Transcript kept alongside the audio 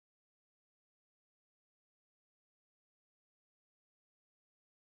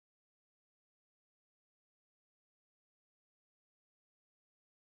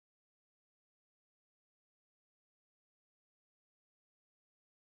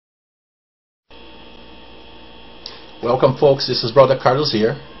Welcome, folks. This is Brother Carlos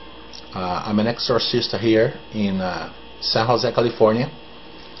here. I'm an exorcist here in San Jose, California.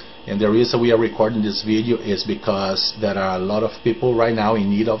 And the reason we are recording this video is because there are a lot of people right now in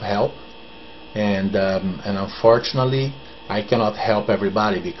need of help. And unfortunately, I cannot help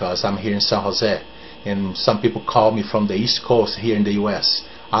everybody because I'm here in San Jose. And some people call me from the East Coast here in the US.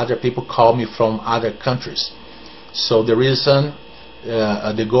 Other people call me from other countries. So the reason,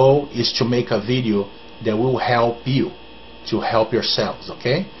 the goal is to make a video that will help you to help yourselves,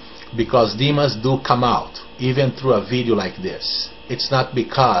 okay? Because demons do come out even through a video like this. It's not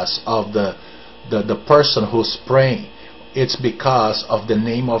because of the person who's praying. It's because of the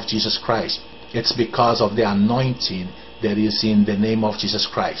name of Jesus Christ. It's because of the anointing that is in the name of Jesus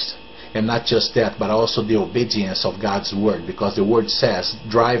Christ. And not just that, but also the obedience of God's word, because the word says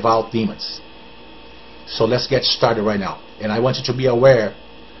drive out demons. So let's get started right now. And I want you to be aware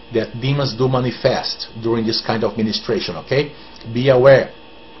that demons do manifest during this kind of ministration, okay? Be aware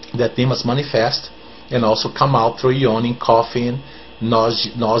that demons manifest and also come out through yawning, coughing,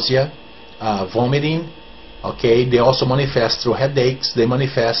 nausea, vomiting, okay? They also manifest through headaches. They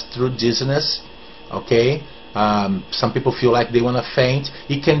manifest through dizziness, okay? Some people feel like they want to faint.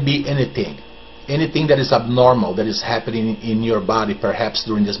 It can be anything. Anything that is abnormal that is happening in your body, perhaps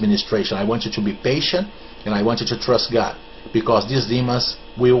during this ministration. I want you to be patient and I want you to trust God, because these demons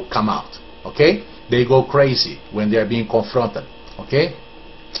will come out, okay? They go crazy when they're being confronted, okay?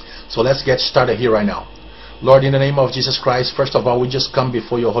 So let's get started here right now. Lord, in the name of Jesus Christ, first of all, we just come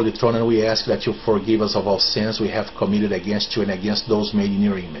before your holy throne and we ask that you forgive us of all sins we have committed against you and against those made in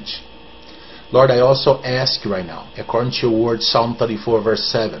your image. Lord, I also ask you right now, according to your word, Psalm 34 verse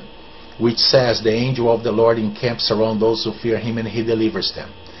 7, which says, the angel of the Lord encamps around those who fear him and he delivers them.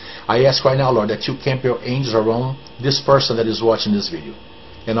 I ask right now, Lord, that you camp your angels around this person that is watching this video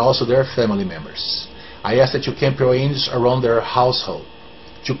and also their family members. I ask that you camp your angels around their household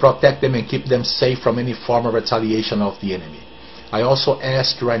to protect them and keep them safe from any form of retaliation of the enemy. I also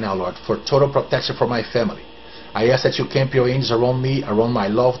ask you right now, Lord, for total protection for my family. I ask that you camp your angels around me, around my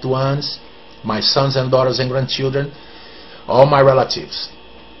loved ones, my sons and daughters and grandchildren, all my relatives,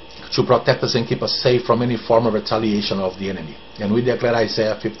 to protect us and keep us safe from any form of retaliation of the enemy. And we declare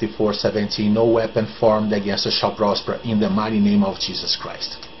Isaiah 54:17, no weapon formed against us shall prosper, in the mighty name of Jesus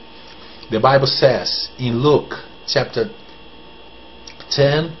Christ. The Bible says in Luke chapter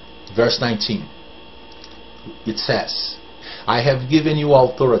 10 verse 19, it says, I have given you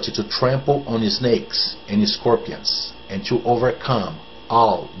authority to trample on snakes and scorpions and to overcome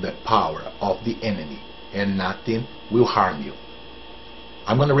all the power of the enemy, and nothing will harm you.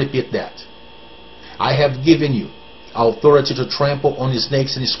 I'm going to repeat that. I have given you authority to trample on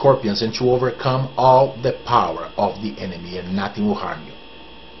snakes and scorpions and to overcome all the power of the enemy, and nothing will harm you.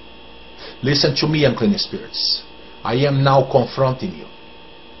 Listen to me, unclean spirits. I am now confronting you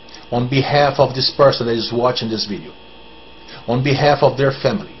on behalf of this person that is watching this video, on behalf of their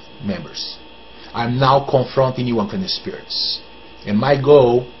family members. I'm now confronting you, unclean spirits. And my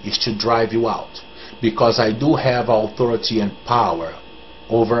goal is to drive you out, because I do have authority and power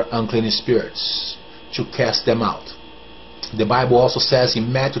over unclean spirits to cast them out. The Bible also says in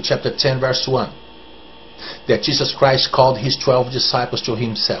Matthew chapter 10 verse 1 that Jesus Christ called his 12 disciples to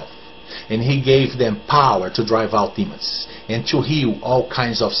himself, and he gave them power to drive out demons and to heal all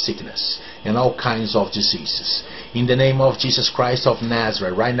kinds of sickness and all kinds of diseases. In the name of Jesus Christ of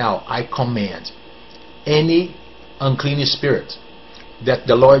Nazareth, right now I command any unclean spirit that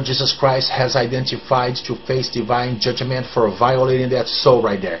the Lord Jesus Christ has identified to face divine judgment for violating that soul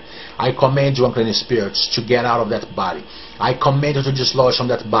right there. I command you, unclean spirits, to get out of that body. I command you to dislodge from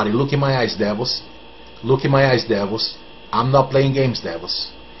that body. Look in my eyes, devils. Look in my eyes, devils. I'm not playing games,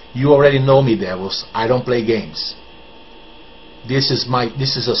 devils. You already know me, devils. I don't play games. This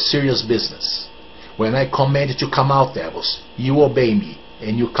is a serious business. When I command you to come out, devils, you obey me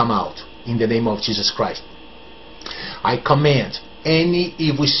and you come out in the name of Jesus Christ. I command any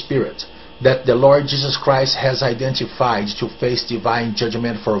evil spirit that the Lord Jesus Christ has identified to face divine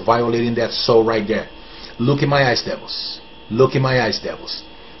judgment for violating that soul right there. Look in my eyes, devils. Look in my eyes, devils.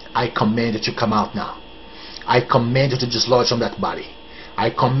 I command you to come out now. I command you to dislodge from that body. I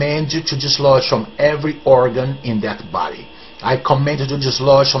command you to dislodge from every organ in that body. I command you to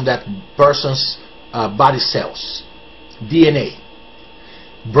dislodge from that person's body cells, DNA,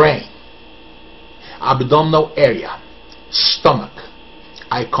 brain, abdominal area, stomach.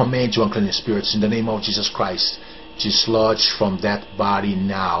 I command you, unclean spirits, in the name of Jesus Christ, dislodge from that body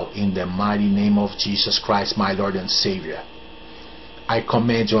now, in the mighty name of Jesus Christ, my Lord and Savior. I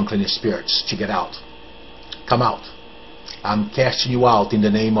command you, unclean spirits, to get out. Come out. I'm casting you out in the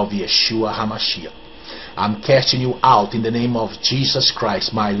name of Yeshua HaMashiach. I'm casting you out in the name of Jesus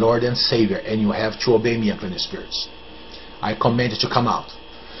Christ, my Lord and Savior, and you have to obey me, unclean spirits. I command you to come out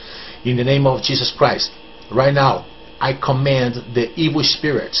in the name of Jesus Christ. Right now, I command the evil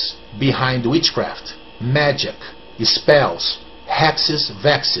spirits behind witchcraft, magic, spells, hexes,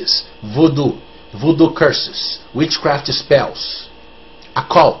 vexes, voodoo curses, witchcraft spells,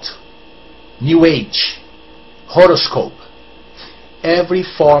 occult, new age, horoscope, every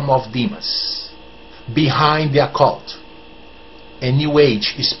form of demons behind the occult and new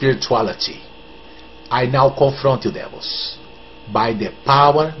age spirituality. I now confront you, devils, by the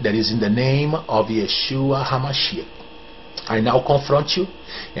power that is in the name of Yeshua HaMashiach. I now confront you,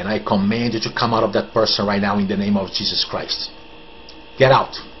 and I command you to come out of that person right now in the name of Jesus Christ. Get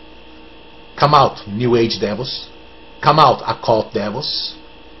out. Come out, new age devils. Come out, occult devils.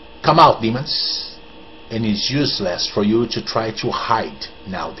 Come out, demons. And it's useless for you to try to hide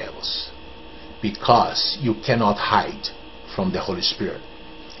now, devils, because you cannot hide from the Holy Spirit.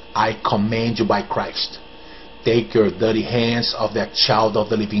 I command you by Christ, take your dirty hands off that child of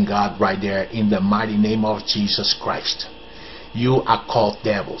the living God right there in the mighty name of Jesus Christ. You occult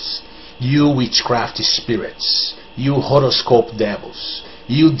devils, you witchcraft spirits, you horoscope devils,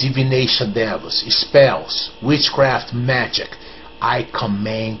 you divination devils, spells, witchcraft, magic, I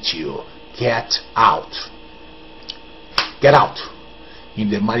command you, get out. Get out. In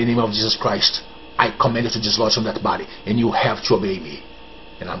the mighty name of Jesus Christ, I command you to dislodge from that body, and you have to obey me.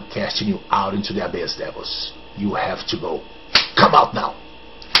 And I'm casting you out into the abyss, devils. You have to go. Come out now.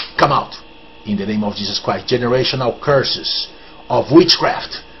 Come out. In the name of Jesus Christ. Generational curses of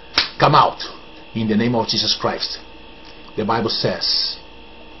witchcraft, come out. In the name of Jesus Christ. The Bible says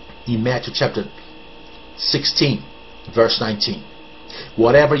in Matthew chapter 16, verse 19,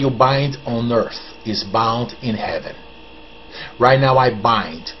 whatever you bind on earth is bound in heaven. Right now I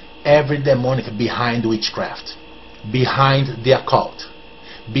bind every demonic behind witchcraft, behind the occult,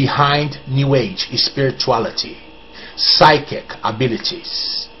 behind new age spirituality, psychic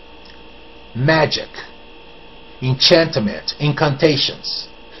abilities, magic, enchantment, incantations,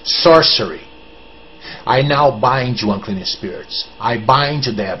 sorcery. I now bind you, unclean spirits. I bind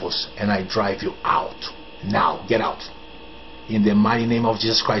you, devils, and I drive you out. Now, get out. In the mighty name of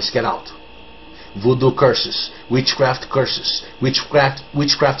Jesus Christ, get out. Voodoo curses, witchcraft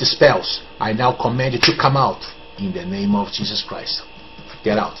spells, I now command you to come out in the name of Jesus Christ.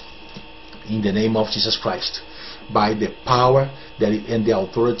 Get out in the name of Jesus Christ. By the power and the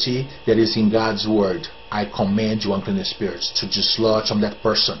authority that is in God's word, I command you, unclean spirits, to dislodge from that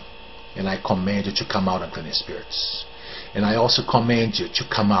person, and I command you to come out, unclean spirits. And I also command you to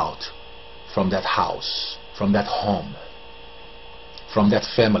come out from that house, from that home, from that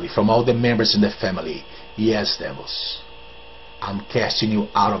family, from all the members in the family. Yes, devils, I'm casting you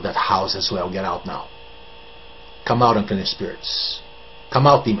out of that house as well. Get out now. Come out, unclean spirits. Come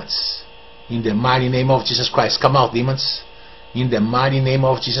out, demons. In the mighty name of Jesus Christ, come out, demons. In the mighty name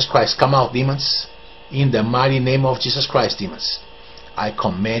of Jesus Christ, come out, demons. In the mighty name of Jesus Christ, demons. I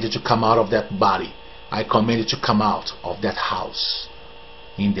command you to come out of that body. I command you to come out of that house.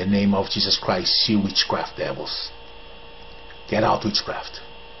 In the name of Jesus Christ, you witchcraft devils. Get out, witchcraft.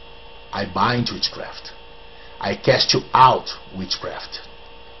 I bind witchcraft. I cast you out, witchcraft.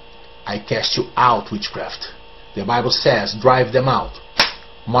 I cast you out, witchcraft. The Bible says, drive them out.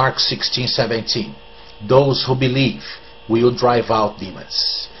 Mark 16:17. Those who believe will drive out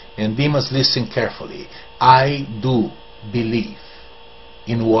demons. And demons, listen carefully. I do believe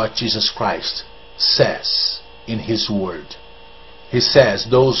in what Jesus Christ says in His Word. He says,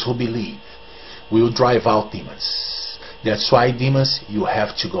 those who believe will drive out demons. That's why, demons, you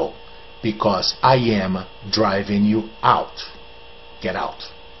have to go, because I am driving you out. Get out.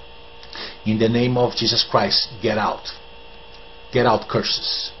 In the name of Jesus Christ, get out. Get out,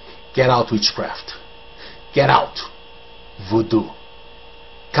 curses. Get out, witchcraft. Get out, voodoo.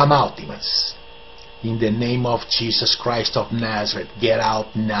 Come out, demons. In the name of Jesus Christ of Nazareth, get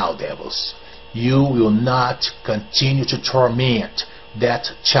out now, devils. You will not continue to torment that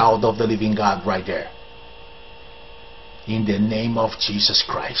child of the living God right there. In the name of Jesus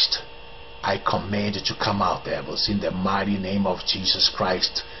Christ, I command you to come out, devils, in the mighty name of Jesus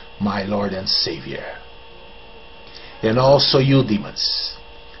Christ, my Lord and Savior. And also you, demons.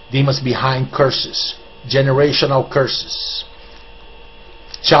 Demons behind curses, generational curses,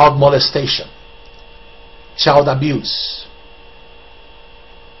 child molestation, child abuse,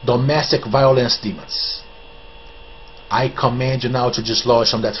 domestic violence demons. I command you now to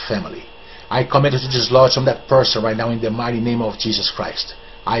dislodge from that family. I command you to dislodge from that person right now in the mighty name of Jesus Christ.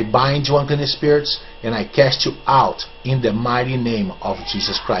 I bind you, unclean spirits, and I cast you out in the mighty name of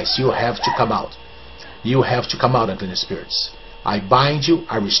Jesus Christ. You have to come out. You have to come out, unclean spirits. I bind you,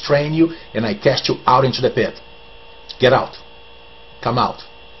 I restrain you, and I cast you out into the pit. Get out. Come out.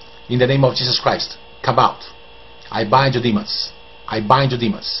 In the name of Jesus Christ, come out. I bind you, demons. I bind you,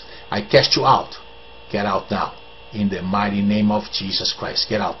 demons. I cast you out. Get out now. In the mighty name of Jesus Christ.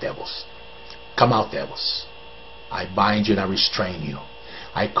 Get out, devils. Come out, devils. I bind you and I restrain you.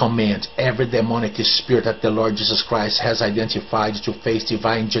 I command every demonic spirit that the Lord Jesus Christ has identified to face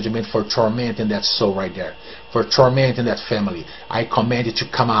divine judgment for torment in that soul right there. For torment in that family. I command it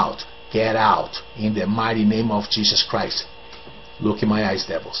to come out. Get out. In the mighty name of Jesus Christ. Look in my eyes,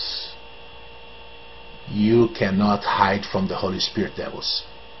 devils. You cannot hide from the Holy Spirit, devils.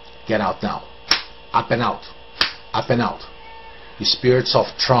 Get out now. Up and out. Up and out. The spirits of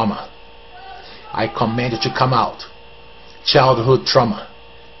trauma. I command you to come out. Childhood trauma.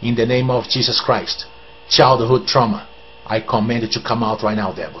 In the name of Jesus Christ. Childhood trauma. I command you to come out right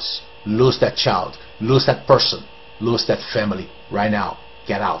now, devils. Lose that child. Lose that person. Lose that family right now.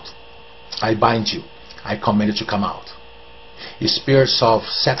 Get out. I bind you. I command you to come out. The spirits of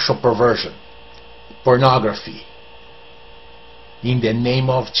sexual perversion. Pornography. In the name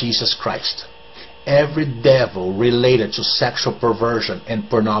of Jesus Christ. Every devil related to sexual perversion and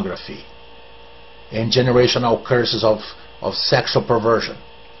pornography. And generational curses of sexual perversion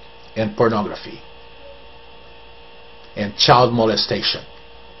and pornography and child molestation.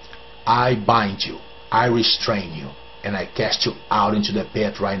 I bind you, I restrain you, and I cast you out into the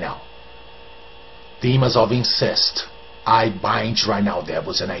pit right now. Demons of incest, I bind you right now,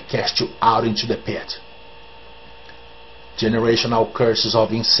 devils, and I cast you out into the pit. Generational curses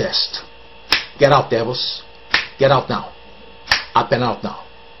of incest. Get out, devils. Get out now. Up and out now.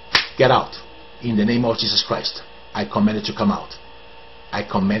 Get out. In the name of Jesus Christ. I command it to come out. I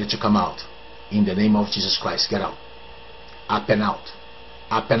command it to come out. In the name of Jesus Christ. Get out. Up and out.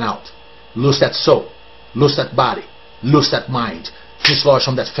 Up and out. Lose that soul. Lose that body. Lose that mind. Dislodge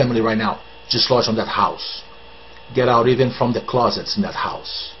from that family right now. Dislodge from that house. Get out even from the closets in that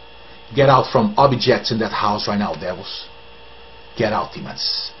house. Get out from objects in that house right now, devils. Get out,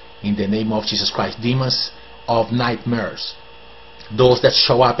 demons. In the name of Jesus Christ. Demons of nightmares. Those that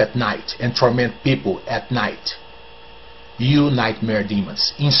show up at night and torment people at night. You nightmare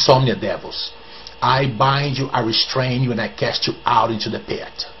demons. Insomnia devils. I bind you, I restrain you, and I cast you out into the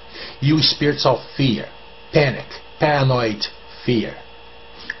pit. You spirits of fear, panic, paranoid fear.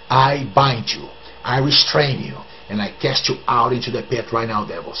 I bind you, I restrain you, and I cast you out into the pit right now,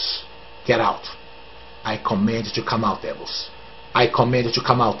 devils. Get out. I command you to come out, devils. I command you to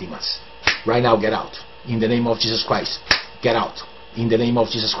come out, demons. Right now, get out. In the name of Jesus Christ, get out. In the name of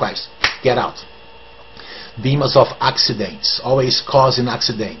Jesus Christ, get out. Demons of accidents, always causing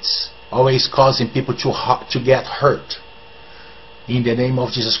accidents, always causing people to get hurt. In the name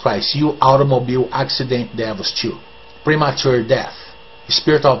of Jesus Christ, you automobile accident devils too. Premature death,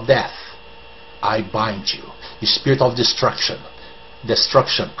 spirit of death, I bind you. The spirit of destruction,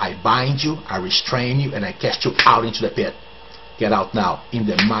 I bind you, I restrain you, and I cast you out into the pit. Get out now. In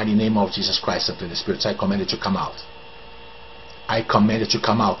the mighty name of Jesus Christ and the spirits, I command you to come out. I command you to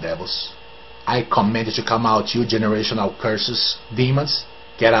come out, devils. I command you to come out, you generational curses, demons.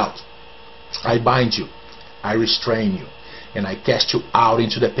 Get out. I bind you. I restrain you. And I cast you out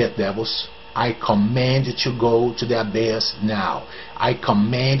into the pit, devils. I command you to go to the abyss now. I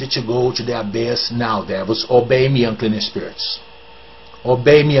command you to go to the abyss now, devils. Obey me, unclean spirits.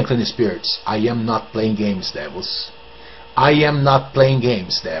 Obey me, unclean spirits. I am not playing games, devils. I am not playing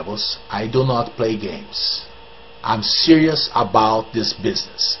games, devils. I do not play games. I'm serious about this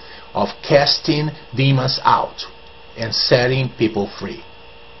business of casting demons out and setting people free.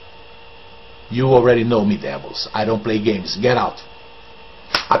 You already know me, devils. I don't play games. Get out.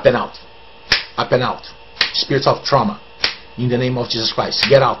 Up and out. Up and out. Spirits of trauma. In the name of Jesus Christ.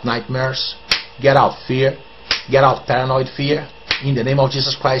 Get out, nightmares. Get out, fear. Get out, paranoid fear. In the name of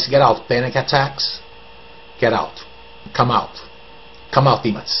Jesus Christ. Get out, panic attacks. Get out. Come out. Come out,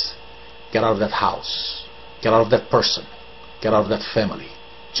 demons. Get out of that house. Get out of that person. Get out of that family.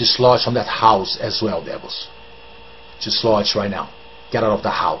 Dislodge from that house as well, devils. Dislodge right now. Get out of the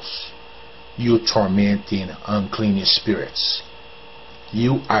house. You tormenting unclean spirits.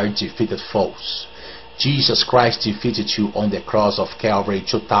 You are defeated foes. Jesus Christ defeated you on the cross of Calvary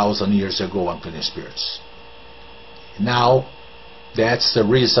 2,000 years ago, unclean spirits. Now, that's the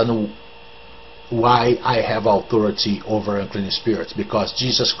reason why I have authority over unclean spirits, because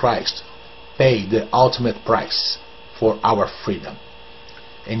Jesus Christ paid the ultimate price for our freedom.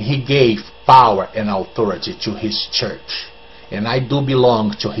 And He gave power and authority to His church. And I do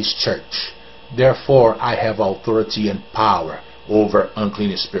belong to His church. Therefore, I have authority and power over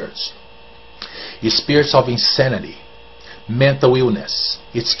unclean spirits. spirits of insanity, mental illness,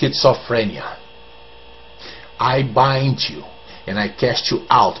 schizophrenia. I bind you and I cast you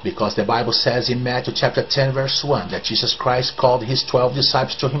out, because the Bible says in Matthew chapter 10 verse 1 that Jesus Christ called his 12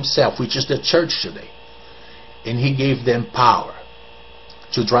 disciples to himself, which is the church today, and he gave them power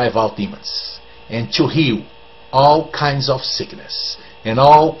to drive out demons and to heal all kinds of sickness and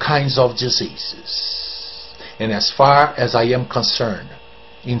all kinds of diseases. And as far as I am concerned,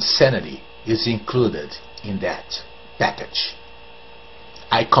 insanity is included in that package.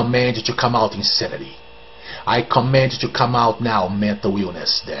 I command you to come out, insanity. I command you to come out now, mental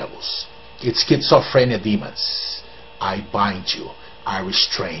illness devils. It's schizophrenia demons. I bind you, I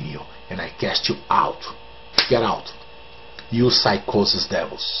restrain you, and I cast you out. Get out. You psychosis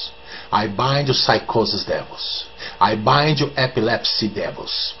devils. I bind you, psychosis devils. I bind you, epilepsy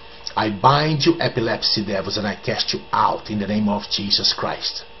devils. I bind you, epilepsy devils, and I cast you out in the name of Jesus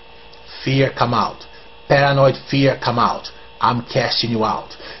Christ. Fear, come out. Paranoid fear, come out. I'm casting you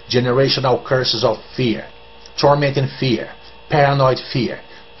out. Generational curses of fear, tormenting fear, paranoid fear,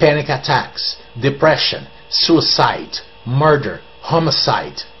 panic attacks, depression, suicide, murder,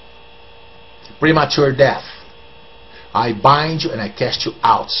 homicide, premature death. I bind you and I cast you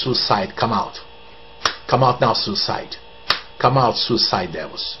out. Suicide, come out. Come out now, suicide. Come out, suicide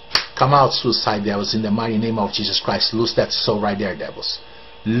devils. Come out, suicide devils, in the mighty name of Jesus Christ. Loose that soul right there, devils.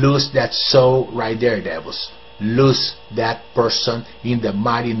 Loose that soul right there, devils. Loose that person in the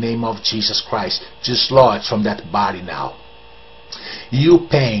mighty name of Jesus Christ. Dislodge from that body now. You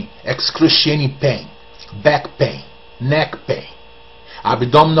pain, excruciating pain, back pain, neck pain,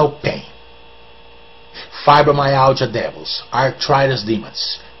 abdominal pain, fibromyalgia devils, arthritis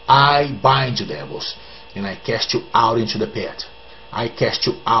demons. I bind you, devils, and I cast you out into the pit. I cast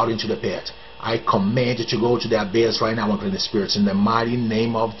you out into the pit. I command you to go to the abyss right now, unclean spirits, in the mighty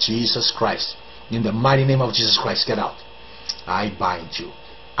name of Jesus Christ. In the mighty name of Jesus Christ, get out. I bind you,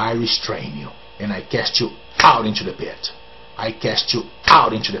 I restrain you, and I cast you out into the pit. I cast you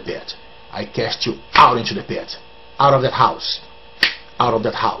out into the pit. I cast you out into the pit. Out of that house. Out of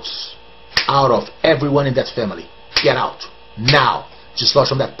that house. Out of everyone in that family. Get out. Now. Just lost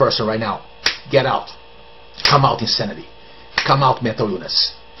from that person right now. Get out. Come out, insanity. Come out, mental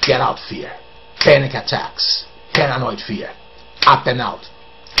illness. Get out, fear. Panic attacks. Paranoid fear. Up and out.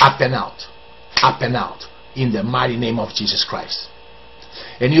 Up and out. Up and out. In the mighty name of Jesus Christ.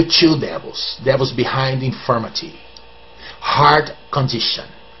 And you two devils. Devils behind infirmity. Heart condition.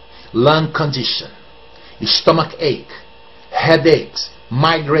 Lung condition. Stomach ache. Headaches.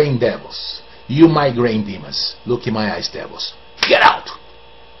 Migraine devils. You migraine demons. Look in my eyes, devils. Get out.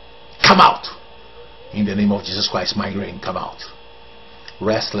 Come out. In the name of Jesus Christ, migraine, come out.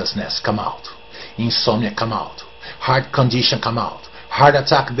 Restlessness, come out. Insomnia, come out. Heart condition, come out. Heart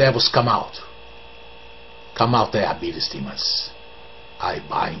attack devils, come out. Come out, diabetes demons. I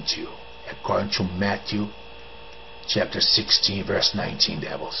bind you. According to Matthew chapter 16 verse 19,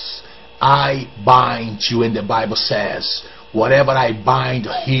 devils. I bind you, and the Bible says, whatever I bind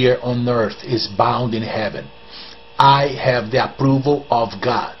here on earth is bound in heaven. I have the approval of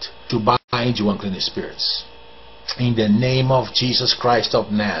God to bind you, unclean spirits. In the name of Jesus Christ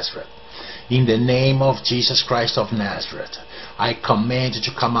of Nazareth. In the name of Jesus Christ of Nazareth. I command you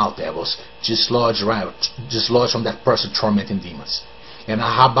to come out, devils. Dislodge from that person tormenting demons. And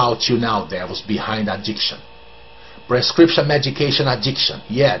how about you now, devils, behind addiction? Prescription medication addiction.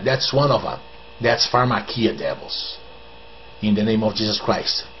 Yeah, that's one of them. That's pharmakia, devils. In the name of Jesus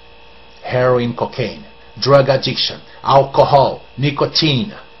Christ. Heroin, cocaine, drug addiction, alcohol,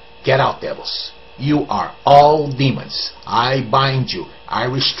 nicotine. Get out, devils. You are all demons. I bind you. I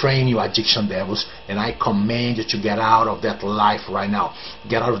restrain you, addiction devils, and I command you to get out of that life right now.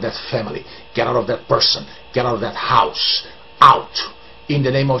 Get out of that family. Get out of that person. Get out of that house. Out. In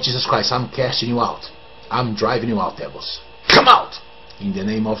the name of Jesus Christ, I'm casting you out. I'm driving you out, devils. Come out. In the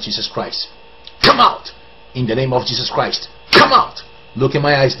name of Jesus Christ. Come out. In the name of Jesus Christ. Come out. Look in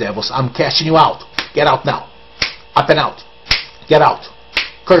my eyes, devils. I'm casting you out. Get out now. Up and out. Get out.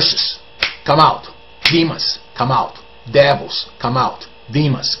 Curses. Come out. Demons. Come out. Devils. Come out.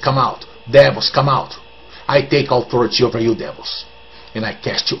 Demons. Come out. Devils. Come out. I take authority over you, devils, and I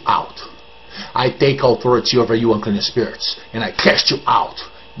cast you out. I take authority over you, unclean spirits, and I cast you out.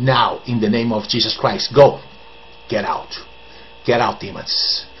 Now, in the name of Jesus Christ, go. Get out. Get out,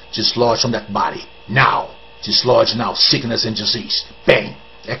 demons. Dislodge from that body. Now. Dislodge now. Sickness and disease. Pain.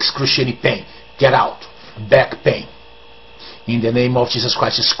 Excruciating pain. Get out. Back pain. In the name of Jesus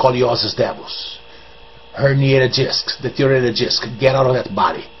Christ, scoliosis devils. Herniated discs. Deteriorated disc. Get out of that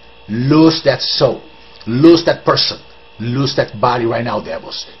body. Loose that soul. Loose that person. Lose that body right now,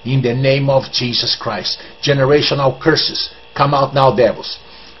 devils. In the name of Jesus Christ. Generational curses, come out now, devils.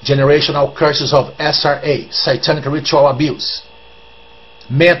 Generational curses of SRA, satanic ritual abuse,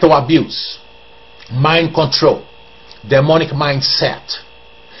 mental abuse, mind control, demonic mindset,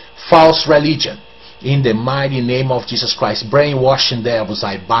 false religion. In the mighty name of Jesus Christ. Brainwashing devils,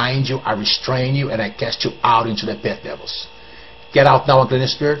 I bind you, I restrain you, and I cast you out into the pit, devils. Get out now, unclean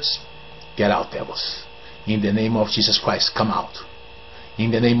spirits. Get out, devils. In the name of Jesus Christ, come out.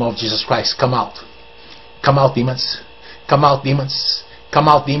 In the name of Jesus Christ, come out. Come out, demons. Come out, demons. Come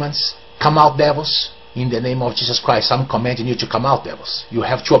out, demons. Come out, devils. In the name of Jesus Christ, I'm commanding you to come out, devils. You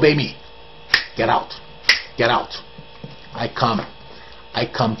have to obey me. Get out. Get out. I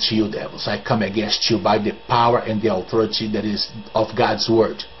come to you, devils. I come against you by the power and the authority that is of God's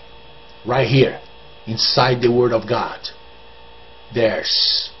word. Right here, inside the word of God,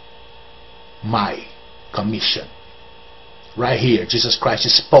 there's my commission. Right here, Jesus Christ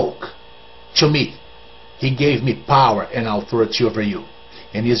spoke to me. He gave me power and authority over you.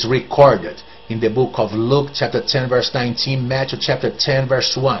 And it is recorded in the book of Luke chapter 10 verse 19, Matthew chapter 10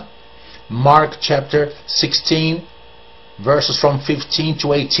 verse 1, Mark chapter 16 verses from 15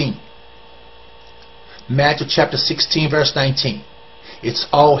 to 18, Matthew chapter 16 verse 19. It's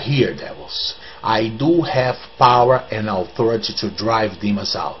all here, devils. I do have power and authority to drive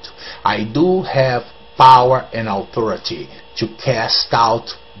demons out. I do have power and authority to cast out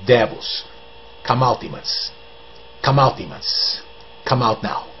devils. Come out, demons. Come out, demons. Come out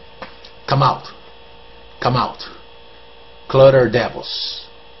now. Come out. Come out. Clutter devils.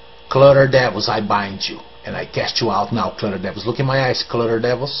 Clutter devils, I bind you. And I cast you out now, clutter devils. Look in my eyes, clutter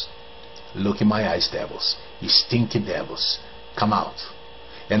devils. Look in my eyes, devils. You stinky devils. Come out.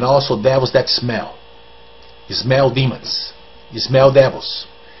 And also devils that smell. You smell demons. You smell devils.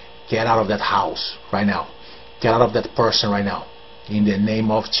 Get out of that house right now. Get out of that person right now. In the name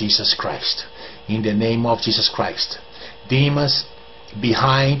of Jesus Christ. In the name of Jesus Christ. Demons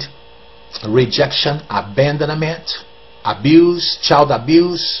behind rejection, abandonment, abuse, child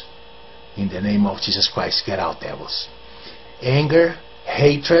abuse. In the name of Jesus Christ, get out, devils. Anger,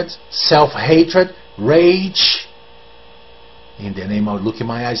 hatred, self-hatred, rage. In the name of, look in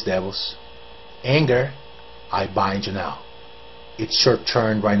my eyes, devils. Anger, I bind you now. It's your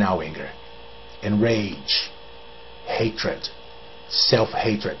turn right now, anger. And rage, hatred,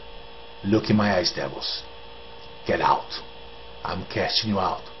 self-hatred. Look in my eyes, devils. Get out. I'm casting you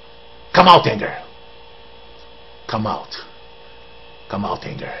out. Come out, anger. Come out. Come out,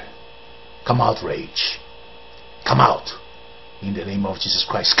 anger. Come out, rage. Come out. In the name of Jesus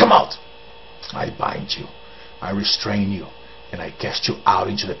Christ. Come out. I bind you. I restrain you. And I cast you out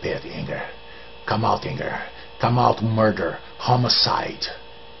into the pit, anger. Come out, anger. Come out, murder, homicide.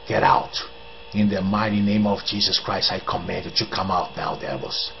 Get out. In the mighty name of Jesus Christ, I command you to come out now,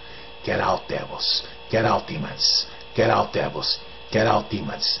 devils. Get out, devils. Get out, demons. Get out, devils. Get out,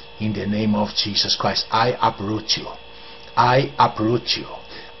 demons. In the name of Jesus Christ, I uproot you. I uproot you.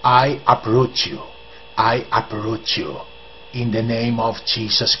 I uproot you. I uproot you. In the name of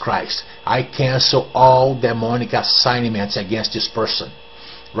Jesus Christ, I cancel all demonic assignments against this person.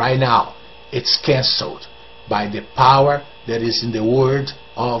 Right now, it's canceled by the power that is in the Word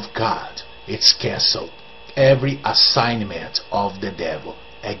of God. It's canceled. Every assignment of the devil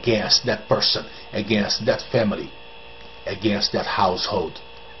against that person, against that family, against that household.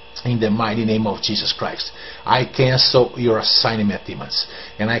 In the mighty name of Jesus Christ, I cancel your assignment, demons,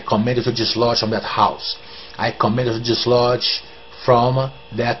 and I command you to dislodge from that house. I command you to dislodge from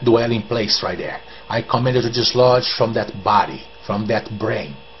that dwelling place right there. I command you to dislodge from that body, from that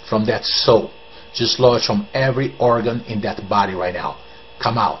brain, from that soul. Dislodge from every organ in that body right now.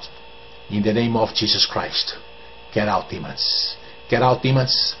 Come out. In the name of Jesus Christ. Get out, demons. Get out,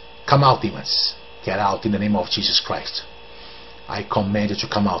 demons. Come out, demons. Get out in the name of Jesus Christ. I command you to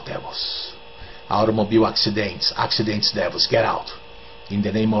come out, devils. Automobile accidents, devils, get out. In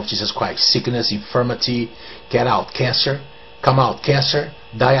the name of Jesus Christ. Sickness, infirmity, get out. Cancer, come out. Cancer,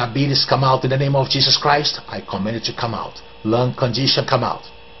 diabetes, come out in the name of Jesus Christ. I command you to come out. Lung condition, come out.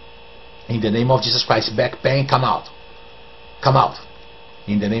 In the name of Jesus Christ. Back pain, come out. Come out.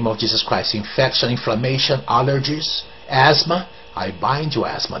 In the name of Jesus Christ. Infection, inflammation, allergies, asthma. I bind you,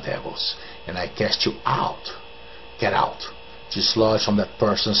 asthma devils, and I cast you out. Get out. Dislodge from that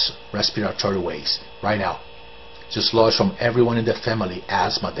person's respiratory ways right now. Dislodge from everyone in the family,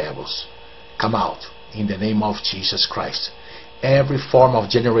 asthma devils. Come out in the name of Jesus Christ. Every form of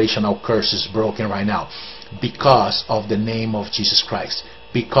generational curse is broken right now because of the name of Jesus Christ,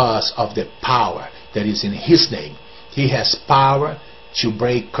 because of the power that is in His name. He has power to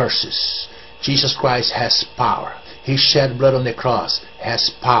break curses. Jesus Christ has power. His shed blood on the cross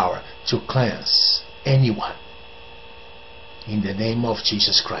has power to cleanse anyone. In the name of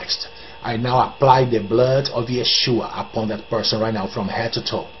Jesus Christ, I now apply the blood of Yeshua upon that person right now from head to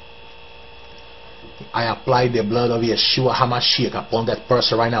toe. I apply the blood of Yeshua HaMashiach upon that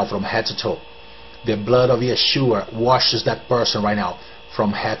person right now from head to toe. The blood of Yeshua washes that person right now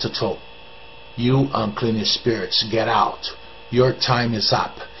from head to toe. You unclean spirits, get out. Your time is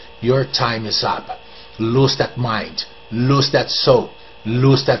up. Your time is up. Lose that mind. Lose that soul.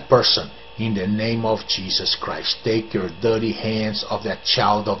 Lose that person. In the name of Jesus Christ, take your dirty hands off that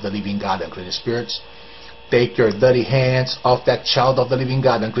child of the living God, unclean spirits. Take your dirty hands off that child of the living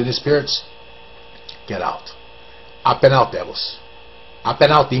God, unclean spirits. Get out. Up and out, devils. Up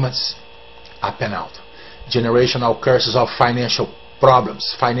and out, demons. Up and out. Generational curses of financial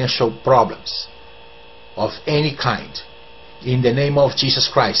problems of any kind. In the name of Jesus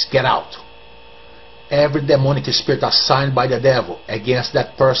Christ, get out. Every demonic spirit assigned by the devil against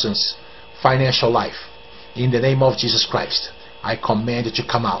that person's financial life, in the name of Jesus Christ, I command you to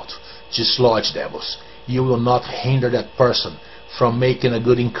come out. Dislodge, devils. You will not hinder that person from making a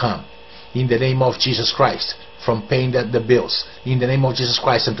good income. In the name of Jesus Christ, from paying the bills. In the name of Jesus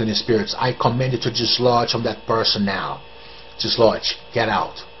Christ, unclean spirits, I command you to dislodge from that person now. Dislodge. Get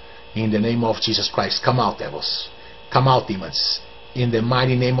out. In the name of Jesus Christ, come out, devils. Come out, demons. In the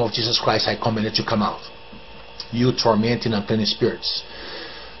mighty name of Jesus Christ, I command you to come out. You tormenting unclean spirits,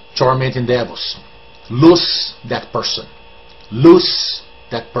 tormenting devils, loose that person. Loose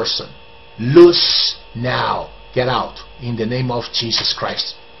that person. Loose now. Get out. In the name of Jesus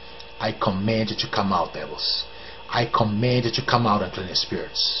Christ, I command you to come out, devils. I command you to come out, unclean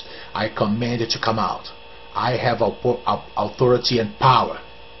spirits. I command you to come out. I have authority and power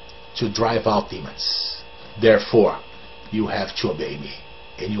to drive out demons. Therefore, you have to obey me,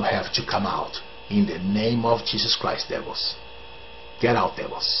 and you have to come out. In the name of Jesus Christ, devils. Get out,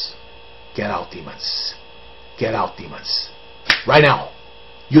 devils. Get out, demons. Get out, demons. Right now.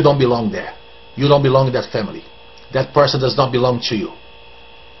 You don't belong there. You don't belong in that family. That person does not belong to you.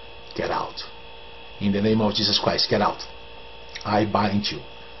 Get out. In the name of Jesus Christ, get out. I bind you.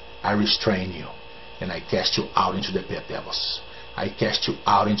 I restrain you. And I cast you out into the pit, devils. I cast you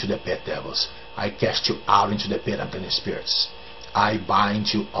out into the pit, devils. I cast you out into the pit, unclean spirits. I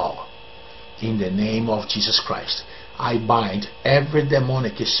bind you all. In the name of Jesus Christ, I bind every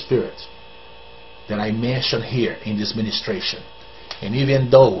demonic spirit that I mentioned here in this ministration, and even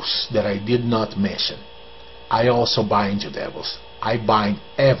those that I did not mention. I also bind you, devils. I bind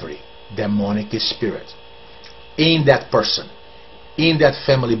every demonic spirit in that person, in that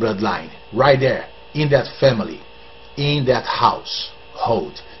family bloodline, right there, in that family, in that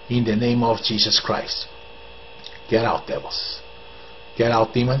household, in the name of Jesus Christ. Get out, devils. Get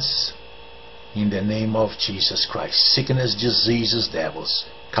out, demons. In the name of Jesus Christ. Sickness, diseases, devils,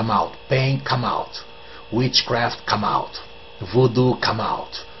 come out. Pain, come out. Witchcraft, come out. Voodoo, come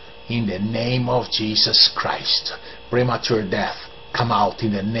out. In the name of Jesus Christ. Premature death, come out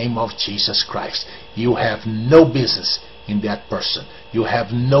in the name of Jesus Christ. You have no business in that person. You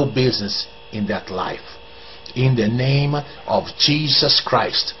have no business in that life. In the name of Jesus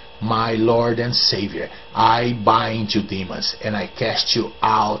Christ, my Lord and Savior, I bind you, demons, and I cast you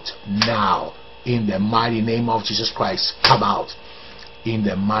out now. In the mighty name of Jesus Christ, come out. In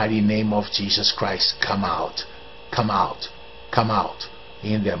the mighty name of Jesus Christ, come out. Come out. Come out.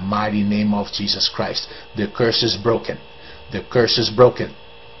 In the mighty name of Jesus Christ. The curse is broken. The curse is broken.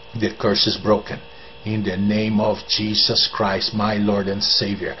 The curse is broken. In the name of Jesus Christ, my Lord and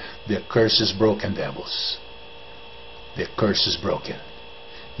Savior, the curse is broken, devils. The curse is broken.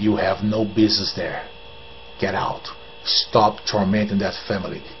 You have no business there. Get out. Stop tormenting that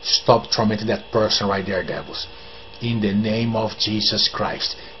family. Stop tormenting that person right there, devils. In the name of Jesus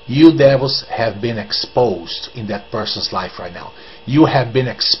Christ. You devils have been exposed in that person's life right now. You have been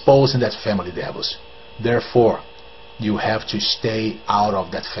exposed in that family, devils. Therefore, you have to stay out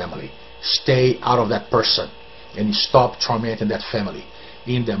of that family. Stay out of that person. And stop tormenting that family.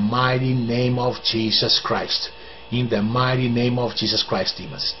 In the mighty name of Jesus Christ. In the mighty name of Jesus Christ,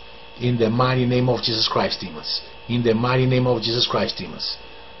 demons. In the mighty name of Jesus Christ, demons. In the mighty name of Jesus Christ, demons.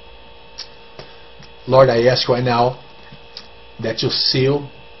 Lord, I ask right now that you seal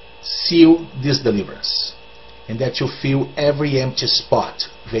this deliverance, and that you fill every empty spot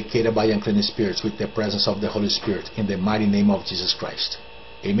vacated by unclean spirits with the presence of the Holy Spirit, in the mighty name of Jesus Christ.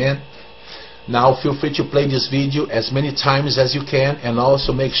 Amen. Now feel free to play this video as many times as you can, and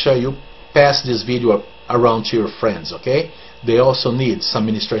also make sure you pass this video around to your friends, okay? They also need some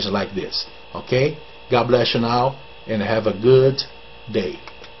ministration like this, okay? God bless you now, and have a good day.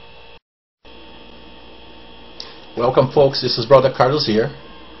 Welcome, folks. This is Brother Carlos here.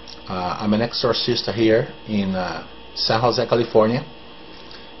 I'm an exorcist here in San Jose, California.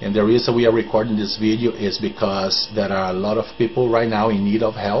 And the reason we are recording this video is because there are a lot of people right now in need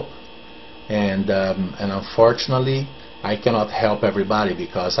of help. And unfortunately, I cannot help everybody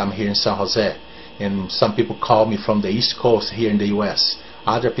because I'm here in San Jose. And some people call me from the East Coast here in the US.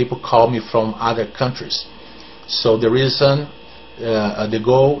 Other people call me from other countries. So the reason, the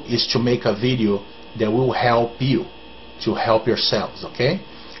goal is to make a video that will help you to help yourselves, okay?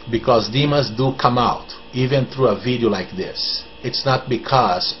 Because demons do come out even through a video like this. It's not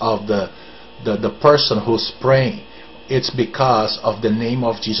because of the person who's praying. It's because of the name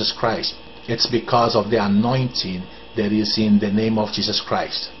of Jesus Christ. It's because of the anointing that is in the name of Jesus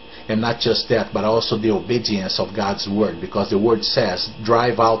Christ. And not just that, but also the obedience of God's word, because the word says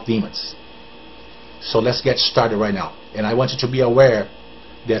drive out demons. So let's get started right now. And I want you to be aware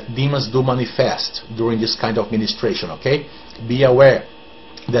that demons do manifest during this kind of ministration, okay? Be aware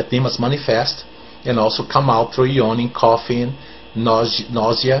that demons manifest and also come out through yawning, coughing,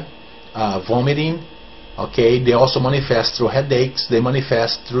 nausea, vomiting, okay? They also manifest through headaches. They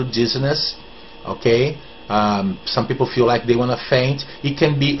manifest through dizziness, okay? Some people feel like they want to faint. It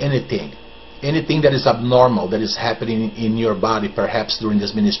can be anything. Anything that is abnormal that is happening in your body, perhaps during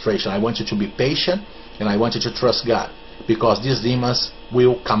this ministration. I want you to be patient and I want you to trust God, because these demons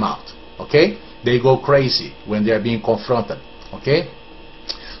will come out, okay? They go crazy when they are being confronted, okay?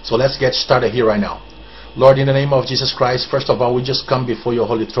 So let's get started here right now. Lord, in the name of Jesus Christ, first of all, we just come before your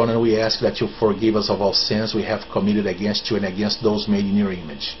holy throne and we ask that you forgive us of all sins we have committed against you and against those made in your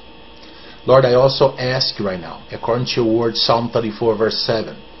image. Lord, I also ask you right now, according to your word, Psalm 34 verse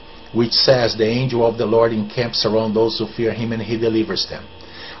 7, which says, the angel of the Lord encamps around those who fear him and he delivers them.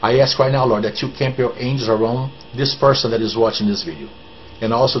 I ask right now, Lord, that you camp your angels around this person that is watching this video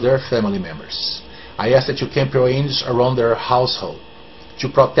and also their family members. I ask that you camp your angels around their household to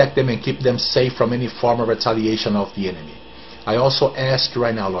protect them and keep them safe from any form of retaliation of the enemy. I also ask you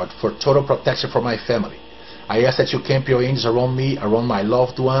right now, Lord, for total protection for my family. I ask that you camp your angels around me, around my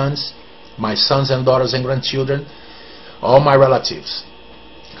loved ones, my sons and daughters and grandchildren, all my relatives,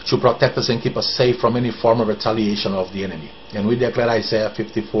 to protect us and keep us safe from any form of retaliation of the enemy. And we declare Isaiah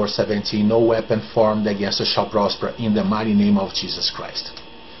 54:17, no weapon formed against us shall prosper, in the mighty name of Jesus Christ.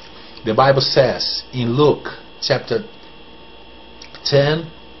 The Bible says in Luke chapter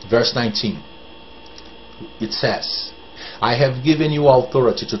 10 verse 19, it says, I have given you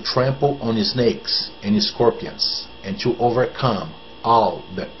authority to trample on snakes and scorpions and to overcome all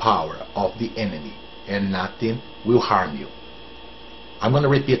the power of the enemy, and nothing will harm you. I'm going to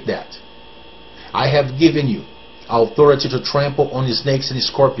repeat that. I have given you authority to trample on snakes and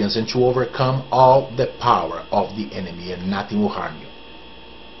scorpions and to overcome all the power of the enemy, and nothing will harm you.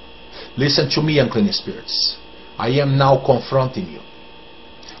 Listen to me, unclean spirits. I am now confronting you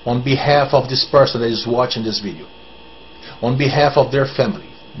on behalf of this person that is watching this video, on behalf of their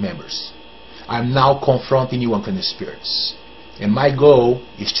family members. I'm now confronting you, unclean spirits. And my goal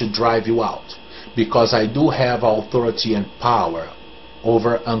is to drive you out, because I do have authority and power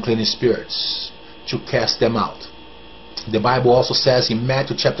over unclean spirits to cast them out. The Bible also says in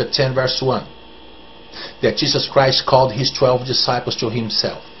Matthew chapter 10 verse 1 that Jesus Christ called his 12 disciples to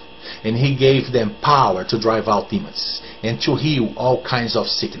himself, and he gave them power to drive out demons and to heal all kinds of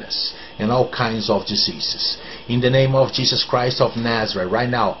sickness and all kinds of diseases. In the name of Jesus Christ of Nazareth, right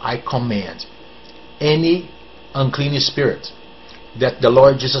now I command any unclean spirit that the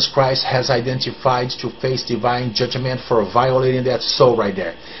Lord Jesus Christ has identified to face divine judgment for violating that soul right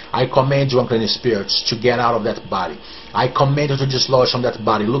there. I command you, unclean spirits, to get out of that body. I command you to dislodge from that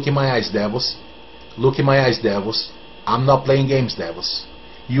body. Look in my eyes, devils. Look in my eyes, devils. I'm not playing games, devils.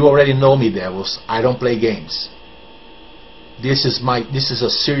 You already know me, devils. I don't play games. This is a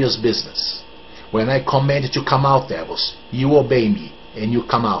serious business. When I command you to come out, devils, you obey me and you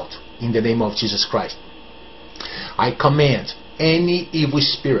come out in the name of Jesus Christ. I command any evil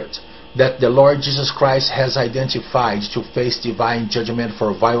spirit that the Lord Jesus Christ has identified to face divine judgment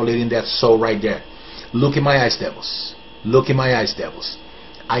for violating that soul right there. Look in my eyes, devils. Look in my eyes, devils.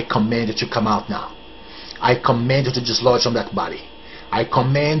 I command you to come out now. I command you to dislodge from that body. I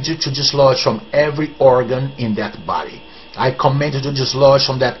command you to dislodge from every organ in that body. I command you to dislodge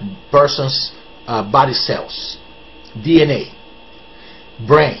from that person's body cells, DNA,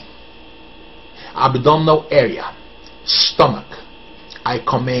 brain, abdominal area, stomach. I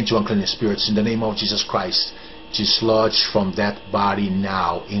command you, unclean spirits, in the name of Jesus Christ, dislodge from that body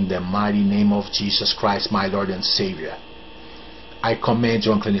now, in the mighty name of Jesus Christ, my Lord and Savior. I command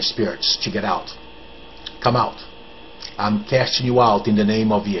you, unclean spirits, to get out. Come out. I'm casting you out in the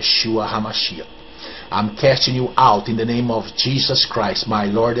name of Yeshua HaMashiach. I'm casting you out in the name of Jesus Christ, my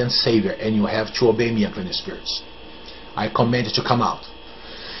Lord and Savior, and you have to obey me, unclean spirits. I command you to come out.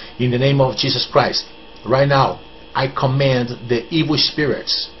 In the name of Jesus Christ, right now, I command the evil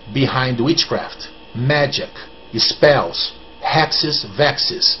spirits behind witchcraft, magic, spells, hexes,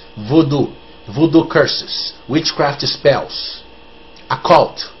 vexes, voodoo curses, witchcraft spells,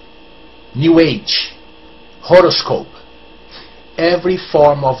 occult, new age, horoscope, every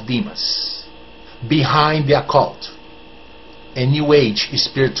form of demons behind the occult and new age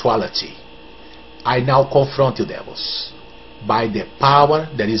spirituality. I now confront you, devils, by the power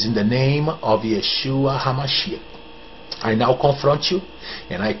that is in the name of Yeshua HaMashiach. I now confront you,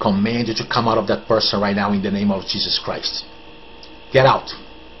 and I command you to come out of that person right now in the name of Jesus Christ. Get out.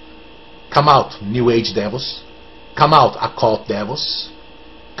 Come out, new age devils. Come out, occult devils.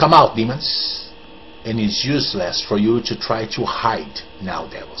 Come out, demons. And it's useless for you to try to hide now,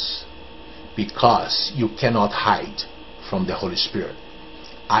 devils, because you cannot hide from the Holy Spirit.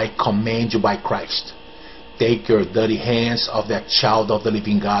 I command you by Christ, take your dirty hands off that child of the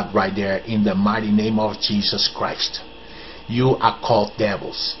living God right there in the mighty name of Jesus Christ. You occult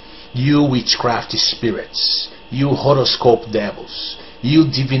devils, you witchcraft spirits, you horoscope devils, you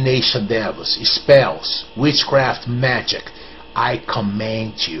divination devils, spells, witchcraft magic, I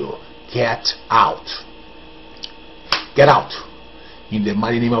command you, get out. Get out. In the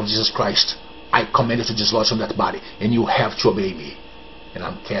mighty name of Jesus Christ, I command you to dislodge from that body, and you have to obey me. And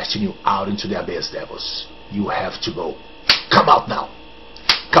I'm casting you out into the abyss, devils. You have to go. Come out now.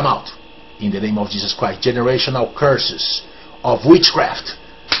 Come out. In the name of Jesus Christ. Generational curses of witchcraft,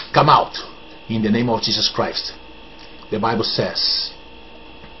 come out. In the name of Jesus Christ. The Bible says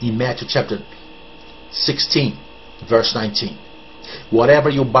in Matthew chapter 16, verse 19, whatever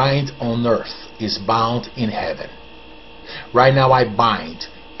you bind on earth is bound in heaven. Right now I bind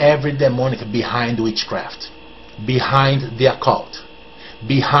every demonic behind witchcraft, behind the occult,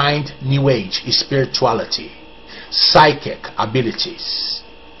 behind new age spirituality, psychic abilities,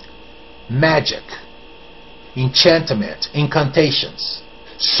 magic, enchantment, incantations,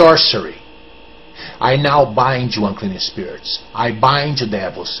 sorcery. I now bind you, unclean spirits. I bind you,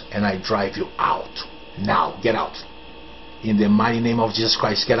 devils, and I drive you out. Now, get out. In the mighty name of Jesus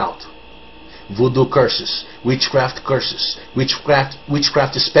Christ, get out. Voodoo curses, witchcraft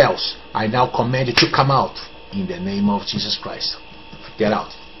spells, I now command you to come out. In the name of Jesus Christ. Get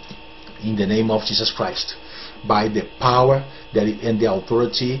out. In the name of Jesus Christ. By the power and the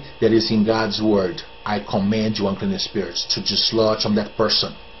authority that is in God's word, I command you, unclean spirits, to dislodge from that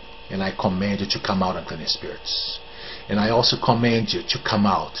person. And I command you to come out, unclean spirits. And I also command you to come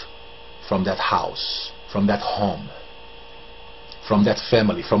out from that house, from that home, from that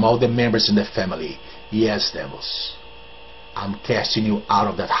family, from all the members in the family. Yes, devils. I'm casting you out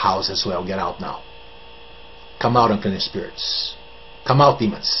of that house as well. Get out now. Come out, unclean spirits. Come out,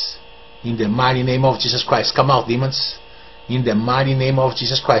 demons. In the mighty name of Jesus Christ. Come out, demons. In the mighty name of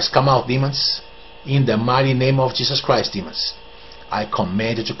Jesus Christ. Come out, demons. In the mighty name of Jesus Christ, demons. I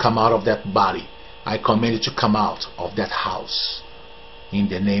command you to come out of that body. I command you to come out of that house. In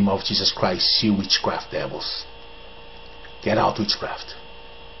the name of Jesus Christ, you witchcraft devils. Get out, witchcraft.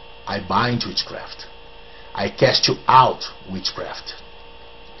 I bind witchcraft. I cast you out, witchcraft.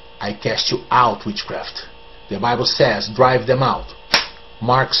 I cast you out, witchcraft. The Bible says, drive them out.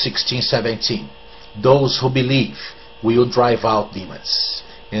 Mark 16:17. Those who believe will drive out demons.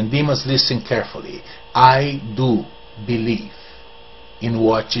 And demons, listen carefully. I do believe in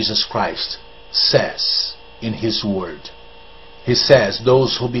what Jesus Christ says in His Word. He says,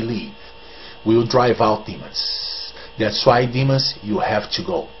 those who believe will drive out demons. That's why, demons, you have to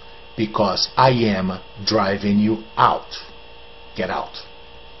go. Because I am driving you out. Get out.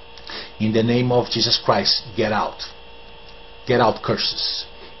 In the name of Jesus Christ, get out. Get out, curses.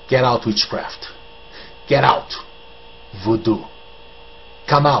 Get out, witchcraft. Get out, voodoo.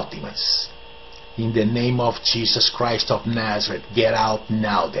 Come out, demons. In the name of Jesus Christ of Nazareth, get out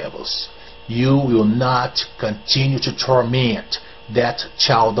now, devils. You will not continue to torment that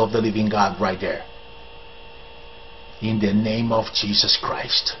child of the living God right there. In the name of Jesus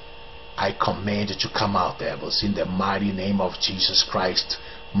Christ, I command you to come out, devils, in the mighty name of Jesus Christ,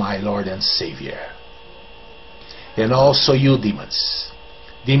 my Lord and Savior. And also you, demons.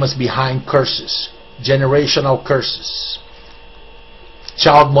 Demons behind curses, generational curses,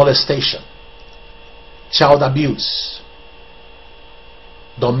 child molestation, child abuse,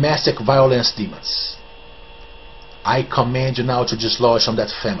 domestic violence demons. I command you now to dislodge from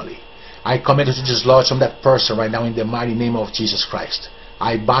that family. I command you to dislodge from that person right now in the mighty name of Jesus Christ.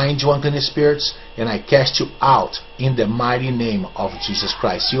 I bind you, unclean spirits, and I cast you out in the mighty name of Jesus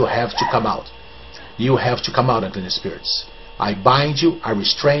Christ. You have to come out. You have to come out, unclean spirits. I bind you, I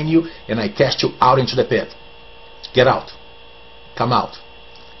restrain you, and I cast you out into the pit. Get out. Come out.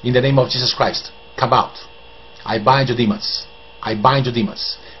 In the name of Jesus Christ, come out. I bind you, demons. I bind you,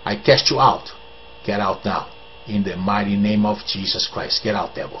 demons. I cast you out. Get out now. In the mighty name of Jesus Christ. Get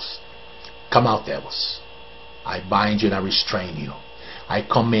out, devils. Come out, devils. I bind you and I restrain you. I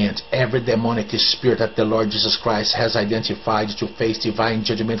command every demonic spirit that the Lord Jesus Christ has identified to face divine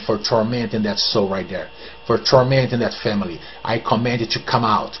judgment for tormenting that soul right there, for tormenting that family. I command it to come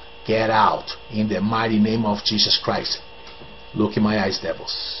out. Get out in the mighty name of Jesus Christ. Look in my eyes,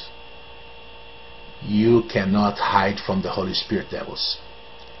 devils. You cannot hide from the Holy Spirit, devils.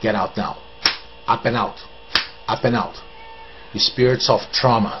 Get out now. Up and out. Up and out. The spirits of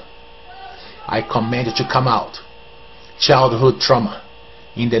trauma, I command you to come out. Childhood trauma,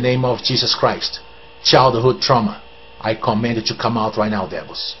 in the name of Jesus Christ. Childhood trauma, I command you to come out right now,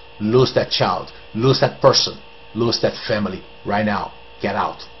 devils. Lose that child, lose that person, lose that family right now. Get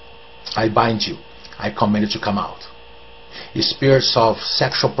out. I bind you. I command you to come out. The spirits of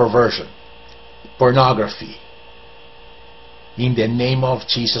sexual perversion, pornography, in the name of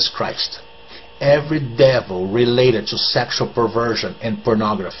Jesus Christ. Every devil related to sexual perversion and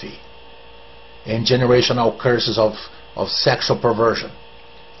pornography, and generational curses of sexual perversion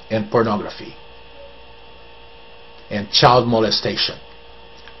and pornography and child molestation,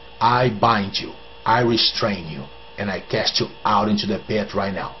 I bind you, I restrain you, and I cast you out into the pit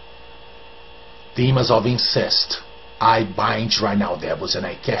right now. Demons of incest, I bind you right now, devils, and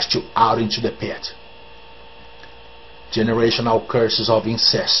I cast you out into the pit. Generational curses of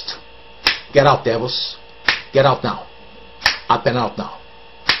incest, get out, devils. Get out now. Up and out now.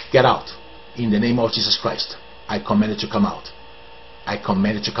 Get out. In the name of Jesus Christ, I command you to come out. I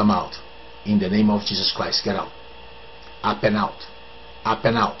command you to come out. In the name of Jesus Christ, get out. Up and out. Up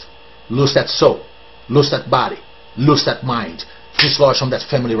and out. Lose that soul. Lose that body. Lose that mind. Dislodge from that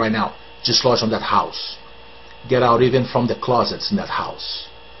family right now. Dislodge from that house. Get out even from the closets in that house.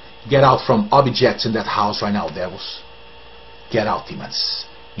 Get out from objects in that house right now, devils. Get out, demons.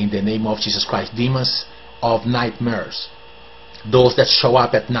 In the name of Jesus Christ. Demons of nightmares. Those that show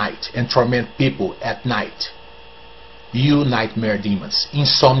up at night and torment people at night. You nightmare demons,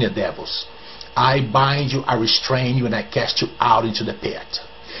 insomnia devils, I bind you, I restrain you, and I cast you out into the pit.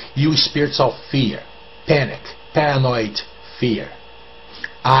 You spirits of fear, panic, paranoid fear,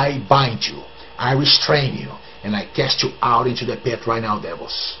 I bind you, I restrain you, and I cast you out into the pit right now,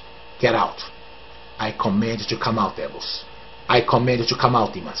 devils. Get out. I command you to come out, devils. I command you to come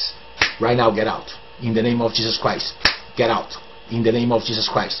out, demons. Right now, get out. In the name of Jesus Christ, get out. In the name of Jesus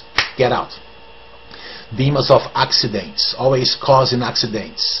Christ, get out. Demons of accidents, always causing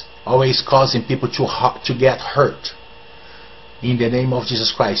accidents, always causing people to get hurt. In the name of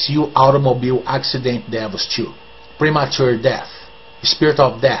Jesus Christ, you automobile accident devils too. Premature death, spirit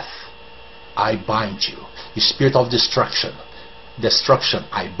of death, I bind you. The spirit of destruction,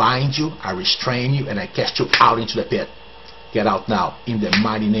 I bind you, I restrain you, and I cast you out into the pit. Get out now. In the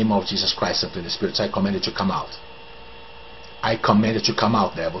mighty name of Jesus Christ and the spirits, I command you to come out. I command you to come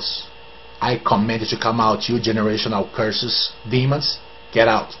out, devils. I command you to come out, you generational curses, demons. Get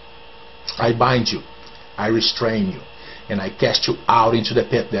out. I bind you. I restrain you. And I cast you out into the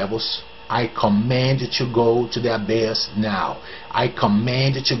pit, devils. I command you to go to the abyss now. I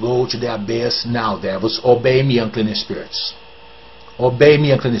command you to go to the abyss now, devils. Obey me, unclean spirits. Obey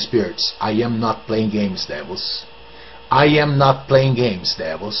me, unclean spirits. I am not playing games, devils. I am not playing games,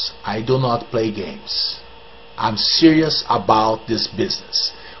 devils. I do not play games. I'm serious about this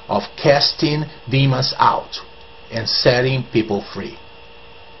business of casting demons out and setting people free.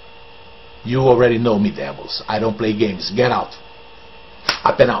 You already know me, devils. I don't play games. Get out.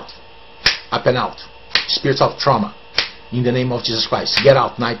 Up and out. Up and out. Spirits of trauma. In the name of Jesus Christ. Get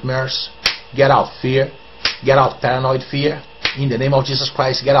out, nightmares. Get out, fear. Get out, paranoid fear. In the name of Jesus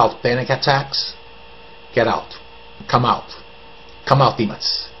Christ. Get out, panic attacks. Get out. Come out. Come out,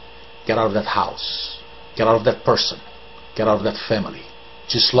 demons. Get out of that house. Get out of that person. Get out of that family.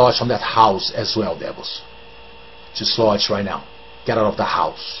 Dislodge from that house as well, devils. Dislodge right now. Get out of the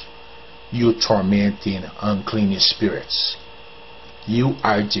house. You tormenting unclean spirits. You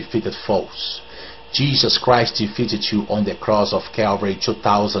are defeated foes. Jesus Christ defeated you on the cross of Calvary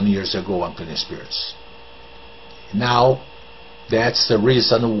 2,000 years ago, unclean spirits. Now, that's the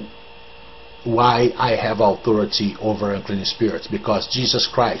reason why I have authority over unclean spirits, because Jesus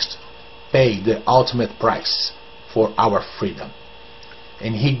Christ paid the ultimate price for our freedom.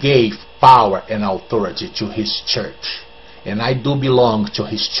 And He gave power and authority to His church. And I do belong to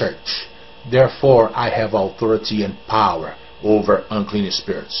His church. Therefore, I have authority and power over unclean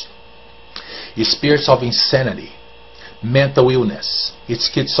spirits. spirits of insanity, mental illness,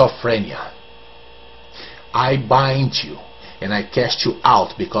 schizophrenia, I bind you and I cast you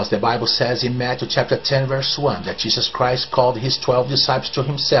out, because the Bible says in Matthew chapter 10 verse 1 that Jesus Christ called his 12 disciples to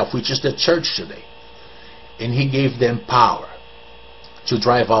himself, which is the church today, and he gave them power to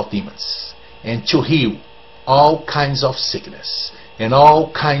drive out demons and to heal all kinds of sickness and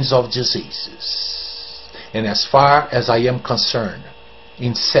all kinds of diseases. And as far as I am concerned,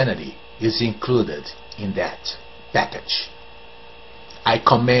 insanity is included in that package. I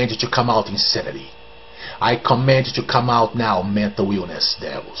command you to come out, insanity. I command you to come out now, mental illness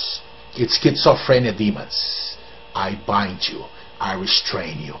devils. It's schizophrenia demons. I bind you, I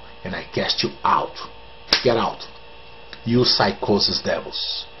restrain you, and I cast you out. Get out. You psychosis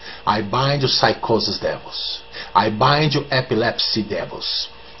devils. I bind you, psychosis devils. I bind you, epilepsy devils.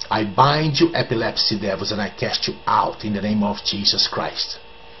 I bind you, epilepsy devils, and I cast you out in the name of Jesus Christ.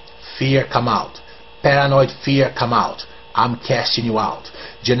 Fear, come out. Paranoid fear, come out. I'm casting you out.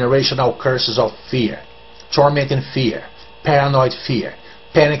 Generational curses of fear, tormenting fear, paranoid fear,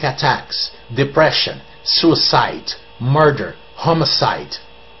 panic attacks, depression, suicide, murder, homicide,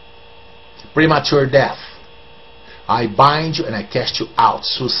 premature death. I bind you and I cast you out.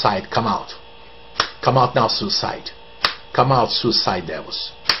 Suicide, come out. Come out now, suicide. Come out, suicide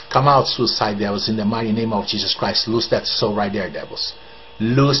devils. Come out, suicide devils, in the mighty name of Jesus Christ. Loose that soul right there, devils.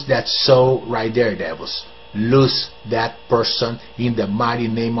 Loose that soul right there, devils. Loose that person in the mighty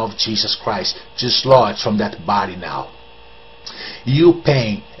name of Jesus Christ. Dislodge from that body now. You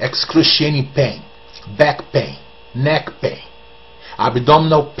pain, excruciating pain, back pain, neck pain,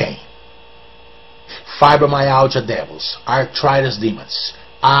 abdominal pain, fibromyalgia devils, arthritis demons,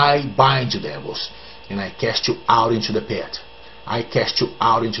 I bind you, devils, and I cast you out into the pit. I cast you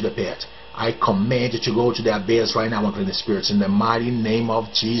out into the pit. I command you to go to the abyss right now, unclean spirits, in the mighty name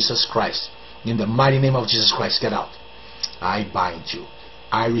of Jesus Christ. In the mighty name of Jesus Christ, get out. I bind you,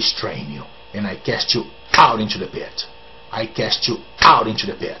 I restrain you, and I cast you out into the pit. I cast you out into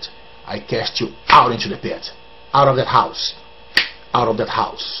the pit. I cast you out into the pit. Out of that house. Out of that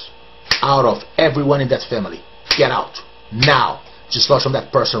house. Out of everyone in that family. Get out. Now. Just lost from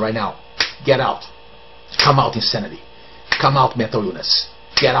that person right now. Get out. Come out, insanity. Come out, mental illness.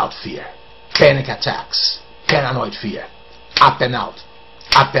 Get out, fear. Panic attacks. Paranoid fear. Up and out.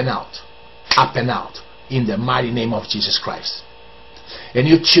 Up and out. Up and out. In the mighty name of Jesus Christ. And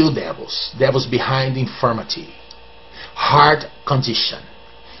you two devils. Devils behind infirmity. Heart condition.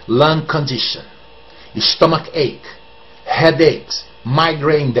 Lung condition. Stomach ache. Headaches.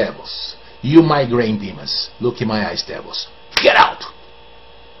 Migraine devils. You migraine demons. Look in my eyes, devils. Get out.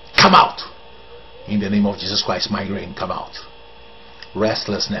 Come out. In the name of Jesus Christ, migraine, come out.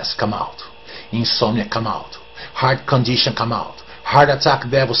 Restlessness, come out. Insomnia, come out. Heart condition, come out. Heart attack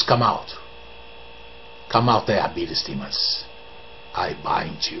devils, come out. Come out, diabetes demons. I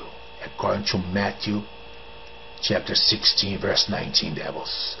bind you. According to Matthew chapter 16 verse 19,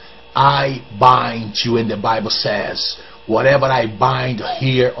 devils. I bind you, and the Bible says, whatever I bind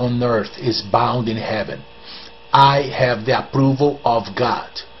here on earth is bound in heaven. I have the approval of God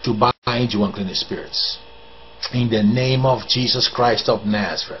to bind you, unclean spirits. In the name of Jesus Christ of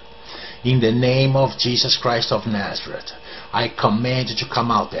Nazareth. In the name of Jesus Christ of Nazareth. I command you to come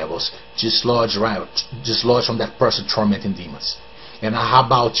out, devils. Dislodge from that person tormenting demons. And how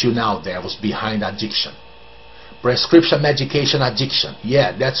about you now, devils, behind addiction? Prescription medication addiction.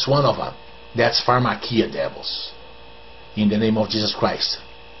 Yeah, that's one of them. That's pharmakia, devils. In the name of Jesus Christ.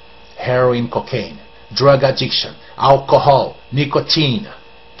 Heroin, cocaine, drug addiction, alcohol, nicotine.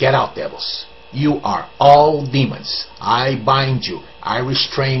 Get out, devils. You are all demons. I bind you. I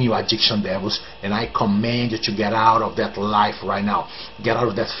restrain you, addiction devils, and I command you to get out of that life right now. Get out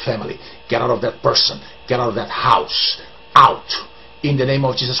of that family. Get out of that person. Get out of that house. Out. In the name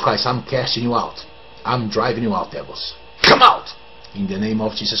of Jesus Christ, I'm casting you out. I'm driving you out, devils. Come out. In the name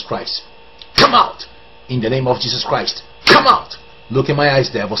of Jesus Christ. Come out. In the name of Jesus Christ. Come out. Look in my eyes,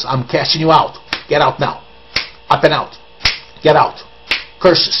 devils. I'm casting you out. Get out now. Up and out. Get out.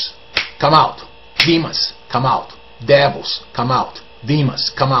 Curses, come out. Demons, come out. Devils, come out.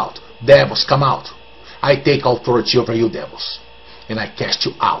 Demons, come out. Devils, come out. I take authority over you, devils, and I cast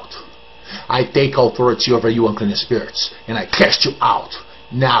you out. I take authority over you, unclean spirits, and I cast you out.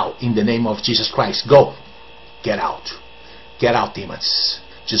 Now, in the name of Jesus Christ, go. Get out. Get out, demons.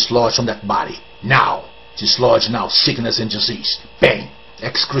 Dislodge from that body. Now. Dislodge now. Sickness and disease. Pain.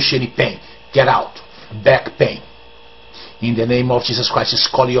 Excruciating pain. Get out. Back pain. In the name of Jesus Christ,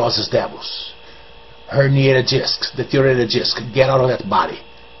 scoliosis devils. Herniated discs, deteriorated disc. Get out of that body.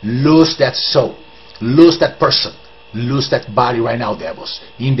 Loose that soul. Loose that person. Lose that body right now, devils.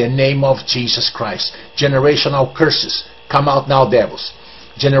 In the name of Jesus Christ. Generational curses, come out now, devils.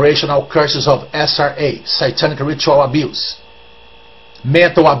 Generational curses of SRA, satanic ritual abuse,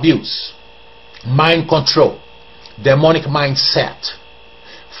 mental abuse, mind control, demonic mindset,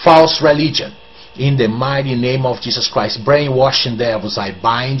 false religion. In the mighty name of Jesus Christ. Brainwashing devils, I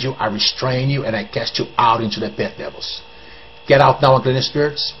bind you, I restrain you, and I cast you out into the pit, devils. Get out now, unclean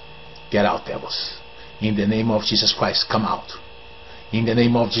spirits. Get out, devils. In the name of Jesus Christ, come out. In the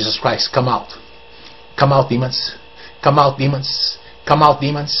name of Jesus Christ, come out. Come out, demons. Come out, demons. Come out,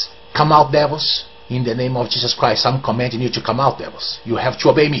 demons. Come out, devils. In the name of Jesus Christ, I'm commanding you to come out, devils. You have to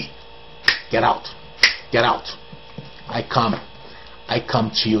obey me. Get out. Get out. I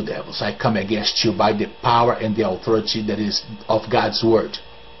come to you, devils. I come against you by the power and the authority that is of God's word.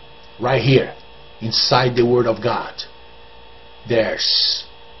 Right here, inside the word of God, there's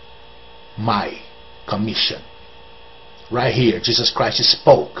my commission. Right here, Jesus Christ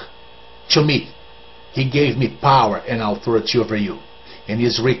spoke to me. He gave me power and authority over you. And it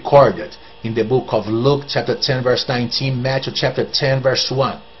is recorded in the book of Luke chapter 10 verse 19, Matthew chapter 10 verse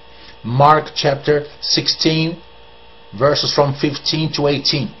 1, Mark chapter 16 verses from 15 to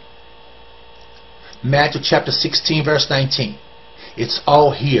 18, Matthew chapter 16 verse 19. It's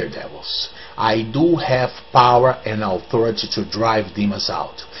all here, devils. I do have power and authority to drive demons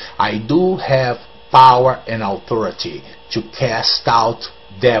out. I do have power and authority to cast out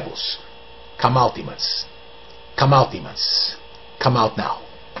devils. Come out, demons. Come out, demons. Come out now.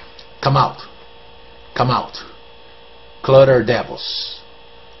 Come out. Come out. Clutter devils.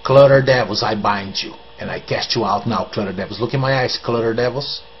 Clutter devils, I bind you. And I cast you out now, clutter devils. Look in my eyes, clutter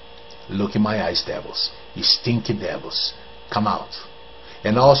devils. Look in my eyes, devils. You stinky devils. Come out.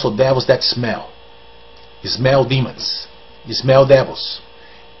 And also devils that smell. You smell demons. You smell devils.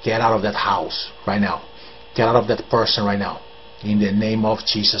 Get out of that house right now. Get out of that person right now. In the name of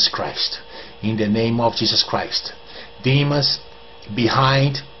Jesus Christ. In the name of Jesus Christ. Demons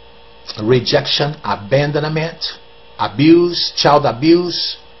behind rejection, abandonment, abuse, child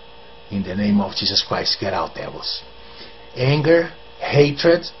abuse. In the name of Jesus Christ, get out, devils. Anger,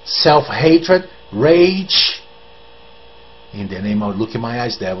 hatred, self-hatred, rage. In the name of, look in my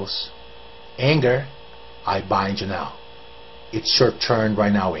eyes, devils. Anger, I bind you now. It's your turn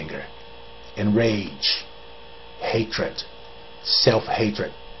right now, anger. And rage, hatred,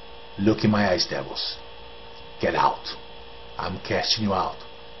 self-hatred. Look in my eyes, devils. Get out. I'm casting you out.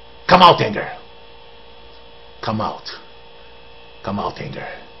 Come out, anger. Come out. Come out, anger.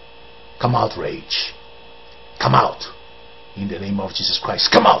 Come out, rage. Come out. In the name of Jesus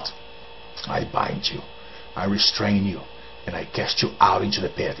Christ. Come out. I bind you. I restrain you. And I cast you out into the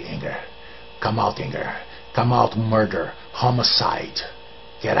pit, anger. Come out, anger. Come out, murder, homicide.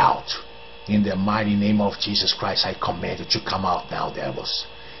 Get out. In the mighty name of Jesus Christ, I command you to come out now, devils.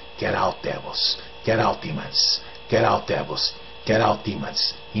 Get out, devils. Get out, demons. Get out, devils. Get out,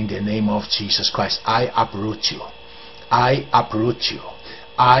 demons. In the name of Jesus Christ, I uproot you. I uproot you.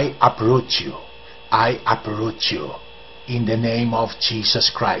 I uproot you. I uproot you. In the name of Jesus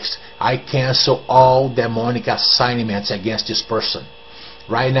Christ, I cancel all demonic assignments against this person.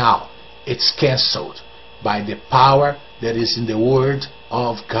 Right now, it's canceled by the power that is in the Word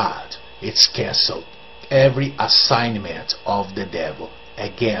of God. It's canceled. Every assignment of the devil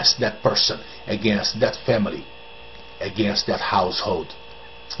against that person, against that family, against that household.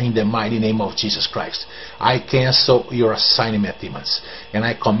 In the mighty name of Jesus Christ, I cancel your assignment, demons, and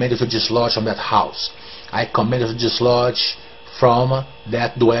I command you to dislodge from that house. I command you to dislodge from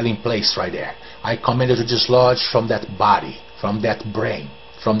that dwelling place right there. I command you to dislodge from that body, from that brain,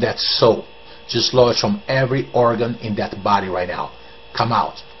 from that soul. Dislodge from every organ in that body right now. Come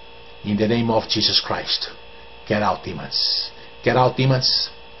out. In the name of Jesus Christ. Get out, demons. Get out, demons.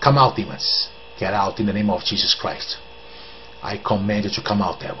 Come out, demons. Get out in the name of Jesus Christ. I command you to come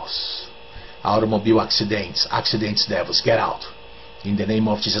out, devils. Automobile accidents, devils, get out. In the name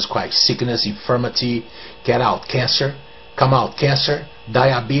of Jesus Christ. Sickness, infirmity, get out. Cancer, come out. Cancer,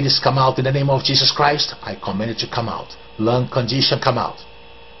 diabetes, come out in the name of Jesus Christ. I command you to come out. Lung condition, come out.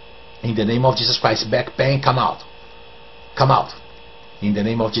 In the name of Jesus Christ. Back pain, come out. Come out. In the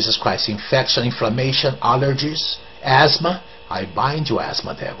name of Jesus Christ. Infection, inflammation, allergies, asthma. I bind you,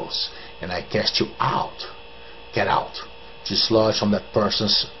 asthma devils, and I cast you out. Get out. Dislodge from that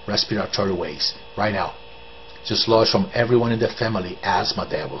person's respiratory ways right now. Dislodge from everyone in the family, asthma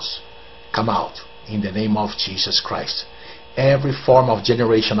devils. Come out in the name of Jesus Christ. Every form of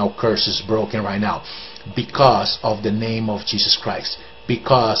generational curse is broken right now because of the name of Jesus Christ,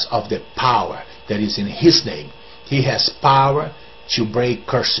 because of the power that is in His name. He has power to break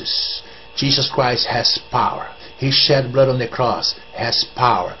curses. Jesus Christ has power. His shed blood on the cross has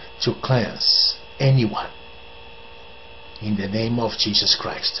power to cleanse anyone. In the name of Jesus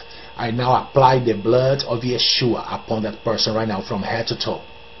Christ, I now apply the blood of Yeshua upon that person right now from head to toe.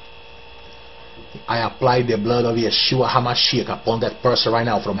 I apply the blood of Yeshua HaMashiach upon that person right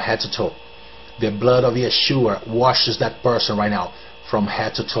now from head to toe. The blood of Yeshua washes that person right now from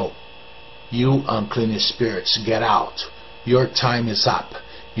head to toe. You unclean spirits, get out. Your time is up.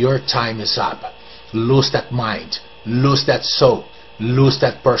 Your time is up. Lose that mind. Lose that soul. Lose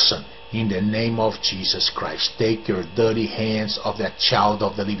that person. In the name of Jesus Christ. Take your dirty hands off that child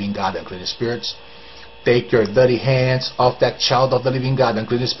of the living God, unclean spirits. Take your dirty hands off that child of the living God,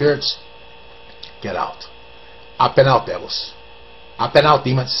 unclean spirits. Get out. Up and out, devils. Up and out,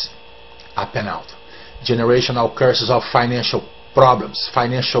 demons. Up and out. Generational curses of financial problems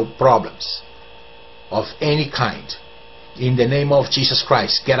of any kind. In the name of Jesus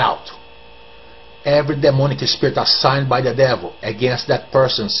Christ, get out. Every demonic spirit assigned by the devil against that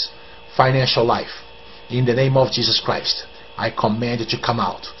person's financial life, in the name of Jesus Christ, I command you to come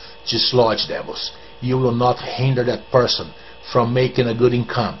out. Dislodge, devils. You will not hinder that person from making a good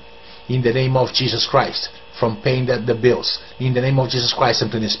income. In the name of Jesus Christ, from paying the bills. In the name of Jesus Christ,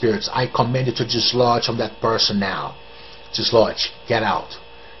 unclean spirits, I command you to dislodge from that person now. Dislodge. Get out.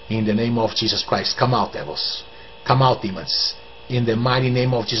 In the name of Jesus Christ, come out, devils. Come out, demons. In the mighty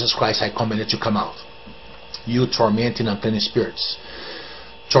name of Jesus Christ, I command you to come out. You tormenting unclean spirits,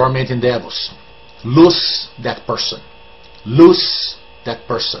 tormenting devils, loose that person. Loose that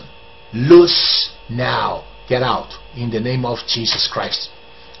person. Loose now. Get out. In the name of Jesus Christ,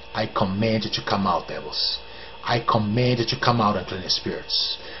 I command you to come out, devils. I command you to come out, unclean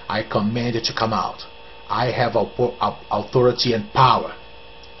spirits. I command you to come out. I have authority and power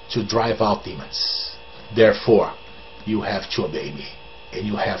to drive out demons. Therefore, you have to obey me, and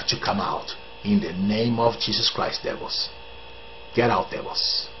you have to come out. In the name of Jesus Christ, devils. Get out,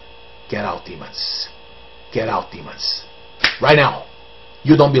 devils. Get out, demons. Get out, demons. Right now.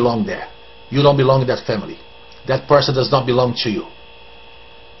 You don't belong there. You don't belong in that family. That person does not belong to you.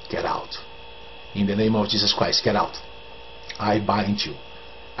 Get out. In the name of Jesus Christ, get out. I bind you.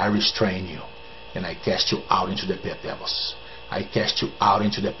 I restrain you. And I cast you out into the pit, devils. I cast you out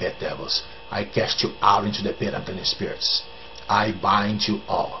into the pit, devils. I cast you out into the pit, unclean spirits. I bind you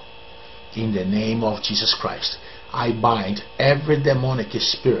all. In the name of Jesus Christ, I bind every demonic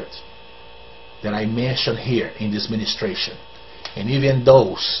spirit that I mentioned here in this ministration. And even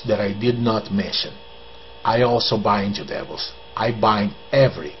those that I did not mention. I also bind you, devils. I bind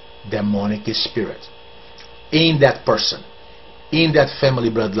every demonic spirit in that person, in that family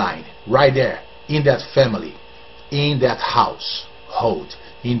bloodline, right there, in that family, in that household,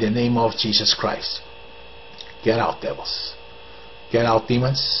 in the name of Jesus Christ. Get out, devils. Get out,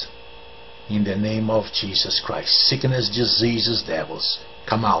 demons. In the name of Jesus Christ. Sickness, diseases, devils,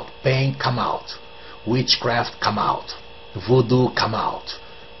 come out. Pain, come out. Witchcraft, come out. Voodoo, come out.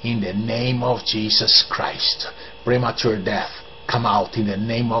 In the name of Jesus Christ. Premature death, come out in the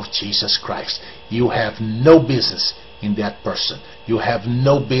name of Jesus Christ. You have no business in that person. You have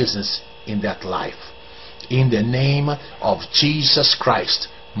no business in that life. In the name of Jesus Christ,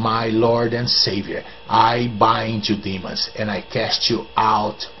 my Lord and Savior, I bind you, demons, and I cast you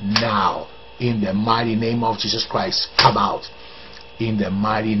out now. In the mighty name of Jesus Christ, come out. In the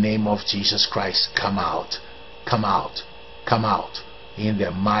mighty name of Jesus Christ, come out. Come out. Come out. In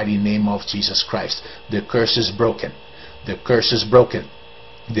the mighty name of Jesus Christ. The curse is broken. The curse is broken.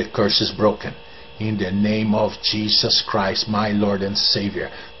 The curse is broken. In the name of Jesus Christ, my Lord and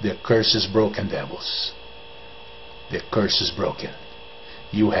Savior, the curse is broken, devils. The curse is broken.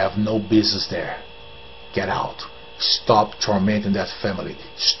 You have no business there. Get out. Stop tormenting that family.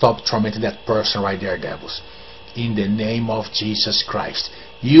 Stop tormenting that person right there, devils. In the name of Jesus Christ.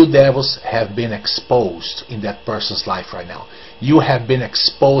 You devils have been exposed in that person's life right now. You have been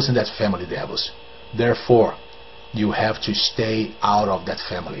exposed in that family, devils. Therefore, you have to stay out of that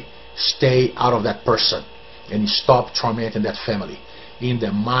family. Stay out of that person. And stop tormenting that family. In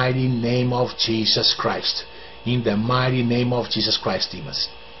the mighty name of Jesus Christ. In the mighty name of Jesus Christ, demons.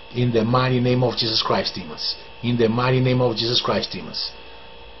 In the mighty name of Jesus Christ, demons. In the mighty name of Jesus Christ, demons.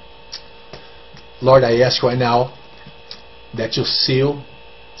 Lord, I ask right now that you seal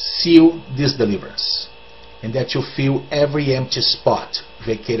this deliverance, and that you fill every empty spot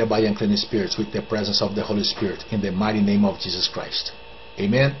vacated by unclean spirits with the presence of the Holy Spirit, in the mighty name of Jesus Christ.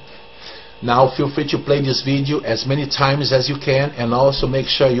 Amen. Now feel free to play this video as many times as you can, and also make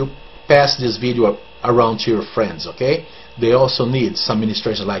sure you pass this video around to your friends, okay? They also need some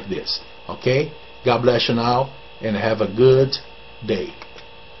ministration like this, okay? God bless you now, and have a good day.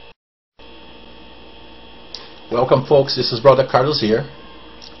 Welcome, folks. This is Brother Carlos here.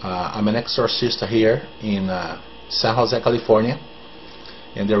 I'm an exorcist here in San Jose, California.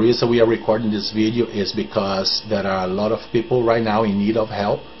 And the reason we are recording this video is because there are a lot of people right now in need of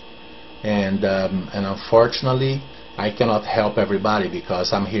help. And unfortunately, I cannot help everybody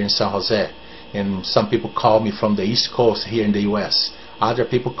because I'm here in San Jose. And some people call me from the East Coast here in the US. Other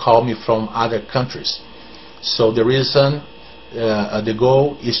people call me from other countries. So the reason, the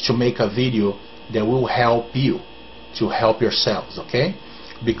goal is to make a video that will help you to help yourselves, okay?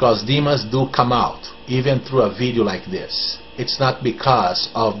 Because demons do come out even through a video like this. It's not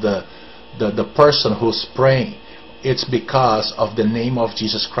because of the person who's praying. It's because of the name of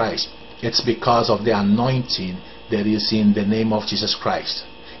Jesus Christ. It's because of the anointing that is in the name of Jesus Christ.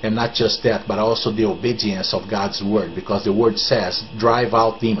 And not just that, but also the obedience of God's word, because the word says drive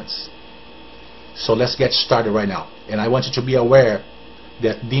out demons. So let's get started right now. And I want you to be aware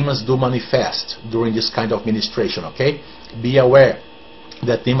that demons do manifest during this kind of ministration, okay? Be aware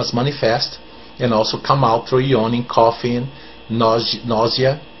that demons manifest and also come out through yawning, coughing,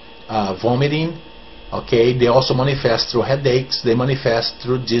 nausea, vomiting, okay? They also manifest through headaches. They manifest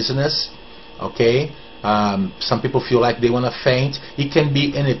through dizziness, okay? Some people feel like they want to faint. It can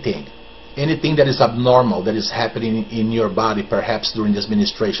be anything. Anything that is abnormal that is happening in your body, perhaps during this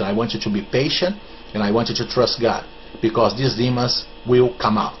ministration. I want you to be patient and I want you to trust God, because these demons will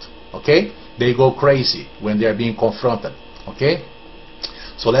come out, okay? They go crazy when they're being confronted, okay?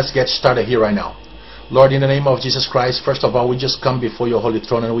 So let's get started here right now. Lord, in the name of Jesus Christ, first of all, we just come before your holy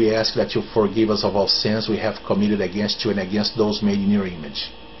throne and we ask that you forgive us of all sins we have committed against you and against those made in your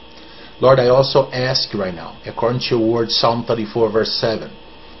image. Lord, I also ask you right now, according to your word, Psalm 34 verse 7,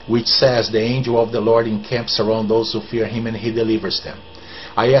 which says, the angel of the Lord encamps around those who fear him and he delivers them.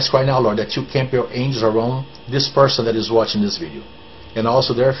 I ask right now, Lord, that you camp your angels around this person that is watching this video and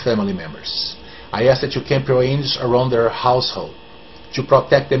also their family members. I ask that you camp your angels around their household to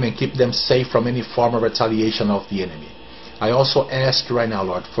protect them and keep them safe from any form of retaliation of the enemy. I also ask you right now,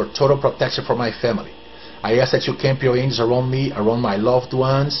 Lord, for total protection for my family. I ask that you camp your angels around me, around my loved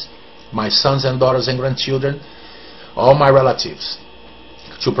ones, my sons and daughters and grandchildren, all my relatives,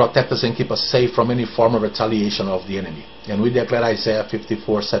 to protect us and keep us safe from any form of retaliation of the enemy. And we declare Isaiah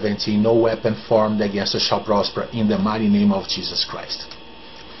 54:17, no weapon formed against us shall prosper, in the mighty name of Jesus Christ.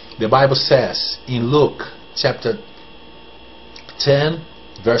 The Bible says in Luke chapter 10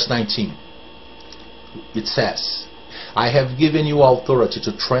 verse 19, it says, I have given you authority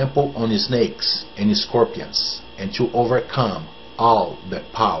to trample on snakes and scorpions and to overcome all the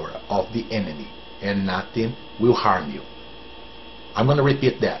power of the enemy, and nothing will harm you. I'm going to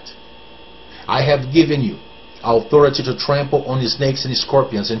repeat that. I have given you authority to trample on snakes and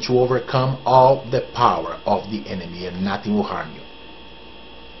scorpions and to overcome all the power of the enemy, and nothing will harm you.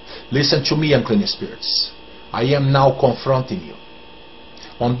 Listen to me, unclean spirits. I am now confronting you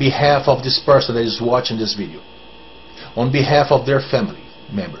on behalf of this person that is watching this video, on behalf of their family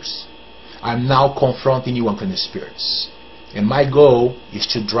members. I'm now confronting you, unclean spirits. And my goal is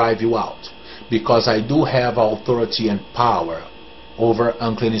to drive you out, because I do have authority and power over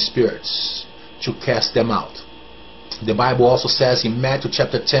unclean spirits to cast them out. The Bible also says in Matthew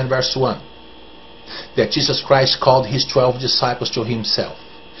chapter 10 verse 1 that Jesus Christ called his 12 disciples to himself,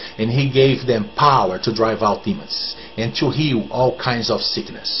 and he gave them power to drive out demons and to heal all kinds of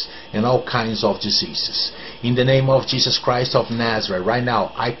sickness and all kinds of diseases. In the name of Jesus Christ of Nazareth, right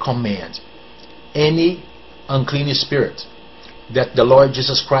now I command any unclean spirit that the Lord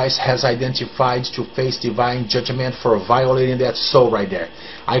Jesus Christ has identified to face divine judgment for violating that soul right there.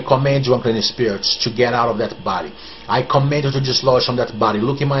 I command you, unclean spirits, to get out of that body. I command you to dislodge from that body.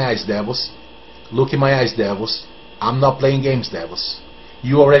 Look in my eyes, devils. Look in my eyes, devils. I'm not playing games, devils.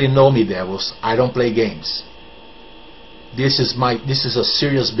 You already know me, devils. I don't play games. This is a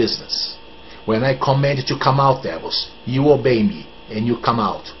serious business. When I command you to come out, devils, you obey me and you come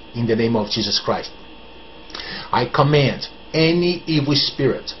out in the name of Jesus Christ. I command any evil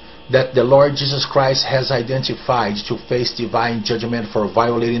spirit that the Lord Jesus Christ has identified to face divine judgment for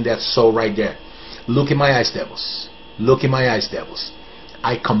violating that soul right there. Look in my eyes, devils. Look in my eyes, devils.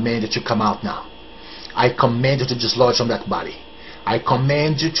 I command you to come out now. I command you to dislodge from that body. I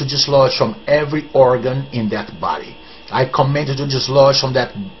command you to dislodge from every organ in that body. I command you to dislodge from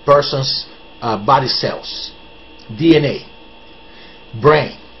that person's body cells, DNA,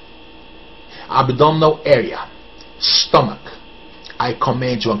 brain, abdominal area, stomach. I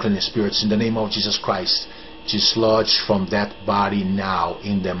command you, unclean spirits, in the name of Jesus Christ, dislodge from that body now,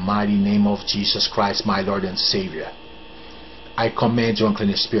 in the mighty name of Jesus Christ, my Lord and Savior. I command you,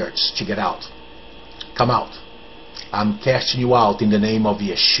 unclean spirits, to get out. Come out. I'm casting you out in the name of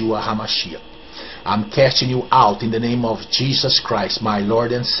Yeshua HaMashiach. I'm casting you out in the name of Jesus Christ, my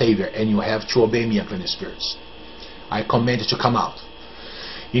Lord and Savior, and you have to obey me, unclean spirits. I command you to come out.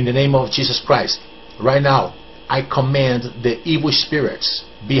 In the name of Jesus Christ, right now, I command the evil spirits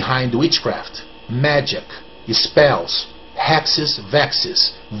behind witchcraft, magic, spells, hexes,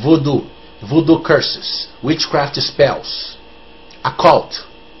 vexes, voodoo curses, witchcraft spells, occult,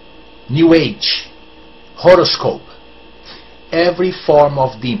 new age, horoscope, every form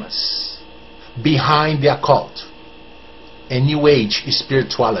of demons behind the occult and new age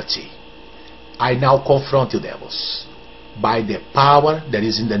spirituality. I now confront you, devils, by the power that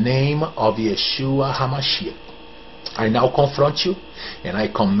is in the name of Yeshua HaMashiach. I now confront you, and I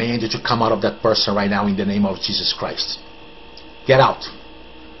command you to come out of that person right now in the name of Jesus Christ. Get out.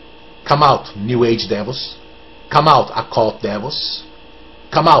 Come out, new age devils. Come out, occult devils.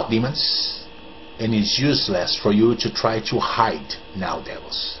 Come out, demons. And it's useless for you to try to hide now,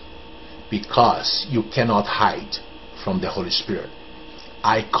 devils, because you cannot hide from the Holy Spirit.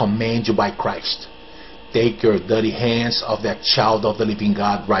 I command you by Christ, take your dirty hands of that child of the living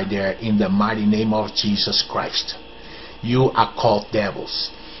God right there in the mighty name of Jesus Christ. You occult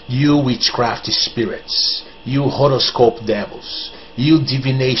devils, you witchcraft spirits, you horoscope devils, you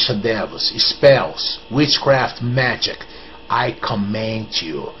divination devils, spells, witchcraft, magic, I command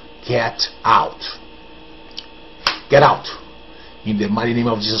you, get out. Get out. In the mighty name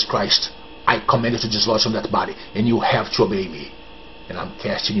of Jesus Christ, I command you to dislodge from that body, and you have to obey me. And I'm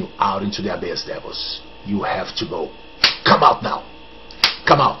casting you out into the abyss, devils. You have to go. Come out now.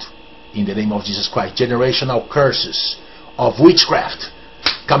 Come out. In the name of Jesus Christ. Generational curses of witchcraft,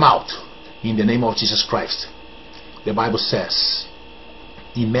 come out. In the name of Jesus Christ. The Bible says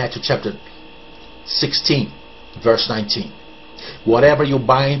in Matthew chapter 16 verse 19, whatever you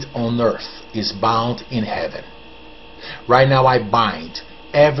bind on earth is bound in heaven. Right now I bind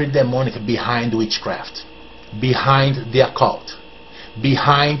every demonic behind witchcraft, behind the occult,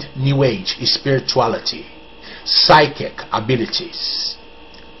 behind new age spirituality, psychic abilities,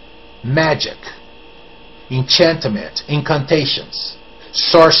 magic, enchantment, incantations,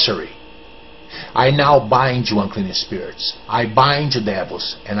 sorcery. I now bind you, unclean spirits. I bind you,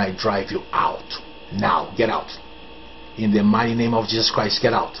 devils, and I drive you out. Now, get out. In the mighty name of Jesus Christ,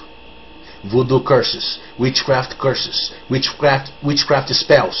 get out. Voodoo curses, witchcraft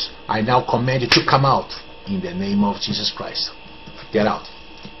spells, I now command you to come out in the name of Jesus Christ. Get out.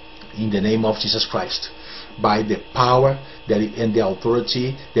 In the name of Jesus Christ. By the power and the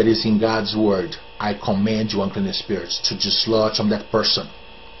authority that is in God's word, I command you, unclean spirits, to dislodge from that person.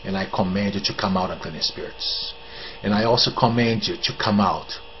 And I command you to come out, unclean spirits. And I also command you to come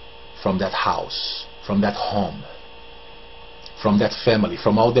out from that house, from that home, from that family,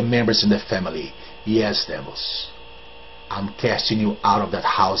 from all the members in the family. Yes, devils, I'm casting you out of that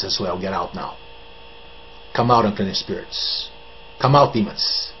house as well. Get out now. Come out, unclean spirits. Come out,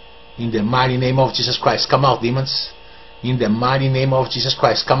 demons. In the mighty name of Jesus Christ, come out, demons. In the mighty name of Jesus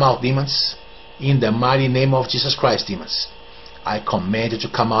Christ, come out, demons. In the mighty name of Jesus Christ, demons. I command you to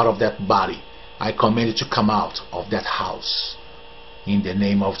come out of that body. I command you to come out of that house. In the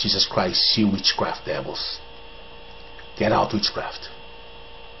name of Jesus Christ, you witchcraft devils. Get out, witchcraft.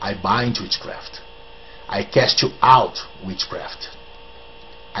 I bind witchcraft. I cast you out, witchcraft.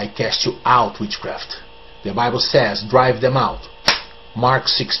 I cast you out, witchcraft. The Bible says, drive them out. Mark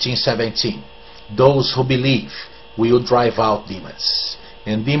 16:17. Those who believe will drive out demons.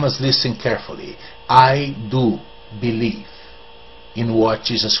 And demons, listen carefully. I do believe in what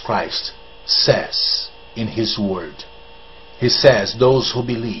Jesus Christ says in His Word. He says those who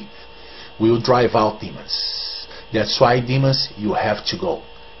believe will drive out demons. That's why, demons, you have to go,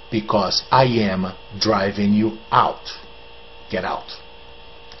 because I am driving you out. Get out.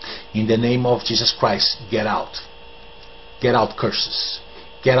 In the name of Jesus Christ, get out. Get out, curses.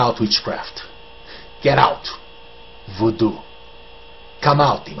 Get out, witchcraft. Get out, voodoo. Come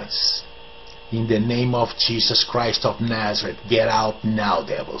out, demons. In the name of Jesus Christ of Nazareth, get out now,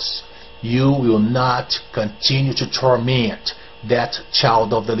 devils. You will not continue to torment that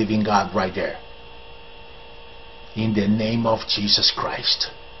child of the living God right there. In the name of Jesus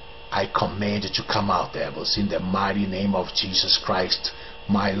Christ, I command you to come out, devils, in the mighty name of Jesus Christ,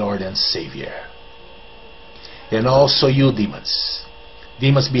 my Lord and Savior. And also you, demons.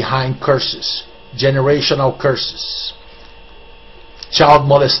 Demons behind curses, generational curses, child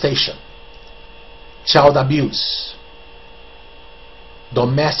molestation, child abuse,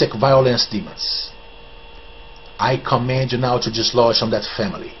 domestic violence demons. I command you now to dislodge from that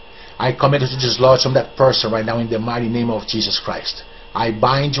family. I command you to dislodge from that person right now in the mighty name of Jesus Christ. I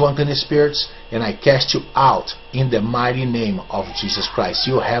bind you, unclean spirits, and I cast you out in the mighty name of Jesus Christ.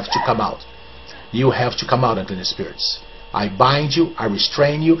 You have to come out. You have to come out, unclean spirits. I bind you, I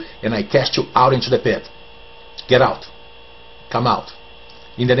restrain you, and I cast you out into the pit. Get out. Come out.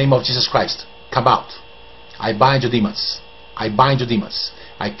 In the name of Jesus Christ, come out. I bind you, demons. I bind you, demons.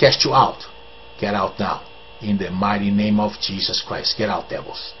 I cast you out. Get out now. In the mighty name of Jesus Christ. Get out,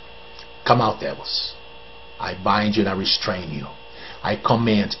 devils. Come out, devils. I bind you and I restrain you. I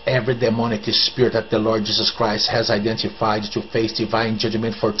command every demonic spirit that the Lord Jesus Christ has identified to face divine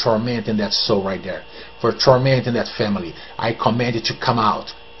judgment for tormenting that soul right there, for tormenting that family. I command you to come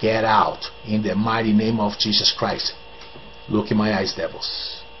out. Get out in the mighty name of Jesus Christ. Look in my eyes,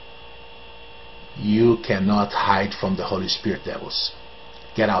 devils. You cannot hide from the Holy Spirit, devils.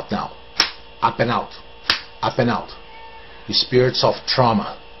 Get out now. Up and out. Up and out. The spirits of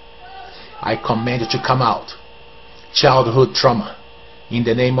trauma, I command you to come out. Childhood trauma, in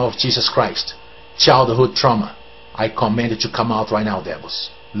the name of Jesus Christ. Childhood trauma, I command you to come out right now, devils.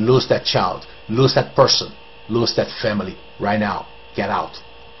 Lose that child, lose that person, lose that family right now. Get out.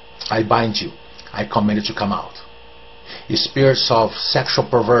 I bind you. I command you to come out. The spirits of sexual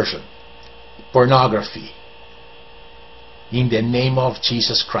perversion, pornography, in the name of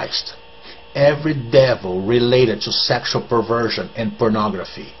Jesus Christ. Every devil related to sexual perversion and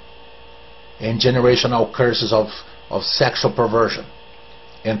pornography, and generational curses of sexual perversion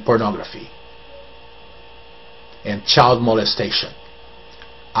and pornography and child molestation,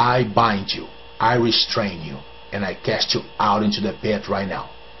 I bind you, I restrain you, and I cast you out into the pit right now.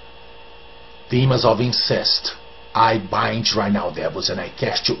 Demons of incest, I bind you right now, devils, and I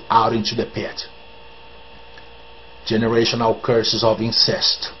cast you out into the pit. Generational curses of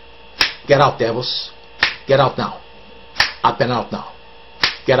incest, get out, devils. Get out now. Up and out now.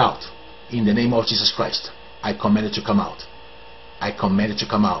 Get out. In the name of Jesus Christ, I command you to come out. I command you to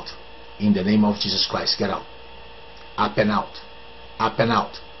come out. In the name of Jesus Christ, get out. Up and out. Up and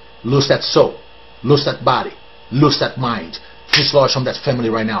out. Lose that soul. Lose that body. Lose that mind. Dislodge from that family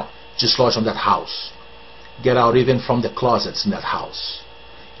right now. Dislodge from that house. Get out even from the closets in that house.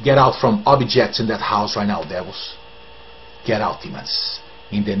 Get out from objects in that house right now, devils. Get out, demons.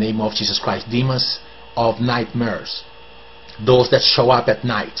 In the name of Jesus Christ. Demons of nightmares. Those that show up at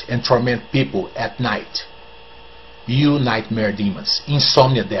night and torment people at night. You nightmare demons.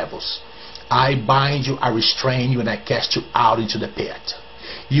 Insomnia devils. I bind you, I restrain you, and I cast you out into the pit.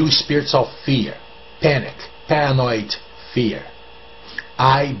 You spirits of fear, panic, paranoid fear.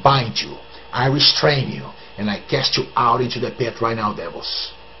 I bind you, I restrain you, and I cast you out into the pit right now,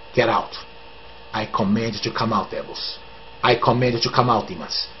 devils. Get out. I command you to come out, devils. I command you to come out,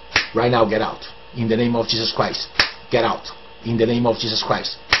 demons. Right now, get out. In the name of Jesus Christ, get out. In the name of Jesus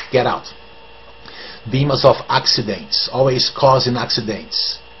Christ, get out. Demons of accidents, always causing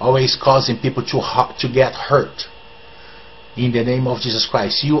accidents, always causing people to get hurt. In the name of Jesus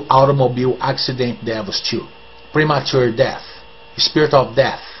Christ, you automobile accident devils too. Premature death, spirit of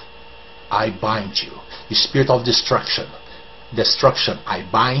death, I bind you. The spirit of destruction, I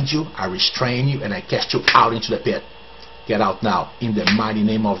bind you, I restrain you, and I cast you out into the pit. Get out now. In the mighty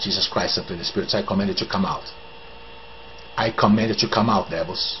name of Jesus Christ and the spirits, I command you to come out. I command you to come out,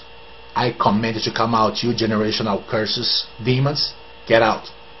 devils. I command you to come out, you generational curses, demons. Get out.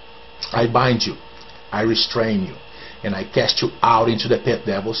 I bind you, I restrain you, and I cast you out into the pit,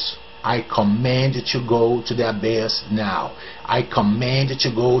 devils. I command you to go to the abyss now. I command you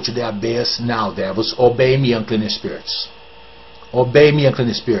to go to the abyss now, devils. Obey me, unclean spirits. Obey me,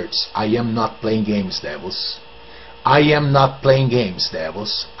 unclean spirits. I am not playing games, devils. I am not playing games,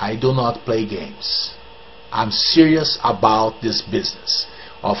 devils. I do not play games. I'm serious about this business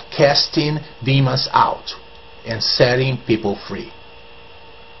of casting demons out and setting people free.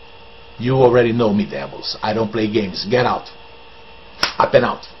 You already know me, devils. I don't play games. Get out. Up and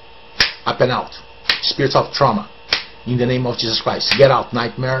out. Up and out. Spirits of trauma, in the name of Jesus Christ. Get out,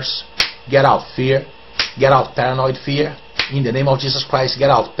 nightmares. Get out, fear. Get out, paranoid fear. In the name of Jesus Christ, get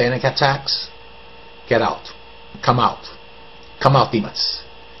out, panic attacks. Get out. Come out. Come out, demons.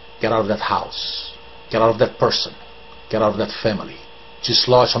 Get out of that house. Get out of that person. Get out of that family.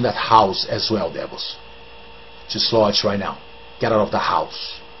 Dislodge from that house as well, devils. Dislodge right now. Get out of the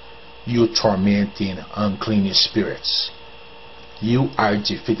house. You tormenting, unclean spirits. You are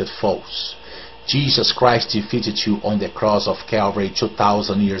defeated foes. Jesus Christ defeated you on the cross of Calvary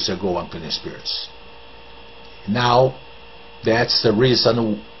 2,000 years ago, unclean spirits. Now, that's the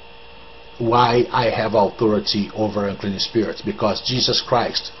reason why I have authority over unclean spirits, because Jesus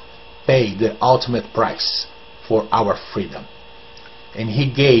Christ paid the ultimate price for our freedom. And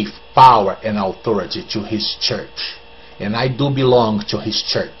He gave power and authority to His church. And I do belong to His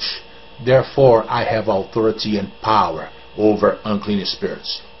church. Therefore, I have authority and power over unclean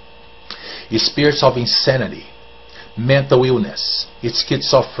spirits. spirits of insanity, mental illness,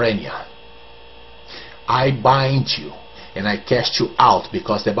 schizophrenia, I bind you and I cast you out,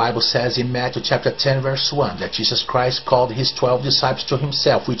 because the Bible says in Matthew chapter 10 verse 1 that Jesus Christ called his 12 disciples to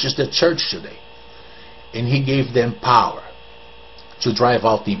himself, which is the church today, and he gave them power to drive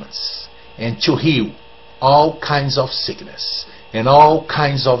out demons and to heal all kinds of sickness and all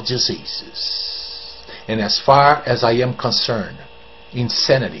kinds of diseases. And as far as I am concerned,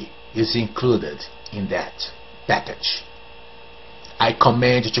 insanity is included in that package. I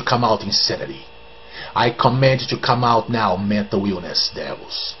command you to come out, insanity. I command you to come out now, mental illness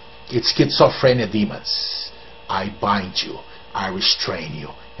devils. It's schizophrenia demons. I bind you, I restrain you,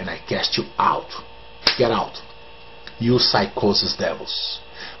 and I cast you out. Get out. You psychosis devils.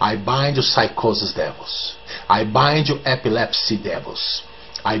 I bind you, psychosis devils. I bind you, epilepsy devils.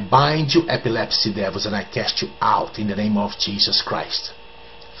 I bind you, epilepsy devils, and I cast you out in the name of Jesus Christ.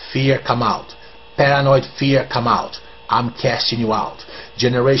 Fear, come out. Paranoid fear, come out. I'm casting you out.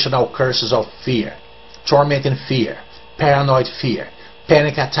 Generational curses of fear, tormenting fear, paranoid fear,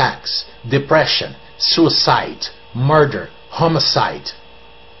 panic attacks, depression, suicide, murder, homicide,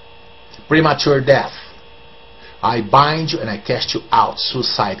 premature death. I bind you and I cast you out.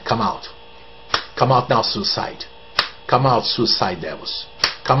 Suicide, come out. Come out now, suicide. Come out, suicide devils.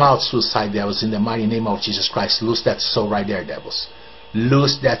 Come out, suicide devils, in the mighty name of Jesus Christ. Loose that soul right there, devils.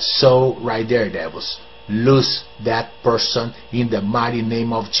 Loose that soul right there, devils. Loose that person in the mighty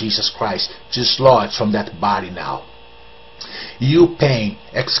name of Jesus Christ. Dislodge from that body now. You pain,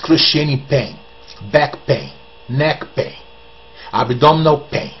 excruciating pain, back pain, neck pain, abdominal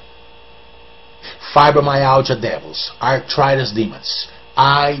pain, fibromyalgia devils, arthritis demons.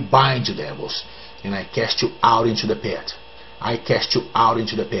 I bind you, devils, and I cast you out into the pit. I cast you out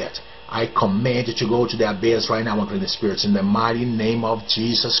into the pit. I command you to go to the abyss right now, unclean spirits, in the mighty name of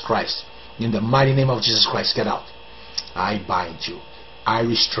Jesus Christ. In the mighty name of Jesus Christ, get out. I bind you, I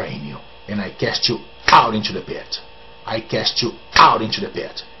restrain you, and I cast you out into the pit. I cast you out into the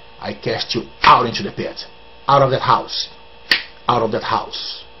pit. I cast you out into the pit. Out of that house. Out of that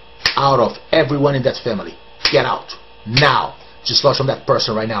house. Out of everyone in that family. Get out. Now. Just lodge from that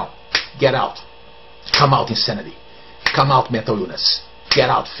person right now. Get out. Come out, insanity. Come out, mental illness. Get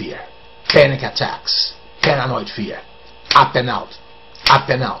out, fear. Panic attacks. Paranoid fear. Up and out. Up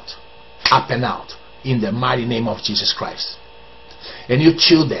and out. Up and out. In the mighty name of Jesus Christ. And you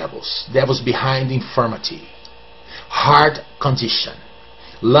two devils. Devils behind infirmity. Heart condition.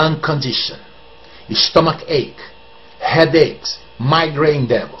 Lung condition. Stomach ache. Headaches. Migraine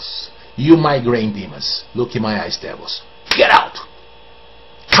devils. You migraine demons. Look in my eyes, devils. Get out.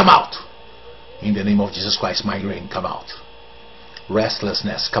 Come out. In the name of Jesus Christ, migraine, come out.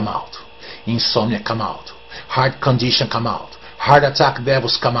 Restlessness, come out. Insomnia, come out. Heart condition, come out. Heart attack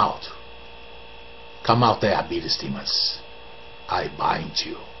devils, come out. Come out, diabetes demons. I bind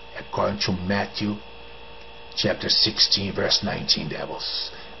you. According to Matthew chapter 16 verse 19,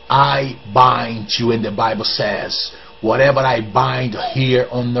 devils. I bind you, and the Bible says, whatever I bind here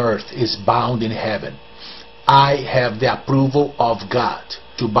on earth is bound in heaven. I have the approval of God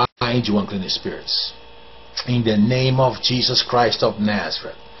to bind you, unclean spirits. In the name of Jesus Christ of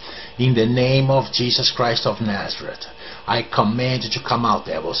Nazareth. In the name of Jesus Christ of Nazareth. I command you to come out,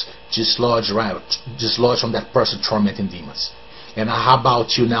 devils. Dislodge from that person tormenting demons. And how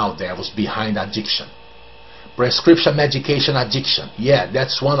about you now, devils, behind addiction? Prescription medication addiction. Yeah,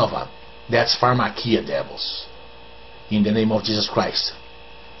 that's one of them. That's pharmakia, devils. In the name of Jesus Christ.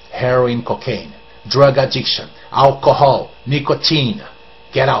 Heroin, cocaine, drug addiction, alcohol, nicotine.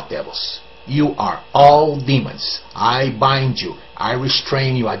 Get out, devils. You are all demons. I bind you. I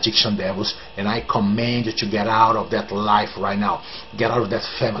restrain you, addiction devils, and I command you to get out of that life right now. Get out of that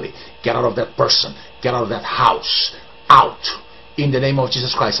family. Get out of that person. Get out of that house. Out. In the name of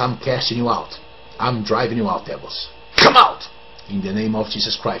Jesus Christ, I'm casting you out. I'm driving you out, devils. Come out. In the name of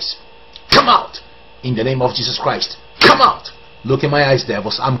Jesus Christ. Come out. In the name of Jesus Christ. Come out. Look in my eyes,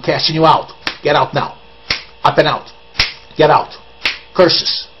 devils. I'm casting you out. Get out now. Up and out. Get out.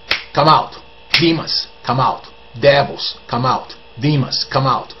 Curses. Come out. Demons. Come out. Devils. Come out. Demons. Come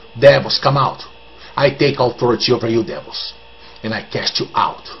out. Devils. Come out. I take authority over you, devils, and I cast you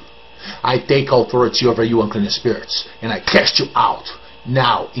out. I take authority over you, unclean spirits, and I cast you out.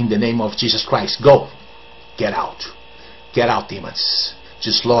 Now, in the name of Jesus Christ, go. Get out. Get out, demons.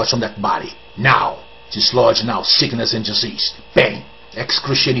 Dislodge from that body. Now. Dislodge now. Sickness and disease. Pain.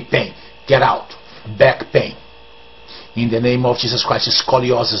 Excruciating pain. Get out. Back pain. In the name of Jesus Christ,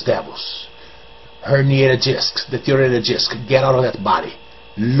 scoliosis devils. Herniated discs. Deteriorated disc. Get out of that body.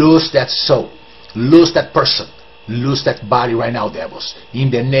 Lose that soul. Lose that person. Lose that body right now, devils.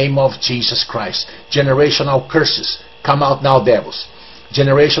 In the name of Jesus Christ. Generational curses, come out now, devils.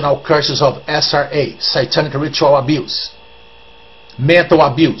 Generational curses of SRA, satanic ritual abuse, mental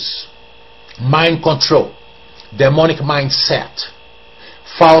abuse, mind control, demonic mindset,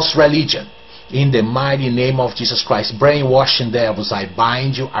 false religion. In the mighty name of Jesus Christ. Brainwashing devils, I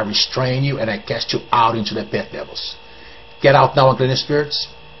bind you, I restrain you, and I cast you out into the pit, devils. Get out now, unclean spirits.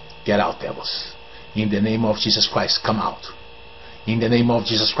 Get out, devils. In the name of Jesus Christ, come out. In the name of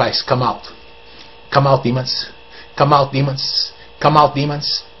Jesus Christ, come out. Come out, demons. Come out, demons. Come out,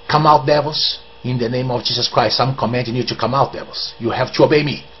 demons. Come out, devils. In the name of Jesus Christ, I'm commanding you to come out, devils. You have to obey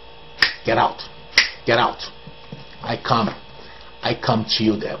me. Get out. Get out. I come to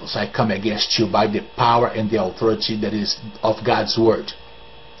you, devils. I come against you by the power and the authority that is of God's word.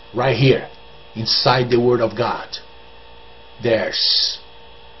 Right here, inside the word of God, there's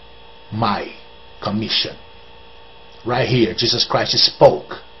my commission. Right here, Jesus Christ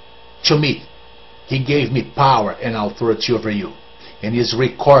spoke to me. He gave me power and authority over you. And is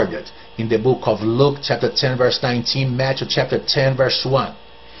recorded in the book of Luke chapter 10 verse 19, Matthew chapter 10 verse 1,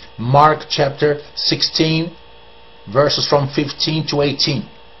 Mark chapter 16 verses from 15 to 18,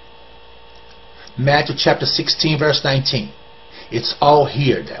 Matthew chapter 16 verse 19. It's all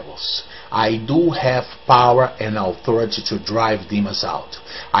here, devils. I do have power and authority to drive demons out.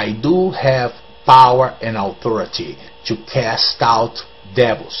 I do have power and authority to cast out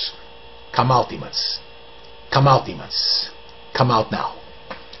devils. Come out, demons. Come out, demons. Come out now.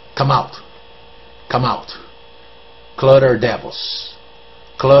 Come out. Come out. Clutter devils.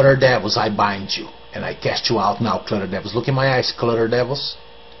 Clutter devils, I bind you. And I cast you out now, clutter devils. Look in my eyes, clutter devils.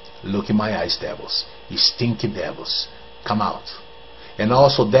 Look in my eyes, devils. You stinky devils. Come out. And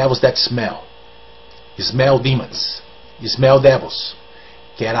also devils that smell. You smell demons. You smell devils.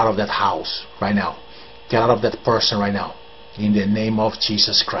 Get out of that house right now. Get out of that person right now. In the name of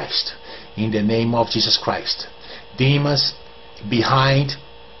Jesus Christ. In the name of Jesus Christ. Demons behind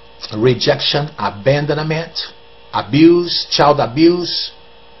rejection, abandonment, abuse, child abuse.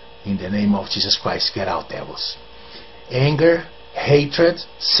 In the name of Jesus Christ, get out, devils. Anger, hatred,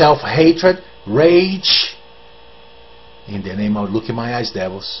 self-hatred, rage. In the name of, look in my eyes,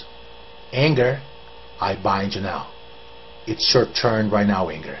 devils. Anger, I bind you now. It's your turn right now,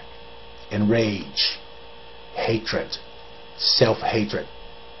 anger. And rage, hatred, self-hatred.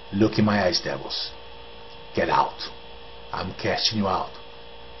 Look in my eyes, devils. Get out. I'm casting you out.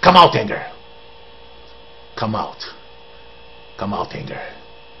 Come out, anger. Come out. Come out, anger.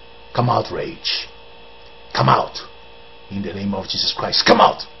 Come out, rage. Come out. In the name of Jesus Christ. Come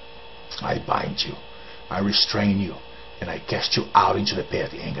out. I bind you. I restrain you. And I cast you out into the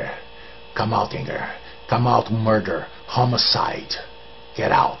pit, anger. Come out, anger. Come out, murder, homicide.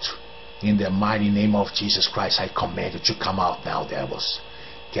 Get out. In the mighty name of Jesus Christ, I command you to come out now, devils.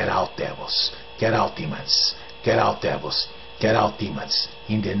 Get out, devils. Get out, demons. Get out, devils. Get out, demons.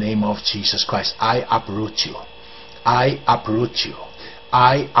 In the name of Jesus Christ, I uproot you. I uproot you.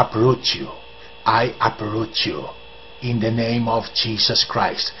 I uproot you. I uproot you. In the name of Jesus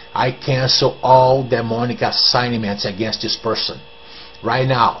Christ, I cancel all demonic assignments against this person. Right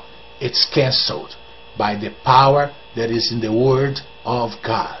now, it's canceled by the power that is in the Word of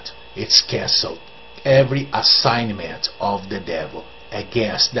God. It's canceled. Every assignment of the devil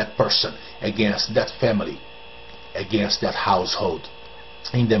against that person, against that family, against that household.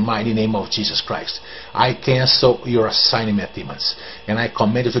 In the mighty name of Jesus Christ, I cancel your assignment, demons, and I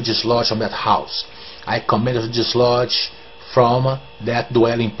command you to dislodge from that house. I command you to dislodge from that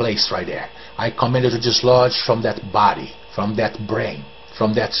dwelling place right there. I command you to dislodge from that body, from that brain,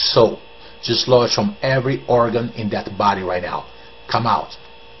 from that soul. Dislodge from every organ in that body right now. Come out.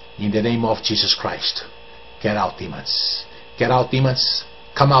 In the name of Jesus Christ. Get out, demons. Get out, demons.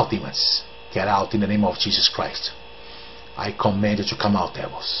 Come out, demons. Get out in the name of Jesus Christ. I command you to come out,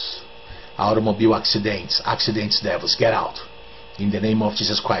 devils. Automobile accidents, devils, get out. In the name of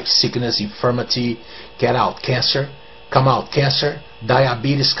Jesus Christ. Sickness, infirmity, get out. Cancer, come out. Cancer,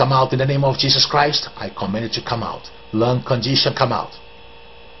 diabetes, come out in the name of Jesus Christ. I command you to come out. Lung condition, come out.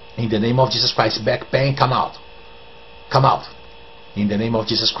 In the name of Jesus Christ. Back pain, come out. Come out. In the name of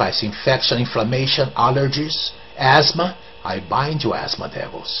Jesus Christ. Infection, inflammation, allergies, asthma. I bind you, asthma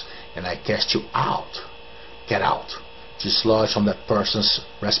devils, and I cast you out. Get out. Dislodge from that person's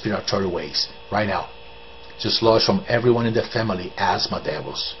respiratory ways right now. Dislodge from everyone in the family, asthma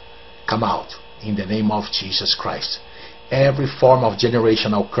devils. Come out in the name of Jesus Christ. Every form of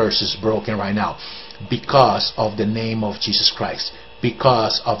generational curse is broken right now because of the name of Jesus Christ,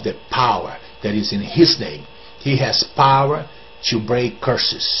 because of the power that is in His name. He has power to break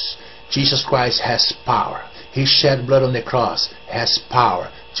curses. Jesus Christ has power. His shed blood on the cross has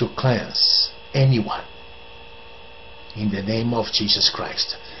power to cleanse anyone. In the name of Jesus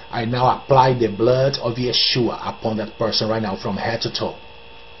Christ, I now apply the blood of Yeshua upon that person right now from head to toe.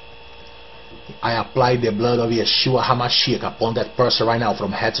 I apply the blood of Yeshua HaMashiach upon that person right now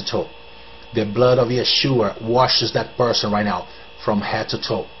from head to toe. The blood of Yeshua washes that person right now from head to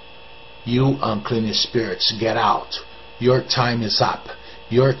toe. You unclean spirits, get out. Your time is up.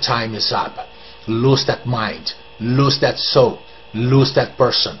 Your time is up. Lose that mind. Lose that soul. Lose that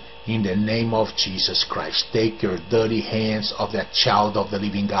person. In the name of Jesus Christ, take your dirty hands off that child of the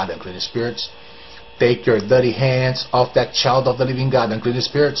living God, unclean spirits. Take your dirty hands off that child of the living God, unclean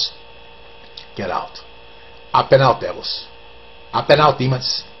spirits. Get out. Up and out, devils. Up and out,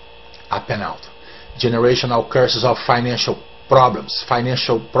 demons. Up and out. Generational curses of financial problems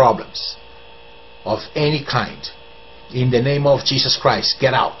of any kind. In the name of Jesus Christ,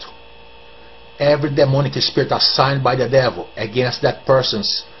 get out. Every demonic spirit assigned by the devil against that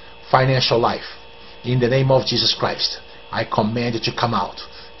person's financial life, in the name of Jesus Christ, I command you to come out.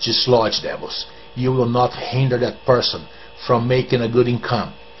 Dislodge, devils. You will not hinder that person from making a good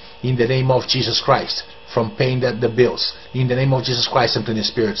income. In the name of Jesus Christ, from paying the bills. In the name of Jesus Christ, unclean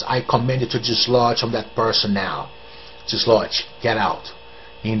spirits, I command you to dislodge from that person now. Dislodge. Get out.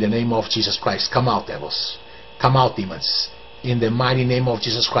 In the name of Jesus Christ, come out, devils. Come out, demons. In the mighty name of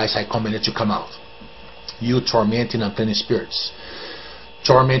Jesus Christ, I command you to come out. You tormenting unclean spirits,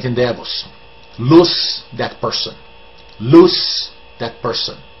 tormenting devils, loose that person. Loose that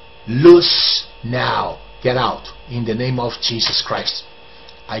person. Loose now. Get out. In the name of Jesus Christ,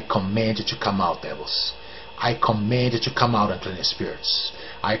 I command you to come out, devils. I command you to come out, unclean spirits.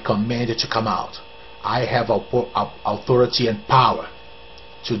 I command you to come out. I have authority and power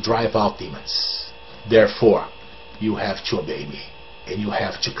to drive out demons. Therefore, you have to obey me, and you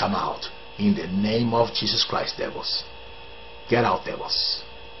have to come out. In the name of Jesus Christ, devils. Get out, devils.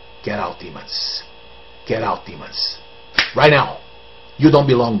 Get out, demons. Get out, demons. Right now. You don't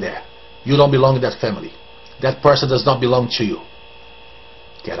belong there. You don't belong in that family. That person does not belong to you.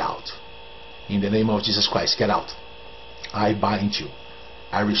 Get out. In the name of Jesus Christ, get out. I bind you.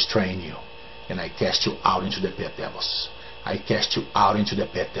 I restrain you. And I cast you out into the pit, devils. I cast you out into the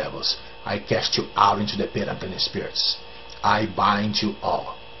pit, devils. I cast you out into the pit, unclean spirits. I bind you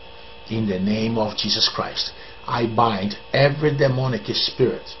all. In the name of Jesus Christ, I bind every demonic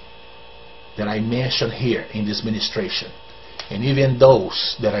spirit that I mentioned here in this ministration, and even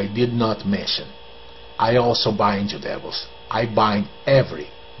those that I did not mention. I also bind you, devils. I bind every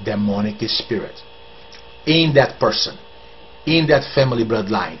demonic spirit in that person, in that family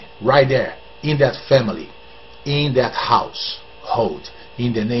bloodline, right there, in that family, in that household,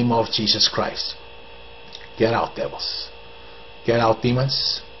 in the name of Jesus Christ. Get out, devils. Get out,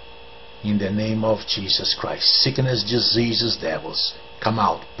 demons. In the name of Jesus Christ. Sickness, diseases, devils, come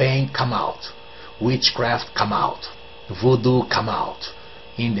out. Pain, come out. Witchcraft, come out. Voodoo, come out.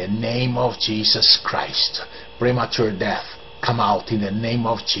 In the name of Jesus Christ. Premature death, come out. In the name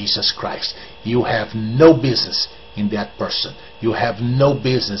of Jesus Christ. You have no business in that person. You have no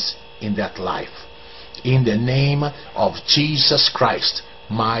business in that life. In the name of Jesus Christ,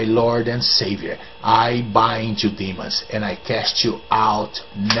 my Lord and Savior, I bind you, demons, and I cast you out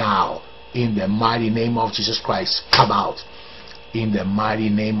now. In the mighty name of Jesus Christ, come out. In the mighty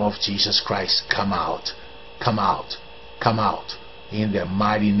name of Jesus Christ, come out. Come out. Come out. In the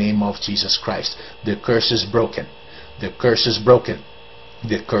mighty name of Jesus Christ. The curse is broken. The curse is broken.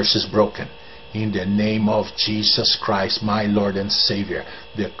 The curse is broken. In the name of Jesus Christ, my Lord and Savior,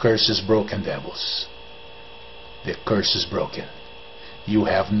 the curse is broken, devils. The curse is broken. You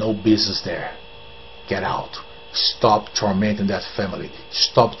have no business there. Get out. Stop tormenting that family.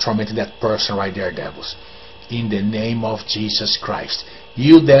 Stop tormenting that person right there, devils. In the name of Jesus Christ.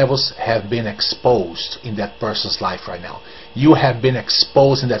 You devils have been exposed in that person's life right now. You have been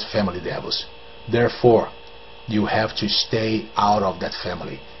exposed in that family, devils. Therefore, you have to stay out of that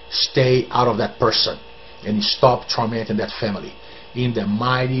family. Stay out of that person. And stop tormenting that family. In the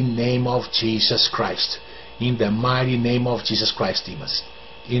mighty name of Jesus Christ. In the mighty name of Jesus Christ, demons.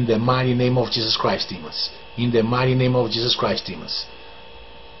 In the mighty name of Jesus Christ, demons. In the mighty name of Jesus Christ, demons.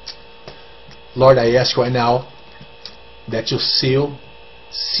 Lord, I ask right now that you seal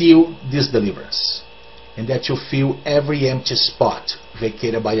this deliverance, and that you fill every empty spot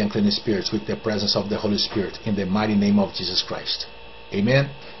vacated by unclean spirits with the presence of the Holy Spirit, in the mighty name of Jesus Christ. Amen.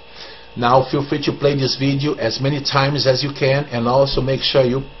 Now feel free to play this video as many times as you can, and also make sure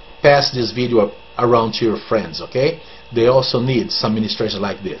you pass this video around to your friends, okay? They also need some ministration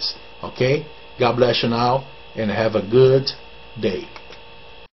like this, okay? God bless you now, and have a good day.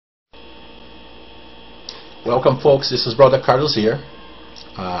 Welcome, folks. This is Brother Carlos here.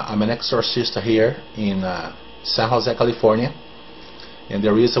 I'm an exorcist here in San Jose, California. And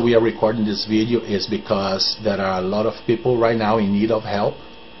the reason we are recording this video is because there are a lot of people right now in need of help.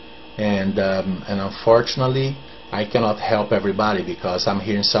 And unfortunately, I cannot help everybody because I'm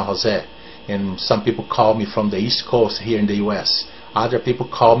here in San Jose. And some people call me from the East Coast here in the US. Other people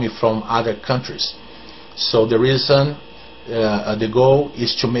call me from other countries. So the reason, the goal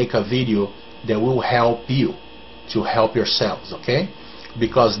is to make a video that will help you to help yourselves, okay?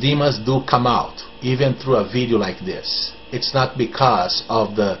 Because demons do come out even through a video like this. It's not because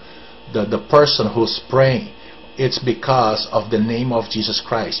of the person who's praying. It's because of the name of Jesus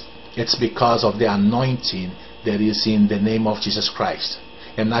Christ. It's because of the anointing that is in the name of Jesus Christ.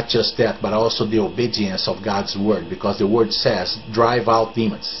 And not just that, but also the obedience of God's word, because the word says drive out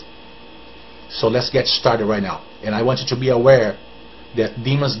demons. So let's get started right now. And I want you to be aware that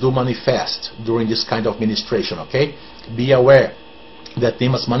demons do manifest during this kind of ministration, okay? Be aware that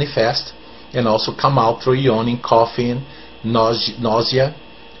demons manifest and also come out through yawning, coughing, nausea,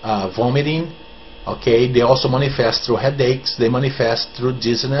 vomiting, okay? They also manifest through headaches. They manifest through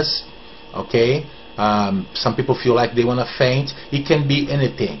dizziness, okay? Some people feel like they want to faint. It can be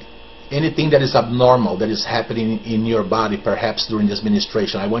anything. Anything that is abnormal that is happening in your body, perhaps during this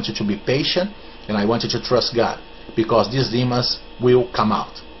ministration. I want you to be patient and I want you to trust God, because these demons will come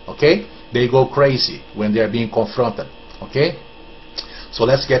out, okay? They go crazy when they are being confronted, okay? So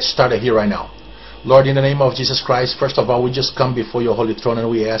let's get started here right now. Lord, in the name of Jesus Christ, first of all, we just come before your holy throne and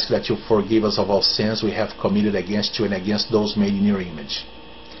we ask that you forgive us of all sins we have committed against you and against those made in your image.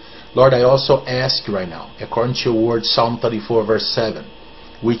 Lord, I also ask you right now, according to your word, Psalm 34 verse 7,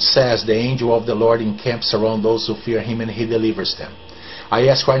 which says, the angel of the Lord encamps around those who fear him and he delivers them. I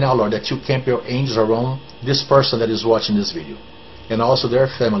ask right now, Lord, that you camp your angels around this person that is watching this video and also their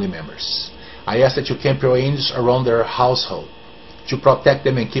family members. I ask that you camp your angels around their household to protect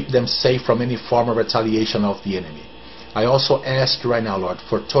them and keep them safe from any form of retaliation of the enemy. I also ask you right now, Lord,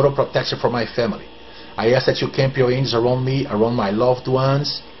 for total protection for my family. I ask that you camp your angels around me, around my loved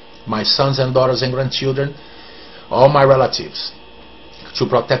ones, my sons and daughters and grandchildren, all my relatives, to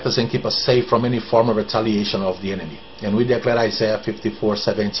protect us and keep us safe from any form of retaliation of the enemy. And we declare Isaiah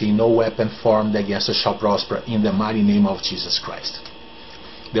 54:17, no weapon formed against us shall prosper, in the mighty name of Jesus Christ.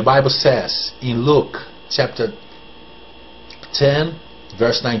 The Bible says in Luke chapter 10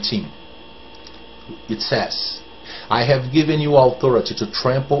 verse 19, it says, I have given you authority to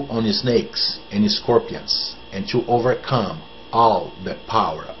trample on snakes and scorpions and to overcome all the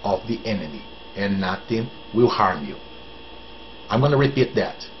power of the enemy, and nothing will harm you. I'm going to repeat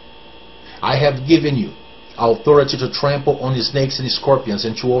that. I have given you authority to trample on snakes and scorpions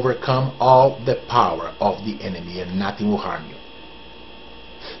and to overcome all the power of the enemy, and nothing will harm you.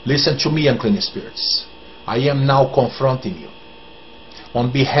 Listen to me, unclean spirits. I am now confronting you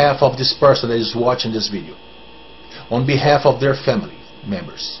on behalf of this person that is watching this video, on behalf of their family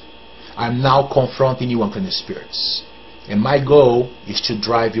members. I'm now confronting you, unclean spirits. And my goal is to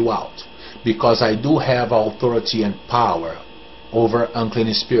drive you out, because I do have authority and power over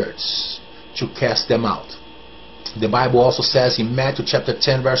unclean spirits to cast them out. The Bible also says in Matthew chapter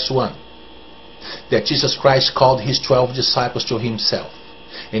 10 verse 1 that Jesus Christ called his 12 disciples to himself,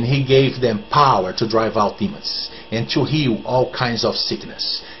 and he gave them power to drive out demons and to heal all kinds of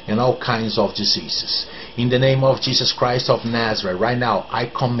sickness and all kinds of diseases. In the name of Jesus Christ of Nazareth, right now I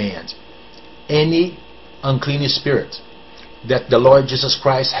command any unclean spirit that the Lord Jesus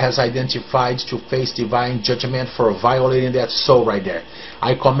Christ has identified to face divine judgment for violating that soul right there.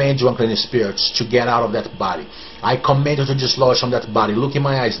 I command you, unclean spirits, to get out of that body. I command you to dislodge from that body. Look in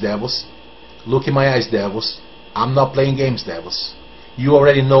my eyes, devils. Look in my eyes, devils. I'm not playing games, devils. You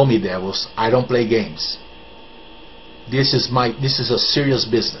already know me, devils. I don't play games. This is a serious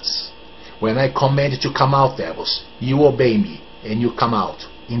business. When I command you to come out, devils, you obey me and you come out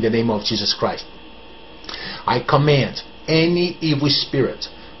in the name of Jesus Christ. I command any evil spirit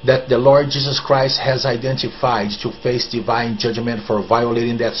that the Lord Jesus Christ has identified to face divine judgment for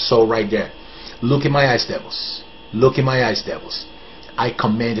violating that soul right there. Look in my eyes, devils. Look in my eyes, devils. I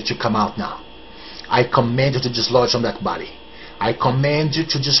command you to come out now. I command you to dislodge from that body. I command you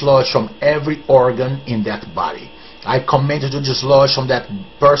to dislodge from every organ in that body. I command you to dislodge from that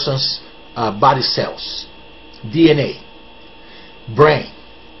person's body cells, DNA, brain,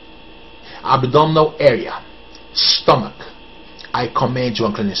 abdominal area, stomach. I command you,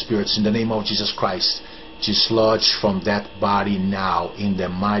 unclean spirits, in the name of Jesus Christ, dislodge from that body now, in the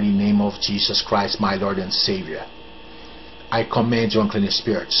mighty name of Jesus Christ, my Lord and Savior. I command you, unclean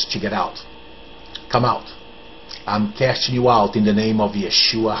spirits, to get out. Come out. I'm casting you out in the name of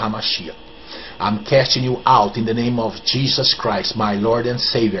Yeshua HaMashiach. I'm casting you out in the name of Jesus Christ, my Lord and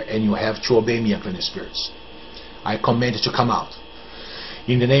Savior, and you have to obey me, unclean spirits. I command you to come out.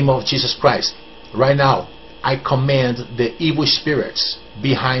 In the name of Jesus Christ, right now, I command the evil spirits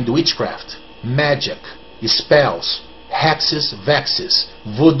behind witchcraft, magic, spells, hexes, vexes,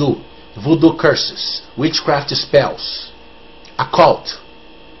 voodoo curses, witchcraft spells, occult,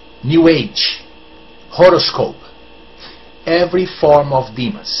 new age, horoscope, every form of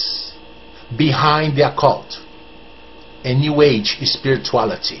demons behind the occult and new age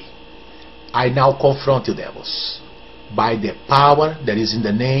spirituality. I now confront you, devils, by the power that is in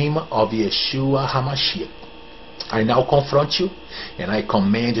the name of Yeshua HaMashiach. I now confront you, and I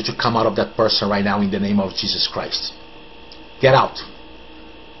command you to come out of that person right now in the name of Jesus Christ. Get out.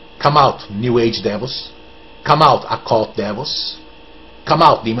 Come out, new age devils. Come out, occult devils. Come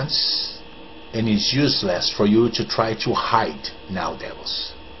out, demons. And it's useless for you to try to hide now,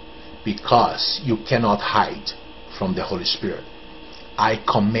 devils, because you cannot hide from the Holy Spirit. I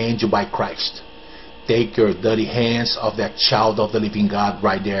command you by Christ, take your dirty hands off that child of the living God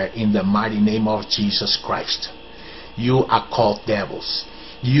right there in the mighty name of Jesus Christ. You occult devils,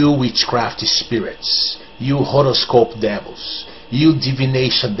 you witchcraft spirits, you horoscope devils, you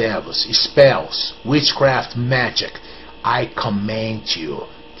divination devils, spells, witchcraft, magic, I command you,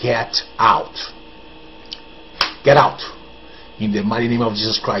 get out. Get out. In the mighty name of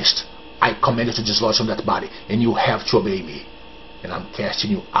Jesus Christ, I command you to dislodge from that body, and you have to obey me. And I'm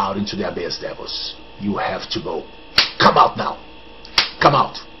casting you out into the abyss, devils. You have to go. Come out now. Come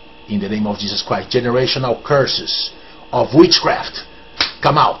out. In the name of Jesus Christ. Generational curses of witchcraft,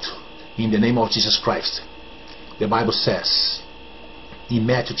 come out. In the name of Jesus Christ. The Bible says in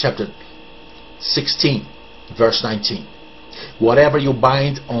Matthew chapter 16, verse 19, whatever you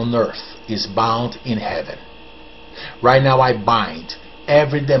bind on earth is bound in heaven. Right now I bind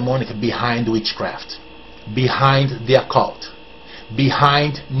every demonic behind witchcraft, behind the occult,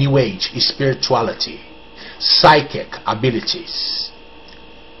 behind new age spirituality, psychic abilities,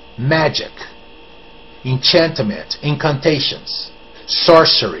 magic, enchantment, incantations,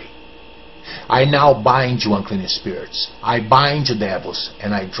 sorcery. I now bind you, unclean spirits. I bind you, devils,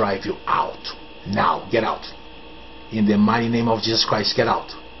 and I drive you out. Now, get out. In the mighty name of Jesus Christ, get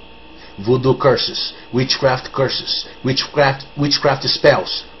out. Voodoo curses, witchcraft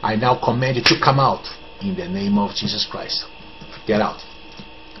spells, I now command you to come out in the name of Jesus Christ. Get out.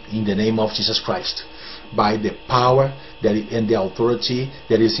 In the name of Jesus Christ. By the power and the authority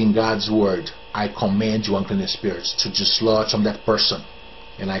that is in God's word, I command you, unclean spirits, to dislodge from that person.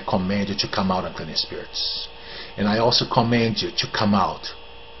 And I command you to come out, unclean spirits. And I also command you to come out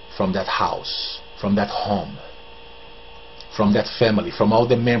from that house, from that home, from that family, from all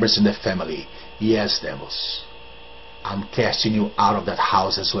the members in the family. Yes, devils, I'm casting you out of that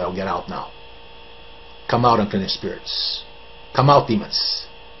house as well. Get out now. Come out, unclean spirits. Come out, demons.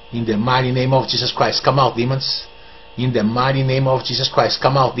 In the mighty name of Jesus Christ, come out, demons. In the mighty name of Jesus Christ,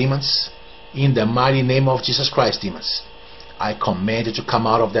 come out, demons. In the mighty name of Jesus Christ, demons. I command you to come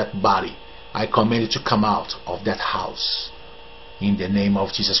out of that body. I command you to come out of that house. In the name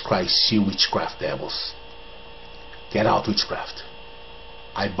of Jesus Christ, you witchcraft devils. Get out, witchcraft.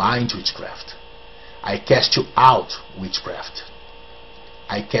 I bind witchcraft. I cast you out, witchcraft.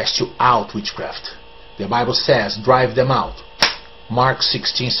 I cast you out, witchcraft. The Bible says, drive them out. Mark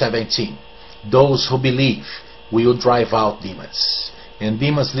 16:17. Those who believe will drive out demons. And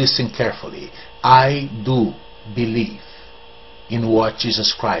demons, listen carefully. I do believe in what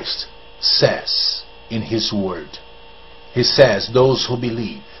Jesus Christ says in His Word. He says, those who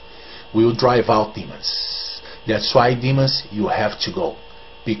believe will drive out demons. That's why, demons, you have to go.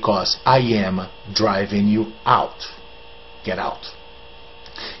 Because I am driving you out. Get out.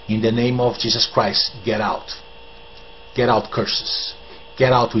 In the name of Jesus Christ, get out. Get out, curses.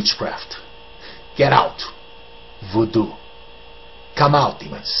 Get out, witchcraft. Get out, voodoo. Come out,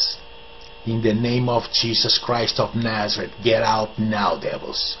 demons. In the name of Jesus Christ of Nazareth, get out now,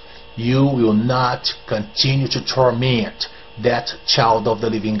 devils. You will not continue to torment that child of the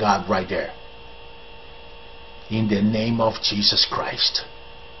living God right there. In the name of Jesus Christ,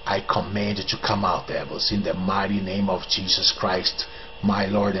 I command you to come out, devils, in the mighty name of Jesus Christ, my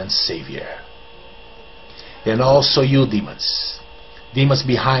Lord and Savior. And also you, demons. Demons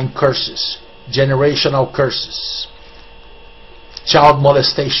behind curses, generational curses, child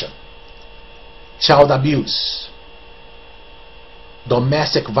molestation, child abuse,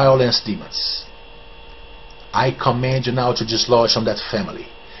 domestic violence demons. I command you now to dislodge from that family.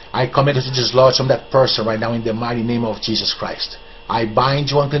 I command you to dislodge from that person right now in the mighty name of Jesus Christ. I bind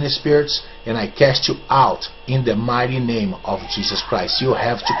you, unclean spirits, and I cast you out in the mighty name of Jesus Christ. You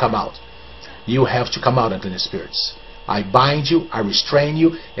have to come out. You have to come out, unclean spirits. I bind you, I restrain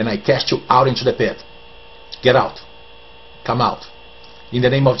you, and I cast you out into the pit. Get out. Come out. In the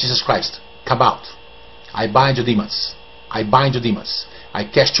name of Jesus Christ, come out. I bind you, demons. I bind you, demons. I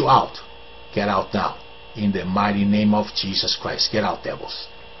cast you out. Get out now. In the mighty name of Jesus Christ. Get out, devils.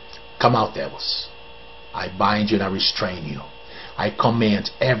 Come out, devils. I bind you and I restrain you. I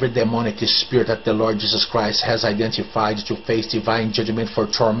command every demonic spirit that the Lord Jesus Christ has identified to face divine judgment for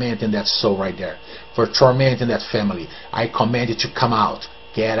tormenting that soul right there, for tormenting that family. I command it to come out.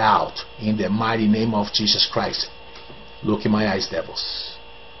 Get out in the mighty name of Jesus Christ. Look in my eyes, devils.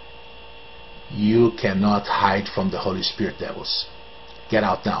 You cannot hide from the Holy Spirit, devils. Get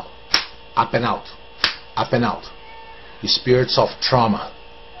out now. Up and out. Up and out. The spirits of trauma,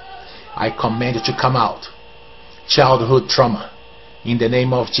 I command you to come out. Childhood trauma, in the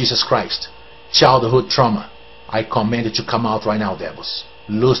name of Jesus Christ. Childhood trauma, I command you to come out right now, devils.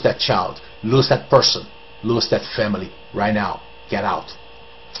 Lose that child, lose that person, lose that family right now. Get out.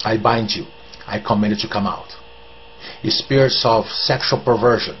 I bind you. I command you to come out. The spirits of sexual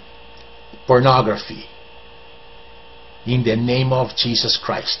perversion, pornography, in the name of Jesus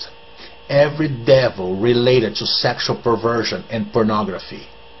Christ. Every devil related to sexual perversion and pornography,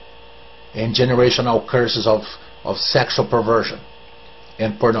 and generational curses of sexual perversion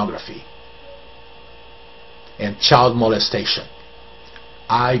and pornography and child molestation,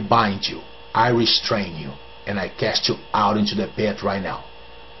 I bind you, I restrain you, and I cast you out into the pit right now.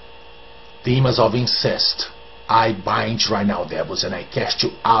 Demons of incest, I bind you right now, devils, and I cast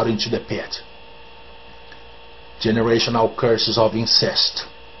you out into the pit. Generational curses of incest,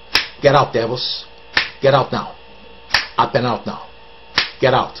 get out, devils. Get out now. Up and out now.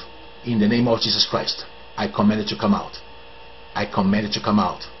 Get out. In the name of Jesus Christ, I command you to come out. I command you to come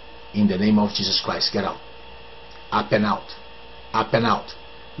out. In the name of Jesus Christ, get out. Up and out. Up and out.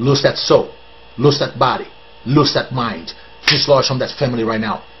 Lose that soul. Lose that body. Lose that mind. Dislodge from that family right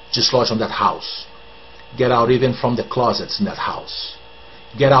now. Dislodge from that house. Get out even from the closets in that house.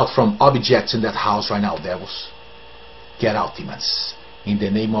 Get out from objects in that house right now, devils. Get out, demons. In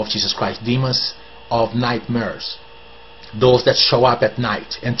the name of Jesus Christ. Demons of nightmares. Those that show up at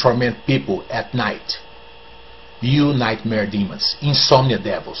night and torment people at night. You nightmare demons, insomnia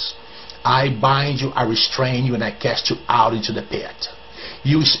devils, I bind you, I restrain you, and I cast you out into the pit.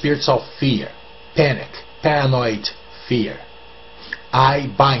 You spirits of fear, panic, paranoid fear,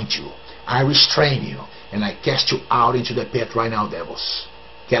 I bind you, I restrain you, and I cast you out into the pit right now, devils.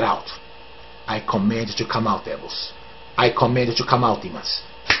 Get out. I command you to come out, devils. I command you to come out, demons.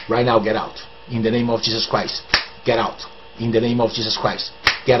 Right now, get out. In the name of Jesus Christ, get out. In the name of Jesus Christ,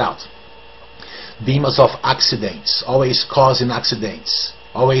 get out. Demons of accidents, always causing accidents,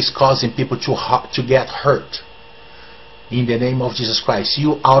 always causing people to get hurt. In the name of Jesus Christ,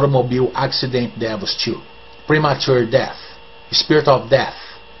 you automobile accident devils too. Premature death, spirit of death,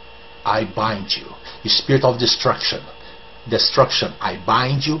 I bind you. The spirit of destruction, I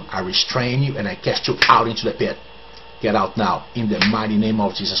bind you, I restrain you, and I cast you out into the pit. Get out now. In the mighty name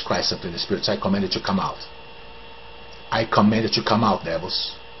of Jesus Christ, and the spirits, I command you to come out. I command you to come out,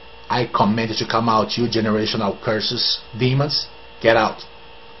 devils. I command you to come out, you generational curses, demons. Get out.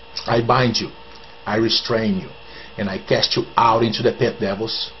 I bind you. I restrain you. And I cast you out into the pit,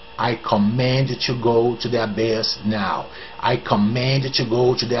 devils. I command you to go to the abyss now. I command you to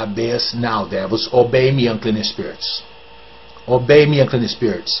go to the abyss now, devils. Obey me, unclean spirits. Obey me, unclean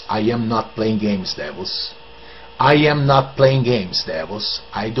spirits. I am not playing games, devils. I am not playing games, devils.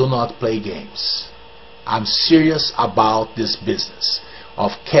 I do not play games. I'm serious about this business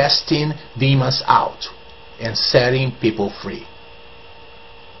of casting demons out and setting people free.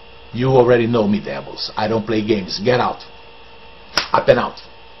 You already know me, devils. I don't play games. Get out. Up and out.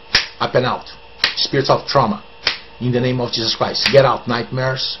 Up and out. Spirits of trauma. In the name of Jesus Christ. Get out,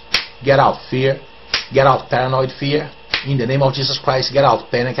 nightmares. Get out, fear. Get out, paranoid fear. In the name of Jesus Christ. Get out,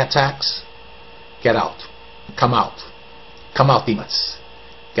 panic attacks. Get out. Come out. Come out, demons.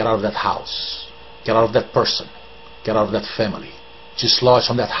 Get out of that house. Get out of that person. Get out of that family. Dislodge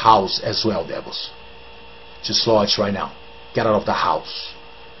from that house as well, devils. Dislodge right now. Get out of the house.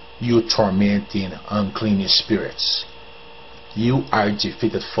 You tormenting unclean spirits. You are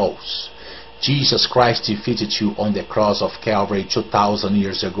defeated foes. Jesus Christ defeated you on the cross of Calvary 2,000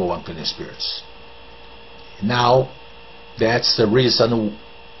 years ago, unclean spirits. Now, that's the reason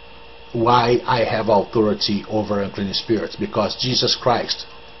why I have authority over unclean spirits, because Jesus Christ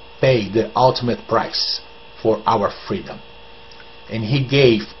paid the ultimate price for our freedom. And He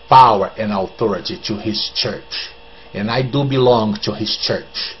gave power and authority to His church. And I do belong to His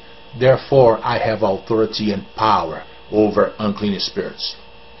church. Therefore, I have authority and power over unclean spirits.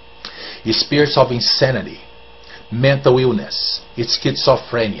 spirits of insanity, mental illness,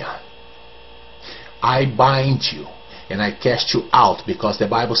 schizophrenia. I bind you and I cast you out, because the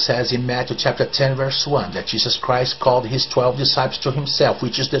Bible says in Matthew chapter 10 verse 1 that Jesus Christ called his 12 disciples to himself,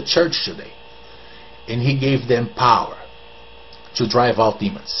 which is the church today, and he gave them power to drive out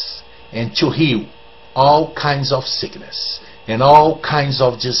demons and to heal all kinds of sickness and all kinds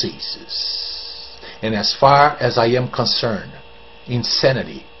of diseases. And as far as I am concerned,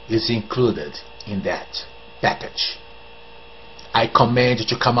 insanity is included in that package. I command you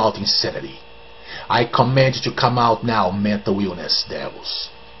to come out, insanity. I command you to come out now, mental illness devils.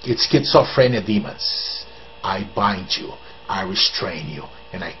 It's schizophrenia demons. I bind you, I restrain you,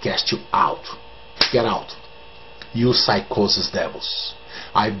 and I cast you out. Get out. You psychosis devils.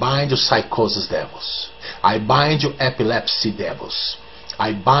 I bind you, psychosis devils. I bind you, epilepsy devils.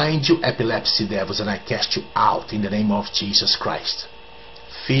 I bind you, epilepsy devils, and I cast you out in the name of Jesus Christ.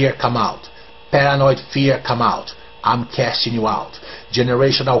 Fear, come out. Paranoid fear, come out. I'm casting you out.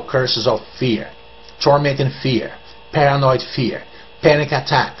 Generational curses of fear, tormenting fear, paranoid fear, panic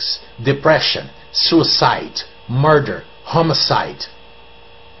attacks, depression, suicide, murder, homicide,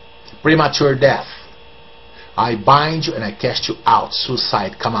 premature death. I bind you and I cast you out.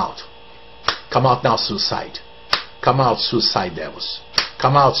 Suicide, come out. Come out now, suicide. Come out, suicide devils.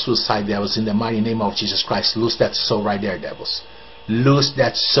 Come out, suicide devils, in the mighty name of Jesus Christ. Loose that soul right there, devils. Loose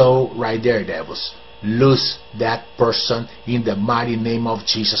that soul right there, devils. Loose that person in the mighty name of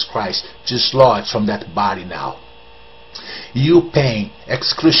Jesus Christ. Dislodge from that body now. You pain,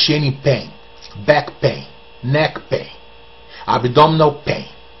 excruciating pain, back pain, neck pain, abdominal pain,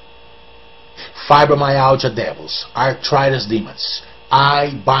 fibromyalgia devils, arthritis demons.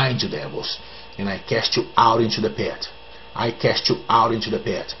 I bind you, devils, and I cast you out into the pit. I cast you out into the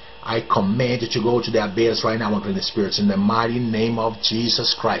pit. I command you to go to the abyss right now, unclean spirits, in the mighty name of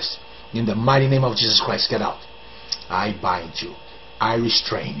Jesus Christ. In the mighty name of Jesus Christ, get out. I bind you, I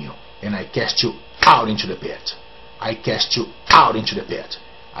restrain you, and I cast you out into the pit. I cast you out into the pit.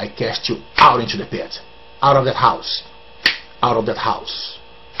 I cast you out into the pit. Out of that house. Out of that house.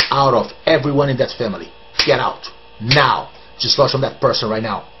 Out of everyone in that family. Get out. Now. Just lost from that person right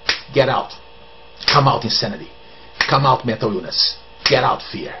now. Get out. Come out, insanity. Come out, mental illness. Get out,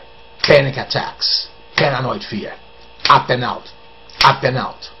 fear. Panic attacks. Paranoid fear. Up and out. Up and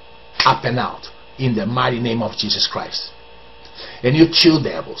out. Up and out. In the mighty name of Jesus Christ. And you two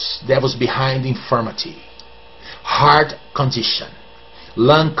devils. Devils behind infirmity. Heart condition.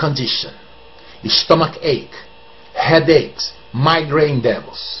 Lung condition. Stomach ache. Headaches. Migraine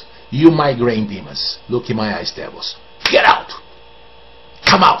devils. You migraine demons. Look in my eyes, devils. Get out.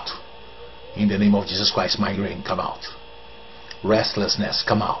 Come out. In the name of Jesus Christ, migraine, come out. Restlessness,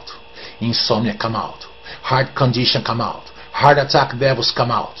 come out. Insomnia, come out. Heart condition, come out. Heart attack devils,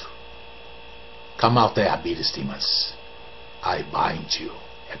 come out. Come out, diabetes demons. I bind you.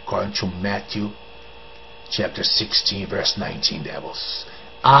 According to Matthew chapter 16 verse 19, devils.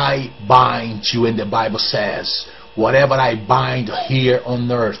 I bind you, and the Bible says, whatever I bind here on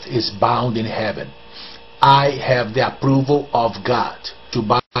earth is bound in heaven. I have the approval of God to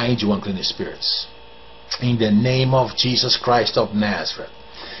bind you, unclean spirits. In the name of Jesus Christ of Nazareth.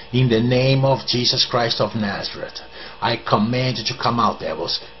 In the name of Jesus Christ of Nazareth. I command you to come out,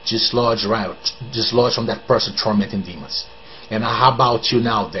 devils. Dislodge from that person tormenting demons. And how about you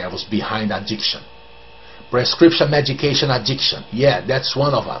now, devils, behind addiction? Prescription medication addiction. Yeah, that's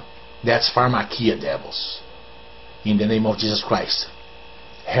one of them. That's pharmakia, devils. In the name of Jesus Christ.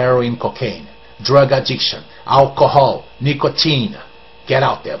 Heroin, cocaine, drug addiction, alcohol, nicotine. Get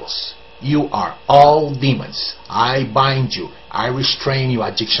out, devils. You are all demons. I bind you. I restrain you,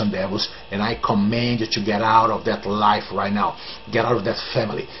 addiction devils, and I command you to get out of that life right now. Get out of that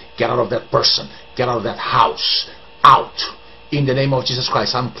family. Get out of that person. Get out of that house. Out. In the name of Jesus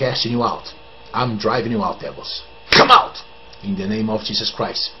Christ, I'm casting you out. I'm driving you out, devils. Come out. In the name of Jesus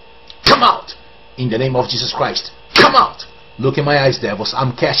Christ. Come out. In the name of Jesus Christ. Come out. Look in my eyes, devils.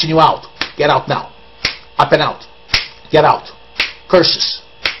 I'm casting you out. Get out now. Up and out. Get out. Curses.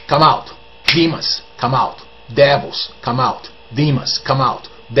 Come out. Demons. Come out. Devils. Come out. Demons. Come out.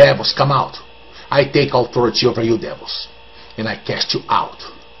 Devils. Come out. I take authority over you, devils, and I cast you out.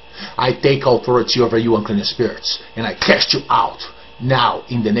 I take authority over you, unclean spirits, and I cast you out. Now,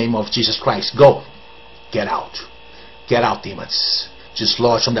 in the name of Jesus Christ, go. Get out. Get out, demons.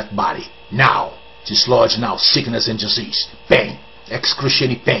 Dislodge from that body. Now. Dislodge now. Sickness and disease. Pain.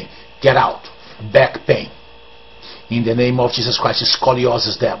 Excruciating pain. Get out. Back pain. In the name of Jesus Christ,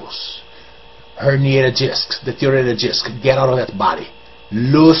 scoliosis devils. Herniated discs. Deteriorated disc. Get out of that body.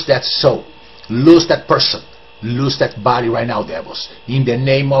 Loose that soul. Loose that person. Lose that body right now, devils. In the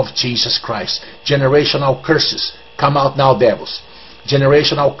name of Jesus Christ. Generational curses, come out now, devils.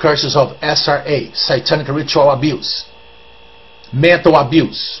 Generational curses of SRA, satanic ritual abuse, mental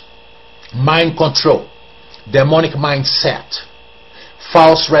abuse, mind control, demonic mindset,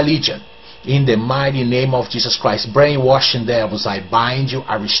 false religion. In the mighty name of Jesus Christ. Brainwashing devils, I bind you,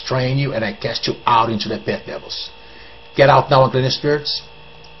 I restrain you, and I cast you out into the pit, devils. Get out now, unclean spirits.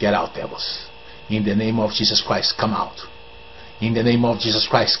 Get out, devils. In the name of Jesus Christ, come out. In the name of Jesus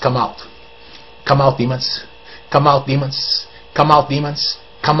Christ, come out. Come out, demons. Come out, demons. Come out, demons.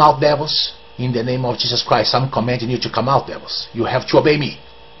 Come out, devils. In the name of Jesus Christ, I'm commanding you to come out, devils. You have to obey me.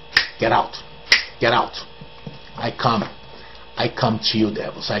 Get out. Get out. I come to you,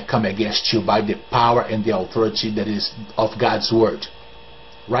 devils. I come against you by the power and the authority that is of God's word.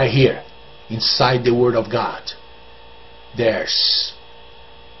 Right here, inside the word of God, there's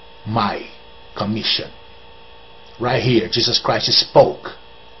my commission. Right here, Jesus Christ spoke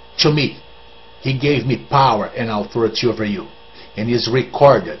to me. He gave me power and authority over you. And it is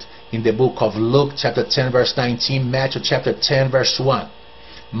recorded in the book of Luke chapter 10 verse 19, Matthew chapter 10 verse 1,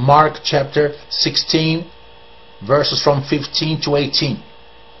 Mark chapter 16 verses from 15 to 18,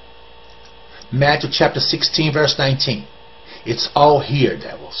 Matthew chapter 16 verse 19. It's all here,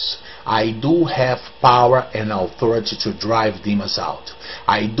 devils. I do have power and authority to drive demons out.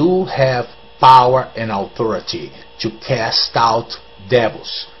 I do have power and authority to cast out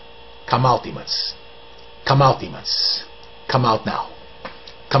devils. Come out, demons. Come out, demons. Come out now.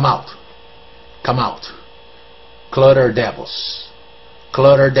 Come out. Come out. Clutter devils.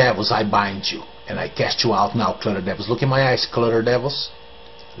 Clutter devils, I bind you. And I cast you out now, clutter devils. Look in my eyes, clutter devils.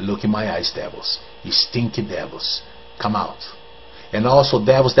 Look in my eyes, devils. You stinky devils. Come out. And also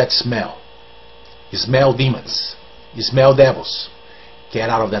devils that smell. You smell demons. You smell devils. Get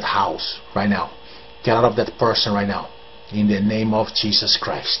out of that house right now. Get out of that person right now. In the name of Jesus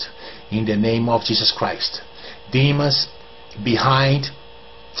Christ. In the name of Jesus Christ. Demons behind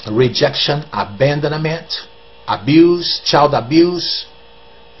rejection, abandonment, abuse, child abuse.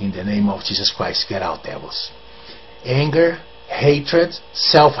 In the name of Jesus Christ, get out, devils. Anger, hatred,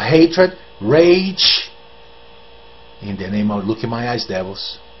 self-hatred, rage. In the name of, look in my eyes,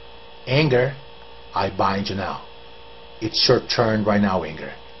 devils. Anger, I bind you now. It's your turn right now,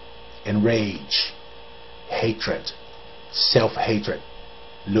 anger. And rage, hatred, self-hatred.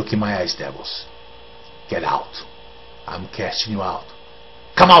 Look in my eyes, devils. Get out. I'm casting you out.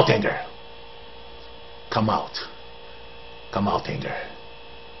 Come out, anger. Come out. Come out, anger.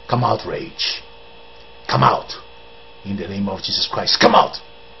 Come out, rage. Come out. In the name of Jesus Christ. Come out.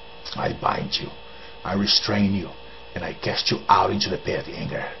 I bind you. I restrain you. And I cast you out into the pit,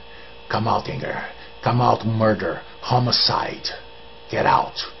 anger. Come out, anger. Come out, murder, homicide. Get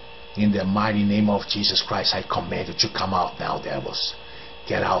out. In the mighty name of Jesus Christ, I command you to come out now, devils.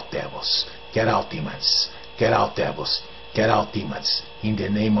 Get out, devils. Get out, demons. Get out, devils. Get out, demons. In the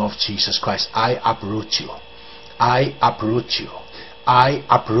name of Jesus Christ, I uproot you. I uproot you. I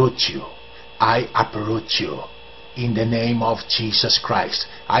uproot you. I uproot you. In the name of Jesus Christ,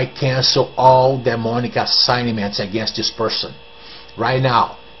 I cancel all demonic assignments against this person. Right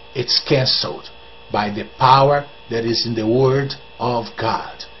now, it's canceled by the power that is in the Word of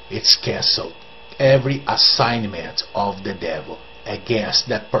God. It's canceled. Every assignment of the devil against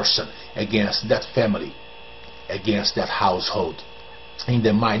that person, against that family, against that household. In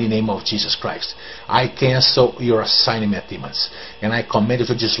the mighty name of Jesus Christ, I cancel your assignment, demons, and I command you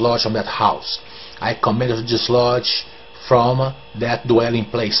to dislodge from that house. I command you to dislodge from that dwelling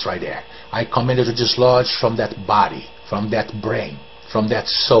place right there. I command you to dislodge from that body, from that brain, from that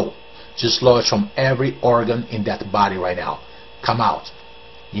soul. Dislodge from every organ in that body right now. Come out.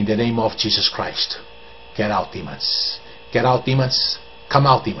 In the name of Jesus Christ. Get out, demons. Get out, demons. Come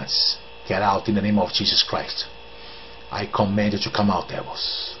out, demons. Get out in the name of Jesus Christ. I command you to come out,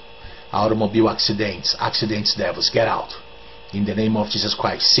 devils. Automobile accidents, devils, get out. In the name of Jesus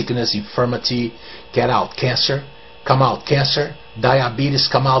Christ. Sickness, infirmity, get out. Cancer, come out. Cancer, diabetes,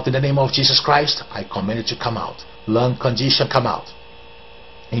 come out in the name of Jesus Christ. I command you to come out. Lung condition, come out.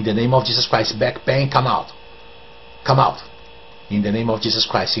 In the name of Jesus Christ. Back pain, come out. Come out. In the name of Jesus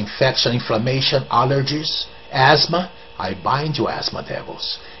Christ. Infection, inflammation, allergies, asthma. I bind you, asthma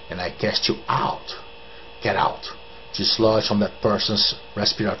devils, and I cast you out. Get out. Dislodge from that person's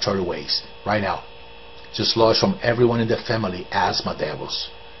respiratory ways right now. Dislodge from everyone in the family, asthma devils.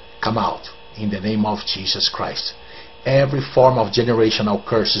 Come out in the name of Jesus Christ. Every form of generational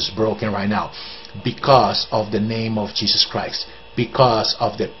curse is broken right now because of the name of Jesus Christ, because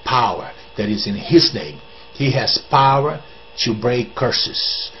of the power that is in His name. He has power to break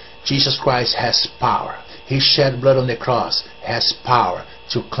curses. Jesus Christ has power. His shed blood on the cross has power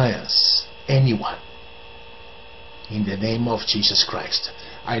to cleanse anyone. In the name of Jesus Christ,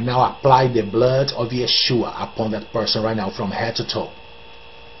 I now apply the blood of Yeshua upon that person right now from head to toe.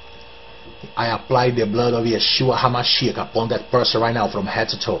 I apply the blood of Yeshua HaMashiach upon that person right now from head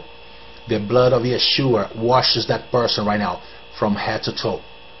to toe. The blood of Yeshua washes that person right now from head to toe.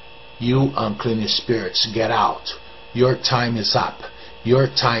 You unclean spirits, get out. Your time is up. Your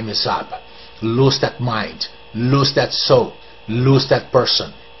time is up. Lose that mind. Lose that soul. Lose that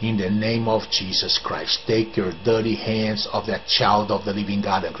person. In the name of Jesus Christ. Take your dirty hands off that child of the living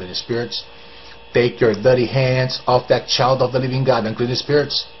God, unclean spirits. Take your dirty hands off that child of the living God, unclean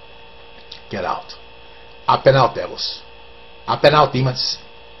spirits. Get out. Up and out, devils. Up and out, demons.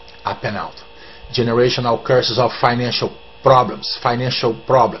 Up and out. Generational curses of financial problems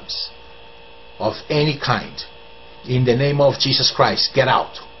of any kind. In the name of Jesus Christ, get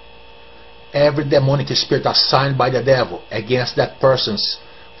out. Every demonic spirit assigned by the devil against that person's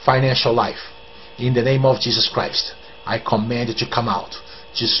financial life, in the name of Jesus Christ, I command you to come out.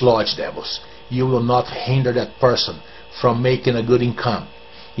 Dislodge, devils. You will not hinder that person from making a good income.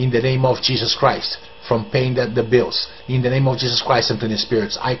 In the name of Jesus Christ, from paying the bills. In the name of Jesus Christ, unclean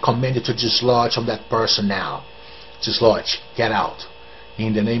spirits, I command you to dislodge from that person now. Dislodge. Get out.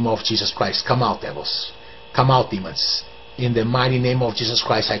 In the name of Jesus Christ, come out, devils. Come out, demons. In the mighty name of Jesus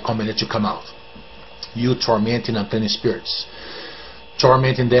Christ, I command you to come out. You tormenting unclean spirits,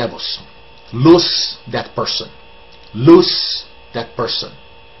 tormenting devils, loose that person. Loose that person.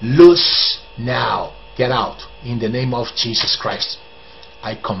 Loose now. Get out. In the name of Jesus Christ,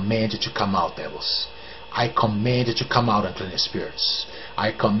 I command you to come out, devils. I command you to come out, unclean spirits.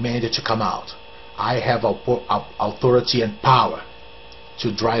 I command you to come out. I have authority and power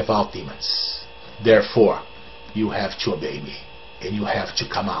to drive out demons. Therefore, you have to obey me, and you have to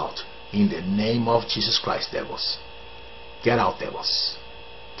come out in the name of Jesus Christ, devils. Get out, devils.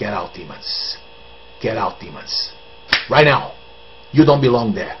 Get out, demons. Get out, demons. Right now. You don't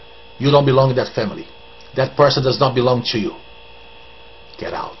belong there. You don't belong in that family. That person does not belong to you.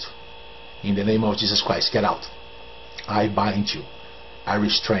 Get out. In the name of Jesus Christ, get out. I bind you. I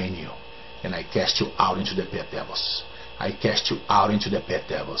restrain you. And I cast you out into the pit, devils. I cast you out into the pit,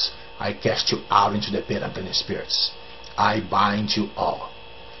 devils. I cast you out into the pit, unclean spirits. I bind you all.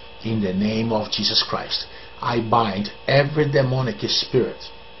 In the name of Jesus Christ, I bind every demonic spirit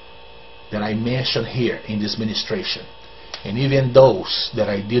that I mentioned here in this ministration. And even those that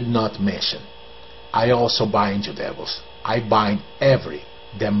I did not mention. I also bind you, devils. I bind every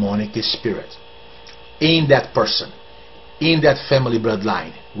demonic spirit in that person, in that family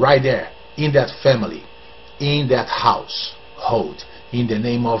bloodline, right there, in that family, in that household, in the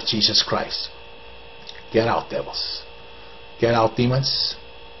name of Jesus Christ. Get out, devils. Get out, demons.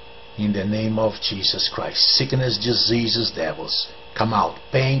 In the name of Jesus Christ. Sickness, diseases, devils, come out.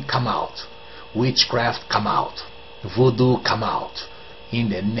 Pain, come out. Witchcraft, come out. Voodoo, come out. In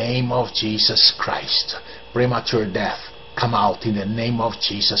the name of Jesus Christ. Premature death, come out in the name of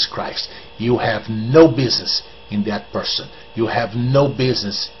Jesus Christ. You have no business in that person. You have no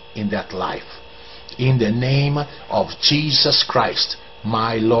business in that life. In the name of Jesus Christ,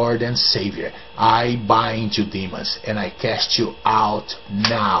 my Lord and Savior, I bind you, demons, and I cast you out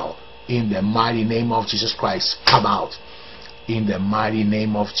now. In the mighty name of Jesus Christ, come out. In the mighty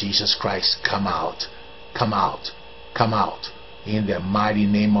name of Jesus Christ, come out. Come out. Come out. In the mighty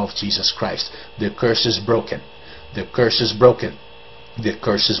name of Jesus Christ. The curse is broken. The curse is broken. The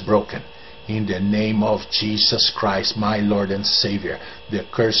curse is broken. In the name of Jesus Christ, my Lord and Savior, the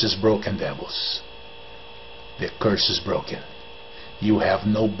curse is broken, devils. The curse is broken. You have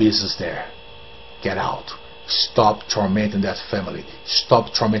no business there. Get out. Stop tormenting that family.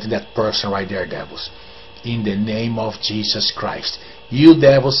 Stop tormenting that person right there, devils. In the name of Jesus Christ. You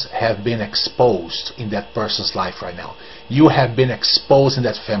devils have been exposed in that person's life right now. You have been exposed in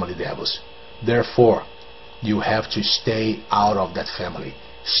that family, devils. Therefore, you have to stay out of that family.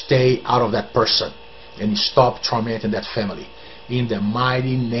 Stay out of that person. And stop tormenting that family. In the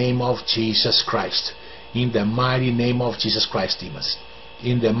mighty name of Jesus Christ. In the mighty name of Jesus Christ, demons.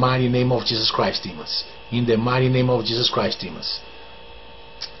 In the mighty name of Jesus Christ, demons. In the mighty name of Jesus Christ, demons.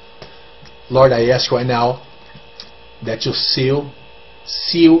 Lord, I ask right now that you seal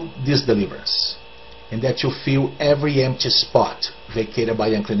this deliverance, and that you fill every empty spot vacated by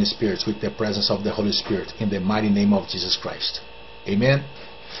unclean spirits with the presence of the Holy Spirit in the mighty name of Jesus Christ. Amen.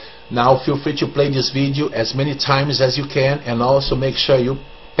 Now feel free to play this video as many times as you can, and also make sure you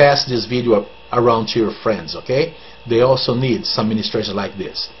pass this video around to your friends, okay? They also need some ministration like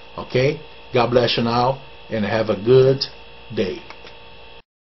this, okay? God bless you now, and have a good day.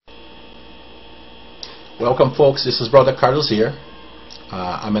 Welcome, folks. This is Brother Carlos here.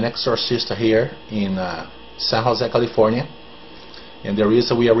 I'm an exorcist here in San Jose, California. And the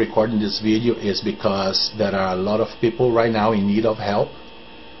reason we are recording this video is because there are a lot of people right now in need of help.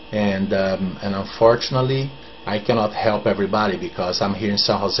 And unfortunately, I cannot help everybody because I'm here in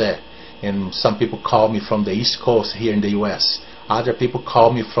San Jose. And some people call me from the East Coast here in the US. Other people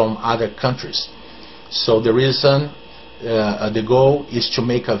call me from other countries. So the reason, the goal is to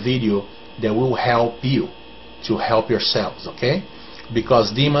make a video that will help you to help yourselves, okay?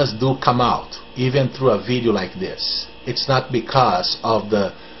 Because demons do come out even through a video like this. It's not because of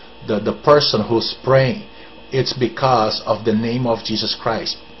the person who's praying. It's because of the name of Jesus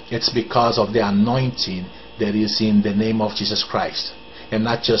Christ. It's because of the anointing that is in the name of Jesus Christ. And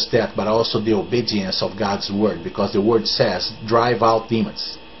not just that, but also the obedience of God's word, because the word says drive out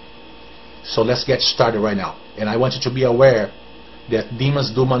demons. So let's get started right now. And I want you to be aware that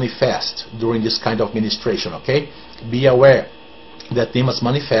demons do manifest during this kind of ministration, okay? Be aware that demons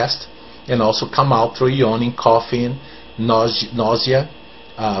manifest and also come out through yawning, coughing, nausea,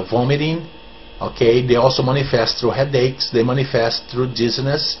 vomiting, okay? They also manifest through headaches. They manifest through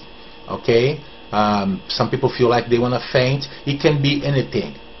dizziness, okay? Some people feel like they want to faint. It can be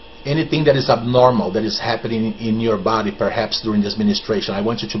anything. Anything that is abnormal that is happening in your body, perhaps during this ministration. I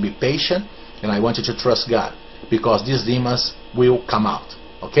want you to be patient and I want you to trust God, because these demons will come out,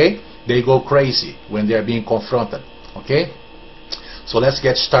 okay? They go crazy when they're being confronted, okay? So let's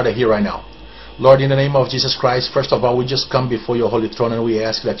get started here right now. Lord, in the name of Jesus Christ, first of all, we just come before your holy throne and we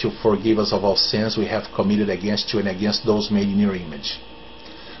ask that you forgive us of all sins we have committed against you and against those made in your image.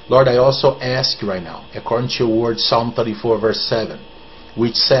 Lord, I also ask you right now, according to your word, Psalm 34 verse 7,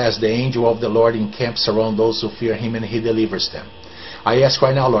 which says, the angel of the Lord encamps around those who fear him and he delivers them. I ask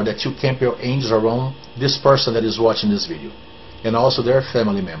right now, Lord, that you camp your angels around this person that is watching this video and also their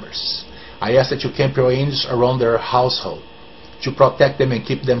family members. I ask that you camp your angels around their household to protect them and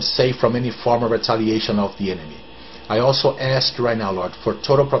keep them safe from any form of retaliation of the enemy. I also ask right now, Lord, for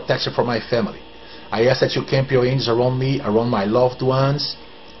total protection for my family. I ask that you camp your angels around me, around my loved ones,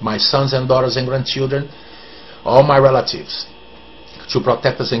 my sons and daughters and grandchildren, all my relatives, to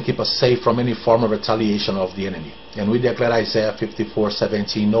protect us and keep us safe from any form of retaliation of the enemy. And we declare Isaiah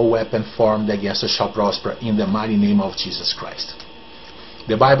 54:17, no weapon formed against us shall prosper, in the mighty name of Jesus Christ.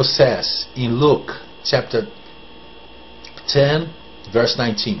 The Bible says in Luke chapter 10 verse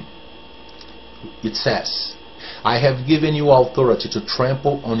 19, it says, I have given you authority to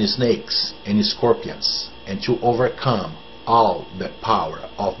trample on snakes and scorpions and to overcome all the power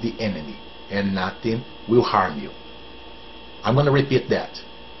of the enemy, and nothing will harm you. I'm going to repeat that.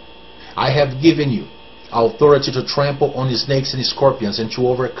 I have given you authority to trample on snakes and scorpions and to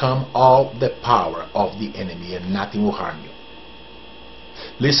overcome all the power of the enemy, and nothing will harm you.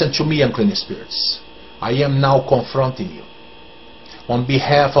 Listen to me, unclean spirits. I am now confronting you on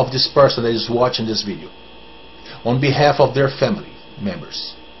behalf of this person that is watching this video, on behalf of their family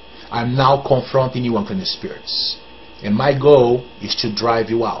members. I'm now confronting you, unclean spirits. And my goal is to drive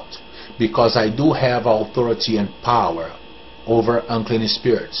you out, because I do have authority and power over unclean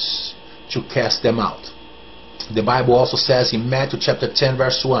spirits to cast them out. The Bible also says in Matthew chapter 10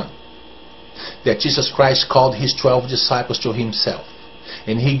 verse 1 that Jesus Christ called his 12 disciples to himself,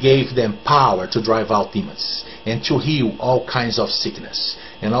 and he gave them power to drive out demons and to heal all kinds of sickness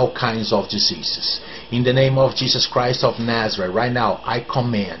and all kinds of diseases. In the name of Jesus Christ of Nazareth, right now I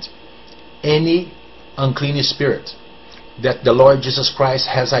command any unclean spirit that the Lord Jesus Christ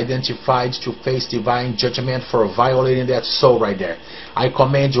has identified to face divine judgment for violating that soul right there. I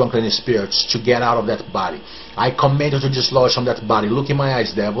command you, unclean spirits, to get out of that body. I command you to dislodge from that body. Look in my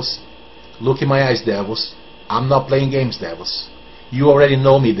eyes, devils. Look in my eyes, devils. I'm not playing games, devils. You already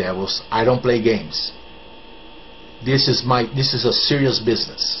know me, devils. I don't play games. This is a serious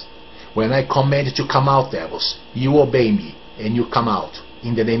business. When I command you to come out, devils, you obey me and you come out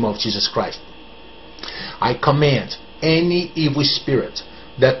in the name of Jesus Christ. I command any evil spirit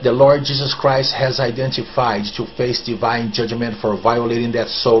that the Lord Jesus Christ has identified to face divine judgment for violating that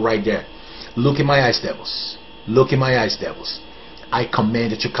soul right there. Look in my eyes, devils. Look in my eyes, devils. I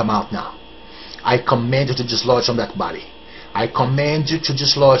command you to come out now. I command you to dislodge from that body. I command you to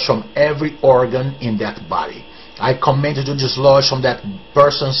dislodge from every organ in that body. I command you to dislodge from that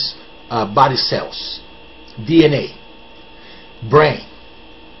person's body cells, DNA, brain,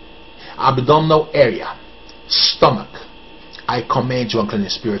 abdominal area, stomach. I command you, unclean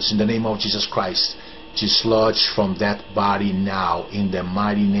spirits, in the name of Jesus Christ, dislodge from that body now, in the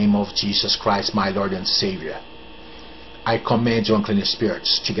mighty name of Jesus Christ, my Lord and Savior. I command you, unclean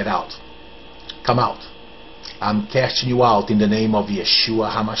spirits, to get out. Come out. I'm casting you out in the name of Yeshua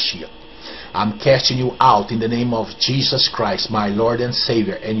HaMashiach. I'm casting you out in the name of Jesus Christ, my Lord and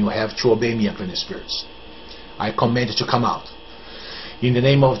Savior, and you have to obey me, unclean spirits. I command you to come out. In the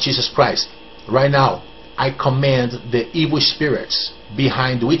name of Jesus Christ, right now, I command the evil spirits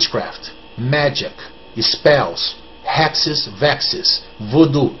behind witchcraft, magic, spells, hexes, vexes,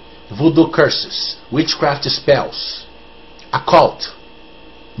 voodoo curses, witchcraft spells, occult,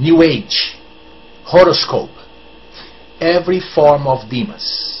 new age, horoscope, every form of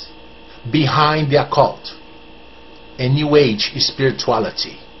demons behind the occult and new age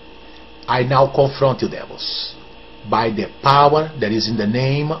spirituality. I now confront you, devils, by the power that is in the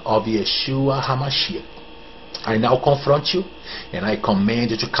name of Yeshua HaMashiach. I now confront you, and I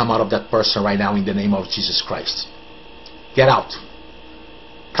command you to come out of that person right now in the name of Jesus Christ. Get out.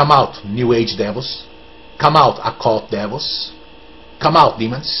 Come out, new age devils. Come out, occult devils. Come out,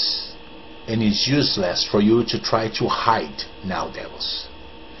 demons. And it's useless for you to try to hide now, devils,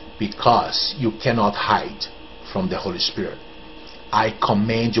 because you cannot hide from the Holy Spirit. I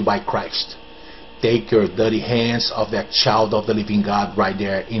command you by Christ, take your dirty hands off that child of the living God right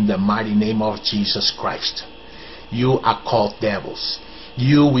there in the mighty name of Jesus Christ. You occult devils,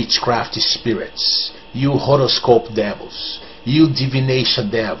 you witchcraft spirits, you horoscope devils, you divination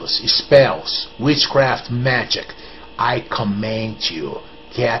devils, spells, witchcraft, magic, I command you,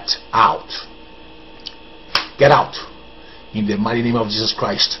 get out. Get out. In the mighty name of Jesus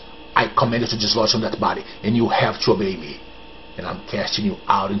Christ, I command you to dislodge from that body, and you have to obey me. And I'm casting you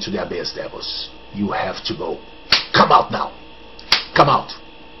out into the abyss, devils. You have to go. Come out now. Come out.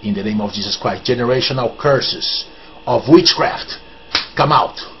 In the name of Jesus Christ. Generational curses of witchcraft, come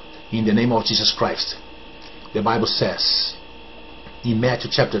out. In the name of Jesus Christ. The Bible says in Matthew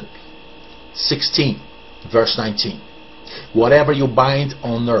chapter 16 verse 19, whatever you bind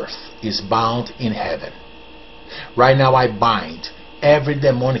on earth is bound in heaven. Right now I bind every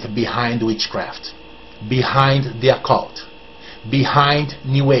demonic behind witchcraft, behind the occult, behind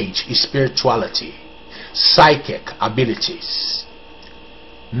new age spirituality, psychic abilities,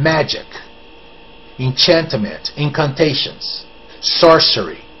 magic, enchantment, incantations,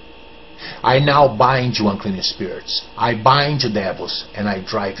 sorcery. I now bind you, unclean spirits. I bind you, devils, and I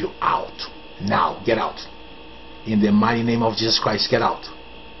drive you out. Now, get out. In the mighty name of Jesus Christ, get out.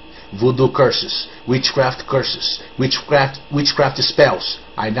 Voodoo curses, witchcraft spells,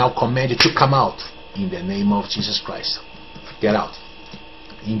 I now command you to come out in the name of Jesus Christ. Get out.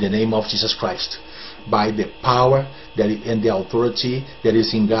 In the name of Jesus Christ. By the power and the authority that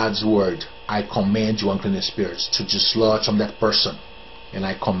is in God's word, I command you, unclean spirits, to dislodge from that person. And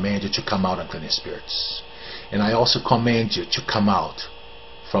I command you to come out, unclean spirits. And I also command you to come out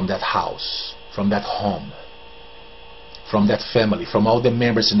from that house, from that home, from that family, from all the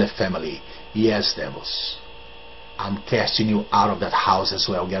members in the family. Yes, devils, I'm casting you out of that house as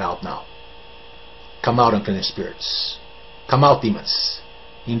well. Get out now. Come out, unclean spirits. Come out, demons.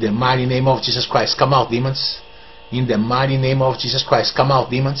 In the mighty name of Jesus Christ, come out, demons. In the mighty name of Jesus Christ, come out,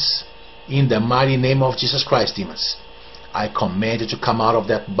 demons. In the mighty name of Jesus Christ, demons. I command you to come out of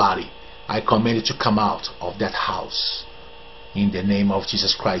that body. I command you to come out of that house. In the name of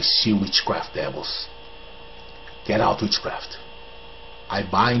Jesus Christ, you witchcraft devils. Get out, witchcraft. I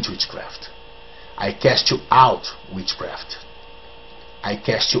bind witchcraft. I cast you out, witchcraft. I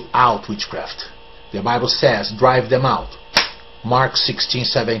cast you out, witchcraft. The Bible says, drive them out. Mark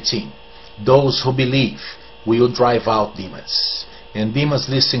 16:17. Those who believe will drive out demons. And demons,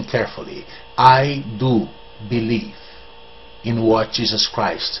 listen carefully. I do believe in what Jesus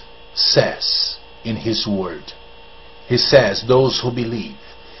Christ says in His Word. He says those who believe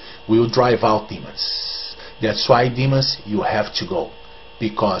will drive out demons. That's why, demons, you have to go,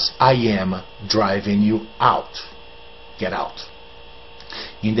 because I am driving you out. Get out.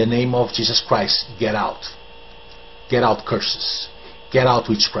 In the name of Jesus Christ, get out. Get out, curses. Get out,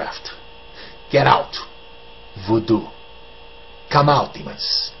 witchcraft. Get out, voodoo. Come out,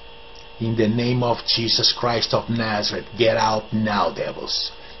 demons. In the name of Jesus Christ of Nazareth, get out now,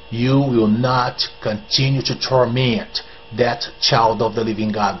 devils. You will not continue to torment that child of the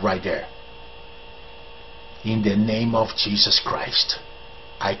living God right there. In the name of Jesus Christ,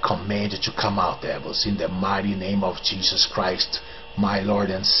 I command you to come out, devils, in the mighty name of Jesus Christ, my Lord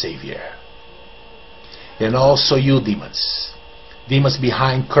and Savior. And also you, demons. Demons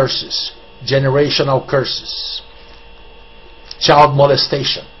behind curses, generational curses, child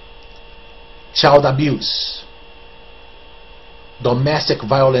molestation, child abuse, domestic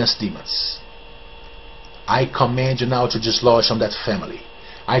violence demons. I command you now to dislodge from that family.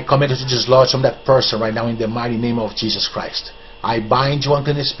 I command you to dislodge from that person right now in the mighty name of Jesus Christ. I bind you,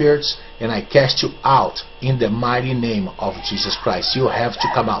 unclean spirits, and I cast you out in the mighty name of Jesus Christ. You have to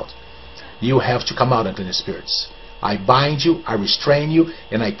come out. You have to come out, unclean spirits. I bind you, I restrain you,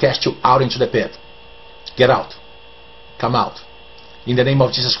 and I cast you out into the pit. Get out. Come out. In the name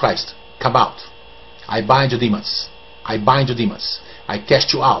of Jesus Christ, come out. I bind you, demons. I bind you, demons. I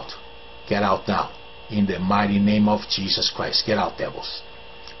cast you out. Get out now. In the mighty name of Jesus Christ. Get out, devils.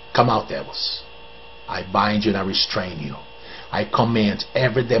 Come out, devils. I bind you and I restrain you. I command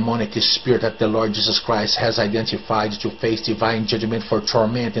every demonic spirit that the Lord Jesus Christ has identified to face divine judgment for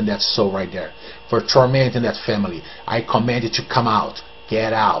torment in that soul right there. For torment in that family. I command you to come out.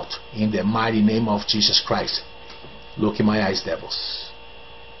 Get out. In the mighty name of Jesus Christ. Look in my eyes, devils.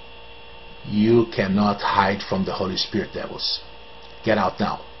 You cannot hide from the Holy Spirit, devils. Get out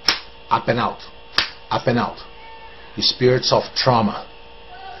now. Up and out. Up and out. The spirits of trauma.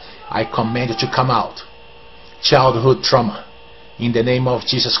 I command you to come out. Childhood trauma. In the name of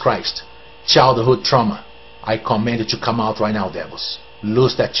Jesus Christ. Childhood trauma. I command you to come out right now, devils.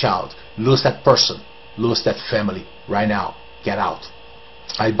 Lose that child. Lose that person. Lose that family right now. Get out.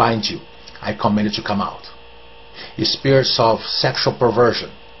 I bind you. I command you to come out. The spirits of sexual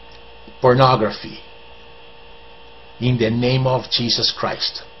perversion. Pornography. In the name of Jesus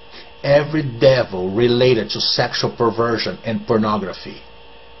Christ. Every devil related to sexual perversion and pornography.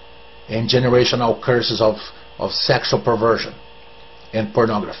 And generational curses of sexual perversion and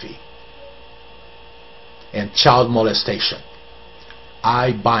pornography and child molestation.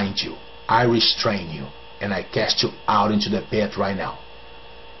 I bind you, I restrain you, and I cast you out into the pit right now.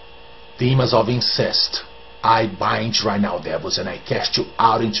 Demons of incest, I bind you right now, devils, and I cast you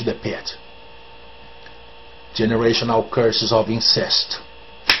out into the pit. Generational curses of incest.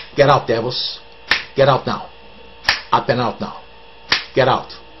 Get out, devils. Get out now. Up and out now. Get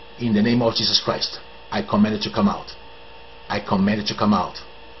out. In the name of Jesus Christ. I command you to come out. I command you to come out.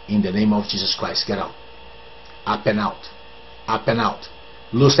 In the name of Jesus Christ. Get out. Up and out. Up and out.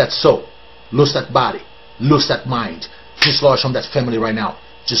 Lose that soul. Lose that body. Lose that mind. Dislodge from that family right now.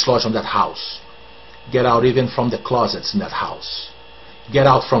 Dislodge from that house. Get out even from the closets in that house. Get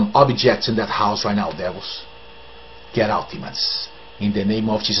out from objects in that house right now, devils. Get out, demons. In the name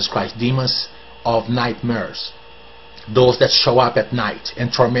of Jesus Christ. Demons of nightmares. Those that show up at night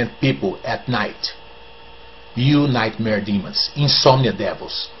and torment people at night. You nightmare demons. Insomnia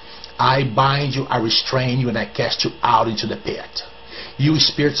devils. I bind you, I restrain you, and I cast you out into the pit. You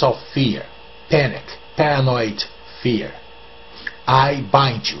spirits of fear, panic, paranoid fear. I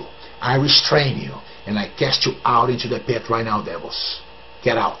bind you, I restrain you, and I cast you out into the pit right now, devils.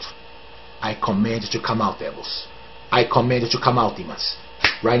 Get out. I command you to come out, devils. I command you to come out, demons.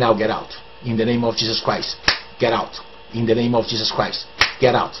 Right now, get out. In the name of Jesus Christ. Get out. In the name of Jesus Christ.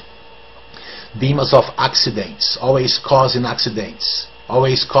 Get out. Demons of accidents. Always causing accidents.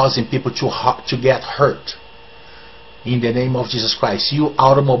 Always causing people to get hurt. In the name of Jesus Christ. You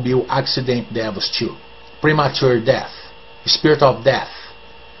automobile accident devils too. Premature death. Spirit of death.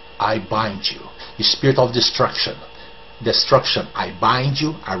 I bind you. The spirit of destruction. Destruction. I bind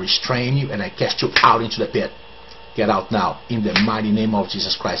you. I restrain you. And I cast you out into the pit. Get out now. In the mighty name of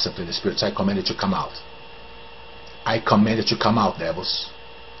Jesus Christ and the spirits. I command you to come out. I command you to come out, devils.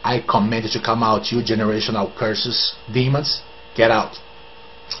 I command you to come out, you generational curses, demons. Get out.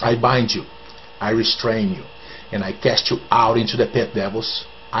 I bind you. I restrain you. And I cast you out into the pit, devils.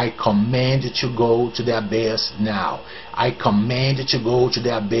 I command you to go to the abyss now. I command you to go to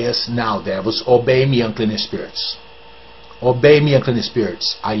the abyss now, devils. Obey me, unclean spirits. Obey me, unclean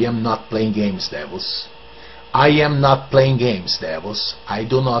spirits. I am not playing games, devils. I am not playing games, devils. I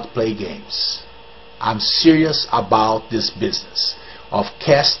do not play games. I'm serious about this business of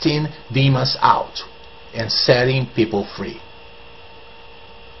casting demons out and setting people free.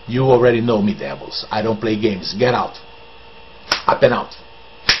 You already know me, devils. I don't play games. Get out. Up and out.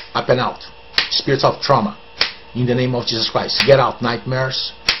 Up and out. Spirits of trauma. In the name of Jesus Christ. Get out,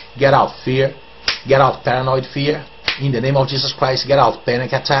 nightmares. Get out, fear. Get out, paranoid fear. In the name of Jesus Christ. Get out,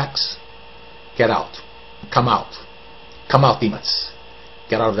 panic attacks. Get out. Come out. Come out, demons.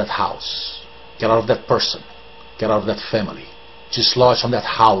 Get out of that house. Get out of that person. Get out of that family. Dislodge from that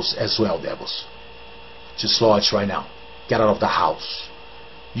house as well, devils. Dislodge right now. Get out of the house.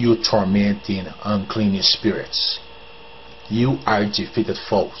 You tormenting, unclean spirits. You are defeated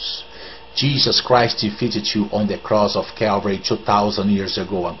foes. Jesus Christ defeated you on the cross of Calvary 2,000 years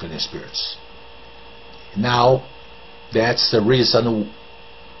ago, unclean spirits. Now, that's the reason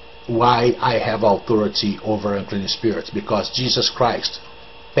why I have authority over unclean spirits, because Jesus Christ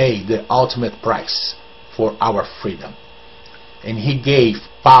paid the ultimate price for our freedom, and He gave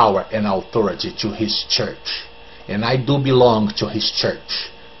power and authority to His church, and I do belong to His church.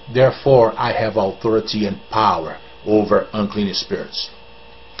 Therefore I have authority and power over unclean spirits.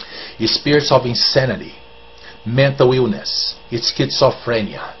 spirits of insanity, mental illness,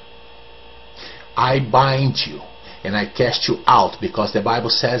 schizophrenia, I bind you and I cast you out, because the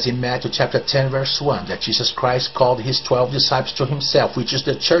Bible says in Matthew chapter 10 verse 1 that Jesus Christ called his 12 disciples to himself, which is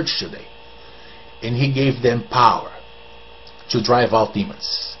the church today, and he gave them power to drive out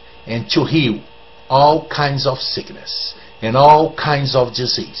demons and to heal all kinds of sickness and all kinds of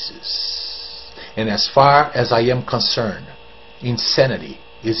diseases. And as far as I am concerned, insanity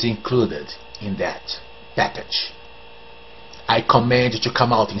is included in that package. I command you to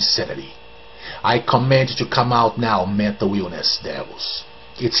come out, insanity. I command you to come out now, mental illness devils.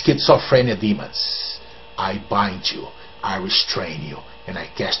 It's schizophrenia demons. I bind you, I restrain you, and I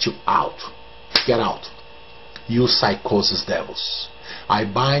cast you out. Get out. You psychosis devils. I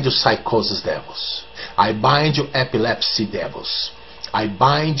bind you, psychosis devils. I bind you, epilepsy devils. I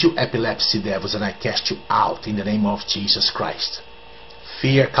bind you, epilepsy devils, and I cast you out in the name of Jesus Christ.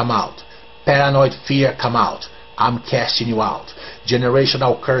 Fear, come out. Paranoid fear, come out. I'm casting you out.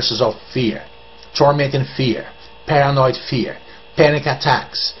 Generational curses of fear, tormenting fear, paranoid fear, panic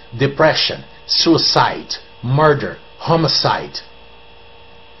attacks, depression, suicide, murder, homicide,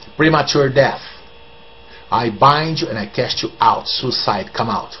 premature death. I bind you and I cast you out. Suicide, come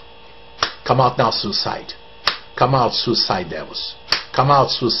out. Come out now, suicide. Come out, suicide devils. Come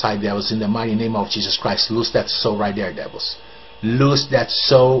out, suicide devils, in the mighty name of Jesus Christ. Loose that soul right there, devils. Loose that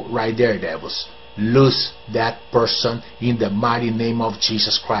soul right there, devils. Loose that person in the mighty name of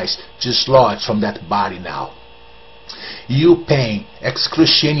Jesus Christ. Dislodge from that body now. You pain,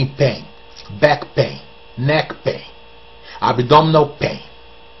 excruciating pain, back pain, neck pain, abdominal pain,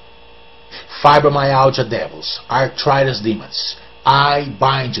 fibromyalgia devils, arthritis demons. I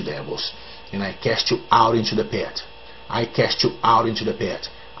bind you, devils, and I cast you out into the pit. I cast you out into the pit.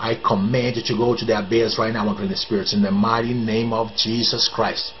 I command you to go to the abyss right now, unclean spirits, in the mighty name of Jesus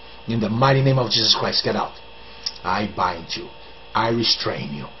Christ. In the mighty name of Jesus Christ, get out. I bind you, I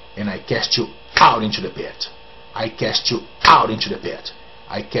restrain you, and I cast you out into the pit. I cast you out into the pit.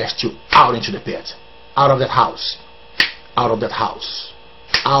 I cast you out into the pit. Out of that house. Out of that house.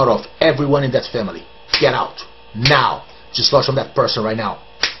 Out of everyone in that family. Get out. Now. Just lodge from that person right now.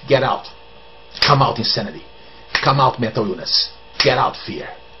 Get out. Come out, insanity. Come out, mental illness. Get out, fear.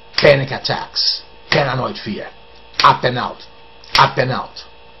 Panic attacks. Paranoid fear. Up and out. Up and out.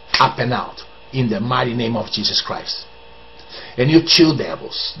 Up and out. In the mighty name of Jesus Christ. And you two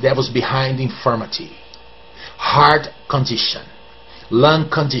devils. Devils behind infirmity. Heart condition. Lung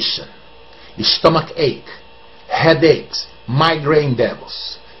condition. Stomach ache. Headaches. Migraine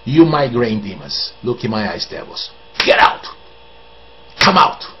devils. You migraine demons. Look in my eyes, devils. Get out. Come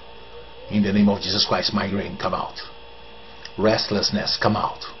out. In the name of Jesus Christ, migraine, come out. Restlessness, come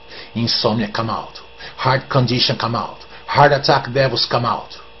out. Insomnia, come out. Heart condition, come out. Heart attack devils, come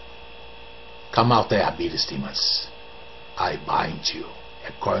out. Come out, diabetes demons. I bind you.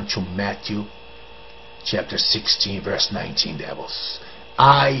 According to Matthew chapter 16 verse 19, devils.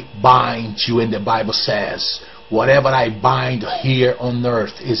 I bind you, and the Bible says, whatever I bind here on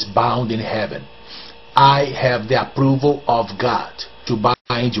earth is bound in heaven. I have the approval of God to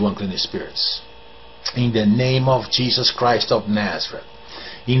bind you, unclean spirits. In the name of Jesus Christ of Nazareth.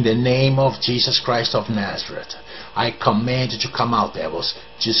 In the name of Jesus Christ of Nazareth. I command you to come out, devils.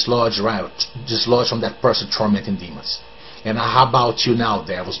 Dislodge from that person tormenting demons. And how about you now,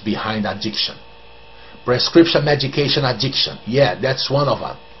 devils, behind addiction? Prescription medication addiction. Yeah, that's one of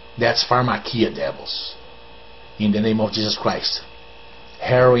them. That's pharmakia, devils. In the name of Jesus Christ.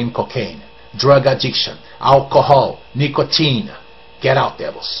 Heroin, cocaine, drug addiction, alcohol, nicotine. Get out,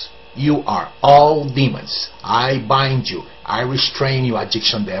 devils. You are all demons. I bind you. I restrain you,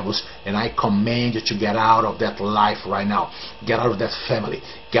 addiction devils, and I command you to get out of that life right now. Get out of that family.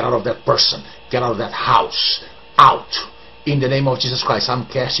 Get out of that person. Get out of that house. Out. In the name of Jesus Christ, I'm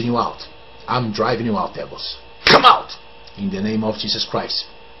casting you out. I'm driving you out, devils. Come out. In the name of Jesus Christ.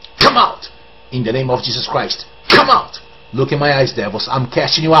 Come out. In the name of Jesus Christ. Come out. Look in my eyes, devils. I'm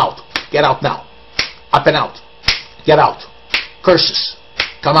casting you out. Get out now. Up and out. Get out. Curses.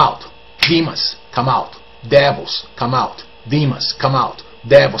 Come out. Demons. Come out. Devils. Come out. Demons. Come out.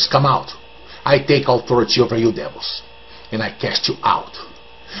 Devils. Come out. I take authority over you, devils, and I cast you out.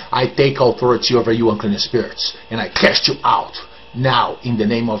 I take authority over you, unclean spirits, and I cast you out. Now, in the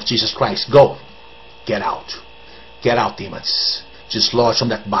name of Jesus Christ, go. Get out. Get out, demons. Dislodge from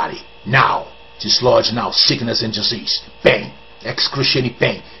that body. Now. Dislodge now. Sickness and disease. Pain. Excruciating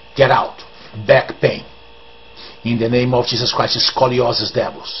pain. Get out. Back pain. In the name of Jesus Christ, scoliosis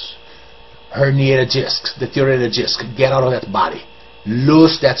devils. Herniated discs. Deteriorated disc. Get out of that body.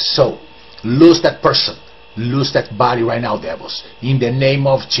 Lose that soul. Lose that person. Lose that body right now, devils. In the name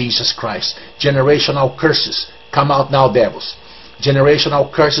of Jesus Christ. Generational curses, come out now, devils.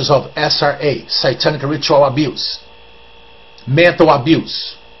 Generational curses of SRA, satanic ritual abuse, mental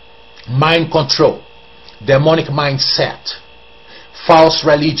abuse, mind control, demonic mindset, false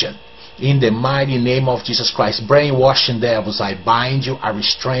religion. In the mighty name of Jesus Christ. Brainwashing devils, I bind you, I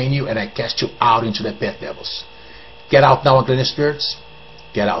restrain you, and I cast you out into the pit, devils. Get out now, unclean spirits.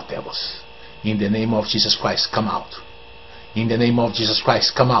 Get out, devils. In the name of Jesus Christ, come out. In the name of Jesus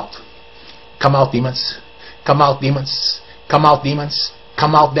Christ, come out. Come out, demons. Come out, demons. Come out, demons.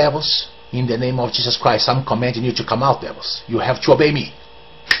 Come out, devils. In the name of Jesus Christ, I'm commanding you to come out, devils. You have to obey me.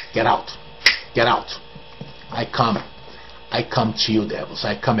 Get out. Get out. I come to you, devils.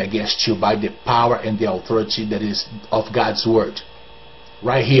 I come against you by the power and the authority that is of God's word.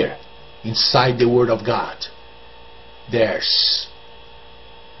 Right here, inside the word of God, there's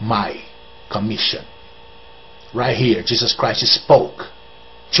my commission. Right here, Jesus Christ spoke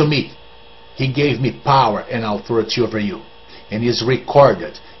to me. He gave me power and authority over you. And is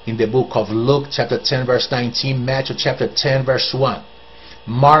recorded in the book of Luke chapter 10 verse 19, Matthew chapter 10 verse 1,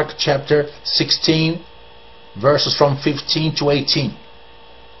 Mark chapter 16 verses from 15 to 18,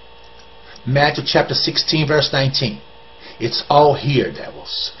 Matthew chapter 16 verse 19. It's all here,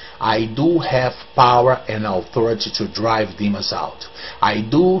 devils. I do have power and authority to drive demons out. I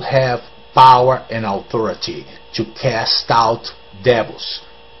do have power and authority to cast out devils.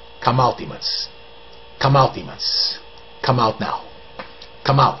 Come out, demons. Come out, demons. Come out now.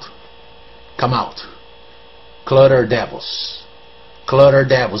 Come out. Come out. Clutter devils. Clutter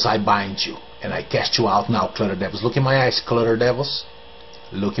devils, I bind you. And I cast you out now, clutter devils. Look in my eyes, clutter devils.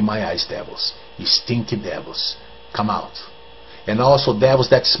 Look in my eyes, devils. You stinky devils. Come out. And also devils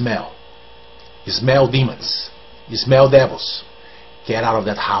that smell. You smell demons. You smell devils. Get out of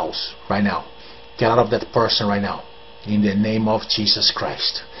that house right now. Get out of that person right now. In the name of Jesus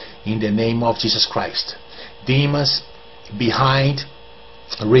Christ. In the name of Jesus Christ. Demons behind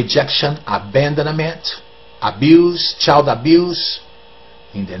rejection, abandonment, abuse, child abuse.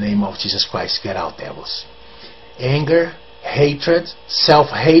 In the name of Jesus Christ, get out, devils. Anger, hatred,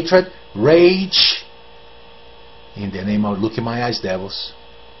 self-hatred, rage. In the name of, look in my eyes, devils.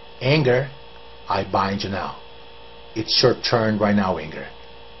 Anger, I bind you now. It's your turn right now, anger.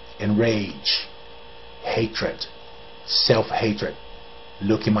 And rage, hatred, self-hatred.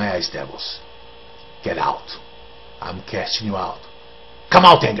 Look in my eyes, devils. Get out. I'm casting you out. Come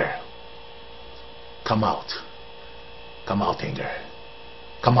out, anger. Come out. Come out, anger.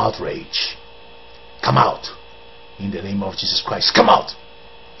 Come out, rage. Come out. In the name of Jesus Christ. Come out.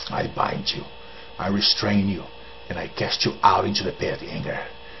 I bind you. I restrain you. And I cast you out into the pit, anger.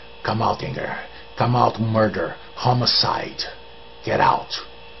 Come out, anger. Come out, murder, homicide. Get out.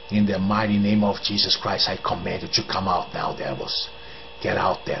 In the mighty name of Jesus Christ, I command you to come out now, devils. Get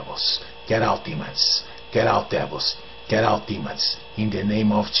out, devils. Get out, demons. Get out, devils. Get out, demons. In the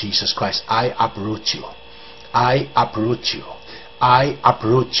name of Jesus Christ, I uproot you. I uproot you. I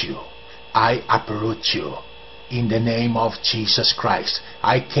uproot you. I uproot you. In the name of Jesus Christ,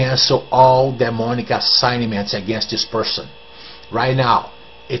 I cancel all demonic assignments against this person. Right now,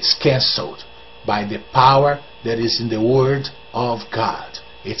 it's canceled by the power that is in the Word of God.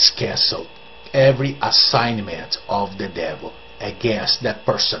 It's canceled. Every assignment of the devil against that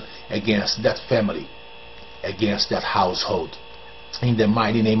person, against that family, against that household. In the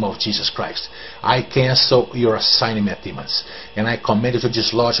mighty name of Jesus Christ, I cancel your assignment, demons, and I command you to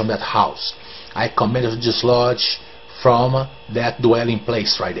dislodge from that house. I command you to dislodge from that dwelling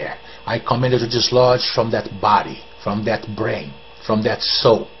place right there. I command you to dislodge from that body, from that brain, from that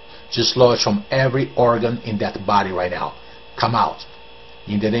soul. Dislodge from every organ in that body right now. Come out.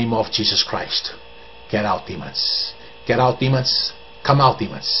 In the name of Jesus Christ. Get out, demons. Get out, demons. Come out,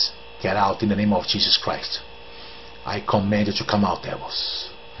 demons. Get out in the name of Jesus Christ. I command you to come out,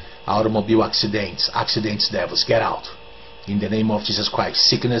 devils. Automobile accidents, devils, get out. In the name of Jesus Christ.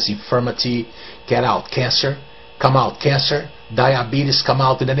 Sickness, infirmity, get out. Cancer, come out. Cancer, diabetes, come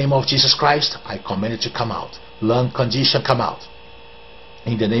out in the name of Jesus Christ. I command you to come out. Lung condition, come out.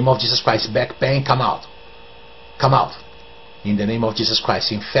 In the name of Jesus Christ. Back pain, come out. Come out. In the name of Jesus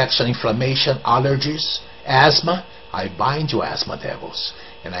Christ. Infection, inflammation, allergies, asthma. I bind you, asthma devils,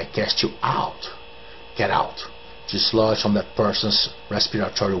 and I cast you out. Get out. Dislodge from that person's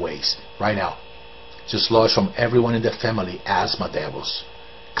respiratory ways right now. Dislodge from everyone in the family, asthma devils.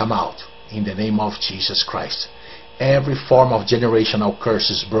 Come out in the name of Jesus Christ. Every form of generational curse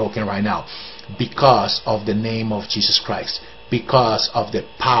is broken right now because of the name of Jesus Christ, because of the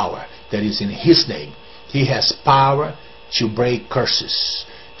power that is in His name. He has power to break curses.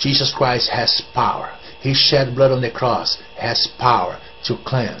 Jesus Christ has power. His shed blood on the cross has power to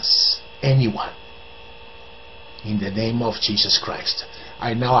cleanse anyone. In the name of Jesus Christ,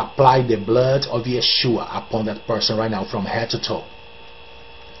 I now apply the blood of Yeshua upon that person right now from head to toe.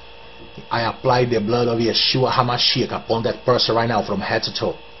 I apply the blood of Yeshua HaMashiach upon that person right now from head to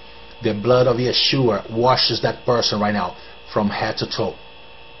toe. The blood of Yeshua washes that person right now from head to toe.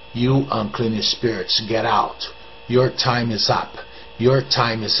 You unclean spirits, get out. Your time is up. Your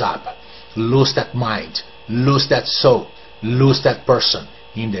time is up. Lose that mind. Lose that soul. Lose that person.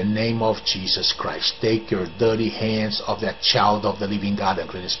 In the name of Jesus Christ. Take your dirty hands off that child of the living God,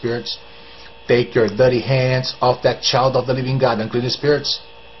 unclean spirits. Take your dirty hands off that child of the living God, unclean spirits.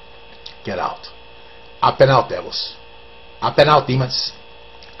 Get out. Up and out, devils. Up and out, demons.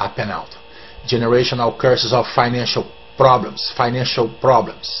 Up and out. Generational curses of financial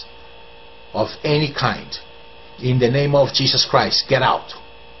problems of any kind. In the name of Jesus Christ, get out.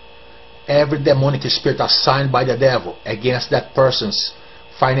 Every demonic spirit assigned by the devil against that person's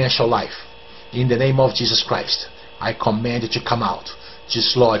financial life, in the name of Jesus Christ, I command you to come out.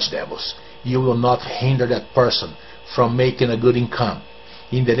 Dislodge, devils. You will not hinder that person from making a good income.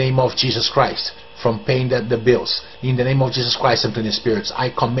 In the name of Jesus Christ, from paying the bills. In the name of Jesus Christ, unclean spirits, I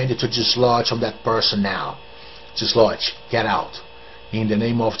command you to dislodge from that person now. Dislodge. Get out. In the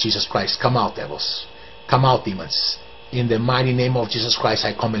name of Jesus Christ, come out, devils. Come out, demons. In the mighty name of Jesus Christ,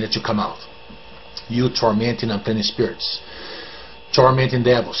 I command you to come out. You tormenting unclean spirits, tormenting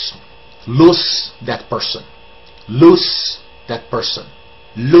devils, loose that person. Loose that person.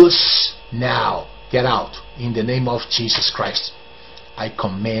 Loose now. Get out. In the name of Jesus Christ, I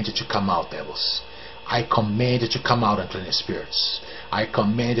command you to come out, devils. I command you to come out, unclean spirits. I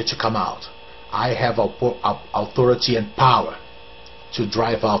command you to come out. I have authority and power to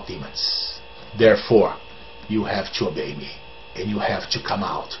drive out demons. Therefore, you have to obey me, and you have to come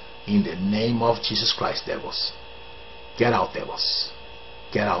out. In the name of Jesus Christ, devils. Get out, devils.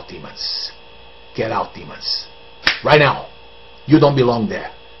 Get out, demons. Get out, demons. Right now. You don't belong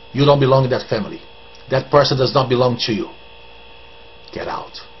there. You don't belong in that family. That person does not belong to you. Get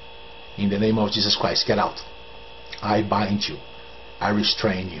out. In the name of Jesus Christ, get out. I bind you. I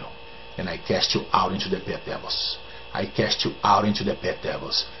restrain you. And I cast you out into the pit, devils. I cast you out into the pit,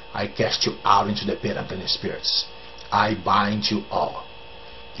 devils. I cast you out into the pit, unclean spirits. I bind you all.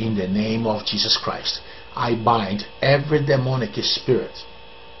 In the name of Jesus Christ, I bind every demonic spirit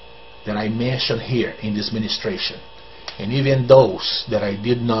that I mentioned here in this ministration, and even those that I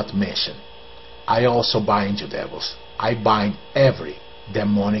did not mention. I also bind you, devils. I bind every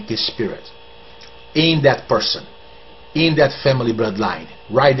demonic spirit in that person, in that family bloodline,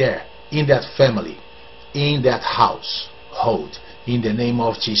 right there, in that family, in that household, in the name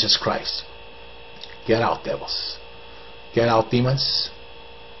of Jesus Christ. Get out, devils. Get out, demons.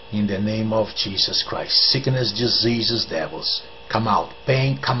 In the name of Jesus Christ. Sickness, diseases, devils, come out.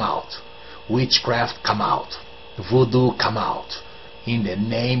 Pain, come out. Witchcraft, come out. Voodoo, come out. In the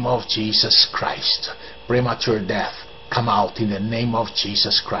name of Jesus Christ. Premature death, come out in the name of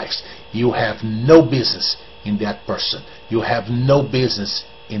Jesus Christ. You have no business in that person. You have no business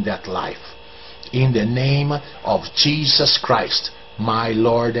in that life. In the name of Jesus Christ, my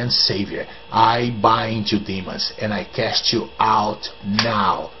Lord and Savior, I bind you, demons, and I cast you out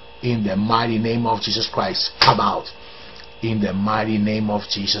now. In the mighty name of Jesus Christ, come out. In the mighty name of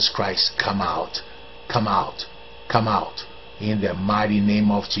Jesus Christ, come out. Come out. Come out. In the mighty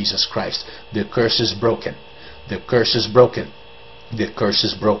name of Jesus Christ. The curse is broken. The curse is broken. The curse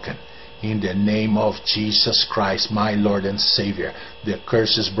is broken. In the name of Jesus Christ, my Lord and Savior, the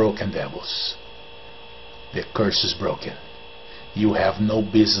curse is broken, devils. The curse is broken. You have no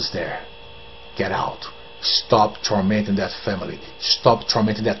business there. Get out. Stop tormenting that family. Stop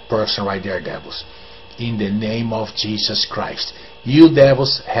tormenting that person right there, devils. In the name of Jesus Christ. You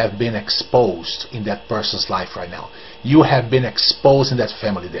devils have been exposed in that person's life right now. You have been exposed in that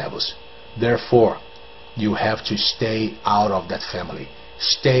family, devils. Therefore, you have to stay out of that family.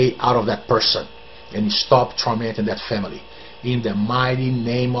 Stay out of that person. And stop tormenting that family. In the mighty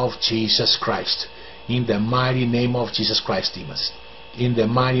name of Jesus Christ. In the mighty name of Jesus Christ, demons. In the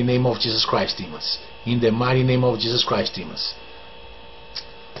mighty name of Jesus Christ, demons. In the mighty name of Jesus Christ, demons.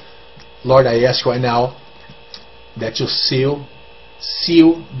 Lord, I ask right now that you seal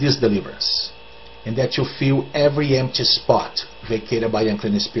this deliverance, and that you fill every empty spot vacated by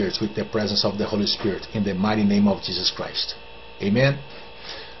unclean spirits with the presence of the Holy Spirit, in the mighty name of Jesus Christ. Amen.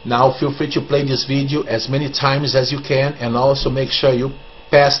 Now feel free to play this video as many times as you can, and also make sure you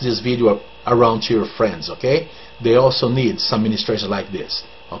pass this video around to your friends, okay? They also need some ministration like this,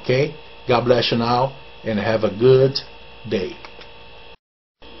 okay? God bless you now, and have a good day.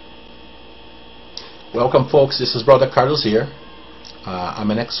 Welcome, folks. This is Brother Carlos here.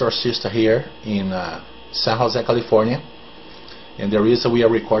 I'm an exorcist here in San Jose, California. And the reason we are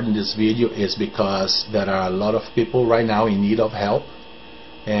recording this video is because there are a lot of people right now in need of help.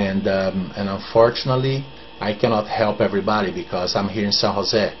 And unfortunately, I cannot help everybody because I'm here in San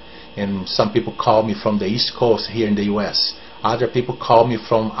Jose. And some people call me from the East Coast here in the US. Other people call me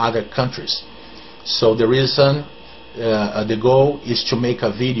from other countries. So the reason, the goal is to make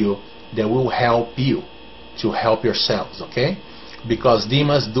a video that will help you to help yourselves, okay? Because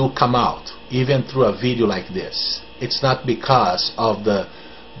demons do come out even through a video like this. It's not because of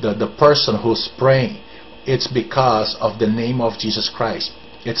the person who's praying. It's because of the name of Jesus Christ.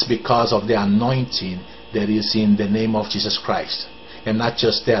 It's because of the anointing that is in the name of Jesus Christ. And not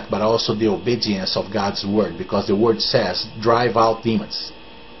just that, but also the obedience of God's word, because the word says drive out demons.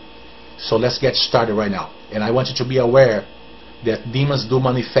 So let's get started right now. And I want you to be aware that demons do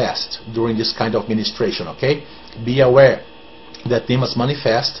manifest during this kind of ministration, okay? Be aware that demons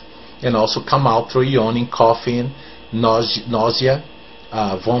manifest and also come out through yawning, coughing, nausea,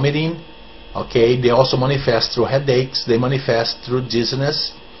 vomiting, okay? They also manifest through headaches. They manifest through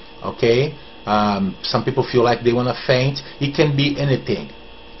dizziness, okay? Some people feel like they want to faint. It can be anything.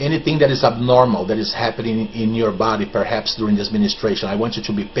 Anything that is abnormal that is happening in your body, perhaps during this ministration. I want you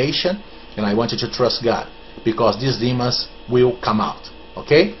to be patient and I want you to trust God, because these demons will come out,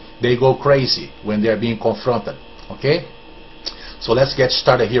 okay? They go crazy when they're being confronted, okay? So let's get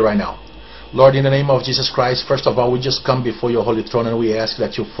started here right now. Lord, in the name of Jesus Christ, first of all, we just come before your holy throne and we ask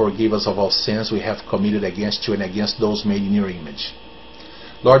that you forgive us of all sins we have committed against you and against those made in your image.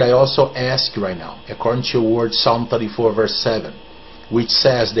 Lord, I also ask you right now, according to your word, Psalm 34 verse 7, which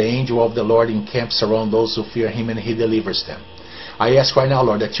says, the angel of the Lord encamps around those who fear him and he delivers them. I ask right now,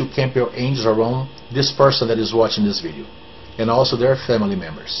 Lord, that you camp your angels around this person that is watching this video and also their family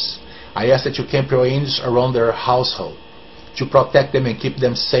members. I ask that you camp your angels around their household to protect them and keep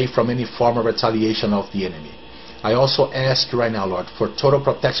them safe from any form of retaliation of the enemy. I also ask you right now, Lord, for total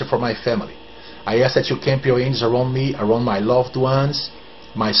protection for my family. I ask that you camp your angels around me, around my loved ones,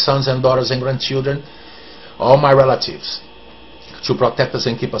 my sons and daughters and grandchildren, all my relatives, to protect us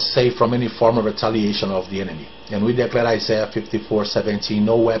and keep us safe from any form of retaliation of the enemy. And we declare Isaiah 54:17,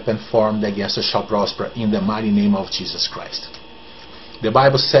 no weapon formed against us shall prosper, in the mighty name of Jesus Christ. The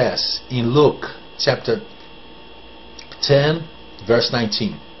Bible says in Luke chapter 10 verse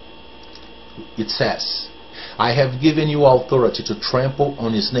 19, it says, I have given you authority to trample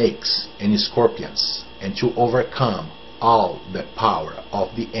on snakes and scorpions and to overcome all the power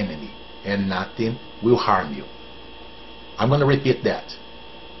of the enemy, and nothing will harm you. I'm going to repeat that.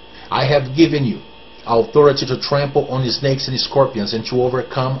 I have given you authority to trample on snakes and scorpions and to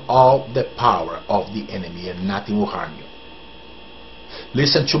overcome all the power of the enemy, and nothing will harm you.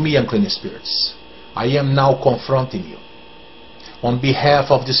 Listen to me, unclean spirits. I am now confronting you on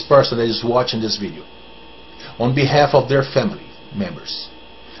behalf of this person that is watching this video, on behalf of their family members.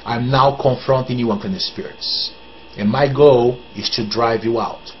 I'm now confronting you, unclean spirits. And my goal is to drive you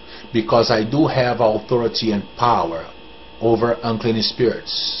out, because I do have authority and power over unclean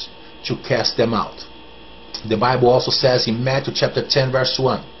spirits to cast them out. The Bible also says in Matthew chapter 10 verse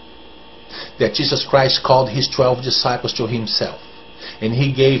 1 that Jesus Christ called his 12 disciples to himself, and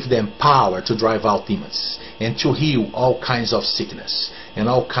he gave them power to drive out demons and to heal all kinds of sickness and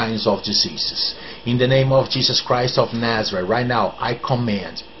all kinds of diseases. In the name of Jesus Christ of Nazareth, right now I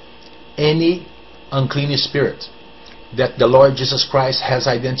command any unclean spirit that the Lord Jesus Christ has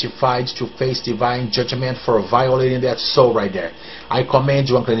identified to face divine judgment for violating that soul right there. I command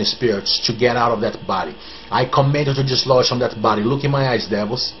you, unclean spirits, to get out of that body. I command you to dislodge from that body. Look in my eyes,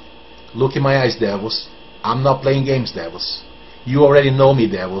 devils. Look in my eyes, devils. I'm not playing games, devils. You already know me,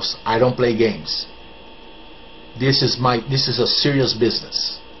 devils. I don't play games. This is a serious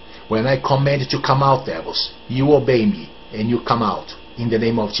business. When I command you to come out, devils, you obey me and you come out in the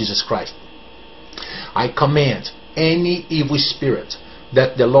name of Jesus Christ. I command any evil spirit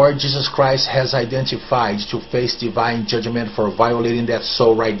that the Lord Jesus Christ has identified to face divine judgment for violating that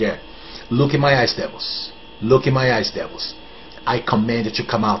soul right there. Look in my eyes, devils. Look in my eyes, devils. I command you to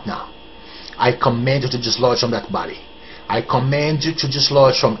come out now. I command you to dislodge from that body. I command you to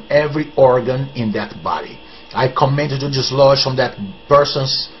dislodge from every organ in that body. I command you to dislodge from that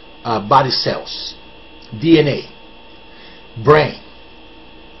person's body cells, DNA, brain,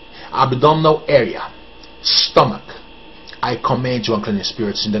 abdominal area, stomach. I command you, unclean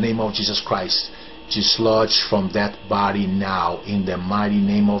spirits, in the name of Jesus Christ, dislodge from that body now in the mighty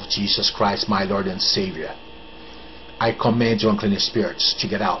name of Jesus Christ, my Lord and Savior. I command you, unclean spirits, to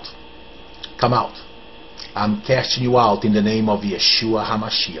get out. Come out. I'm casting you out in the name of Yeshua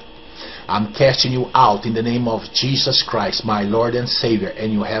HaMashiach. I'm casting you out in the name of Jesus Christ, my Lord and Savior,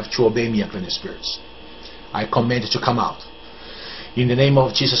 and you have to obey me, unclean spirits. I command you to come out. In the name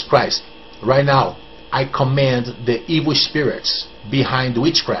of Jesus Christ, right now, I command the evil spirits behind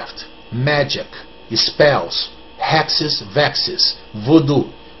witchcraft, magic, spells, hexes, vexes,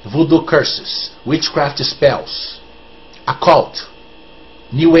 voodoo curses, witchcraft spells, occult,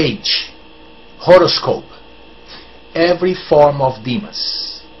 new age, horoscope, every form of demons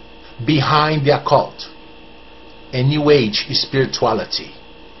behind the occult and new age spirituality.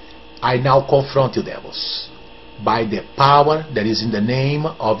 I now confront you, devils, by the power that is in the name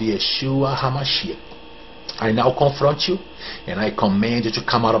of Yeshua HaMashiach. I now confront you, and I command you to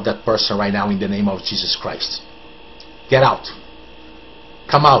come out of that person right now in the name of Jesus Christ. Get out.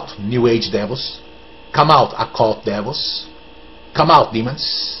 Come out, new age devils. Come out, occult devils. Come out,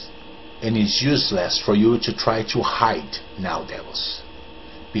 demons. And it's useless for you to try to hide now, devils,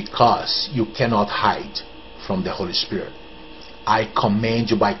 because you cannot hide from the Holy Spirit. I command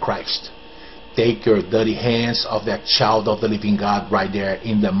you by Christ, take your dirty hands off that child of the living God right there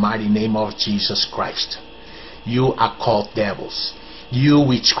in the mighty name of Jesus Christ. You occult devils, you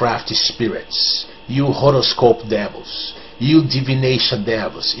witchcraft spirits, you horoscope devils, you divination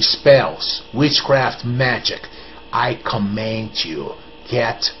devils, spells, witchcraft, magic, I command you,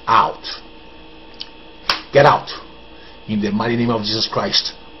 get out. Get out. In the mighty name of Jesus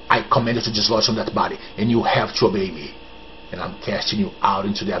Christ, I command you to dislodge from that body, and you have to obey me. And I'm casting you out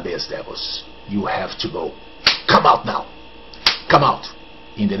into the abyss, devils. You have to go. Come out now. Come out.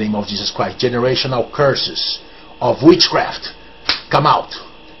 In the name of Jesus Christ. Generational curses of witchcraft, come out.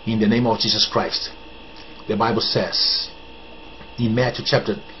 In the name of Jesus Christ. The Bible says in Matthew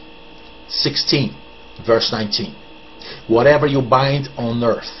chapter 16 verse 19, whatever you bind on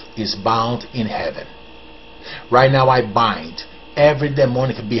earth is bound in heaven. Right now I bind every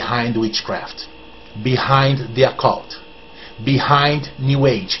demonic behind witchcraft, behind the occult, behind new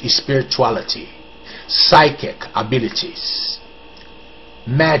age spirituality, psychic abilities,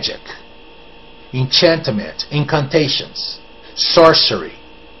 magic, enchantment, incantations, sorcery.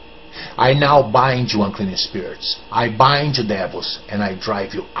 I now bind you, unclean spirits. I bind you, devils, and I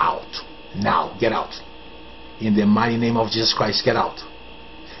drive you out. Now, get out. In the mighty name of Jesus Christ, get out.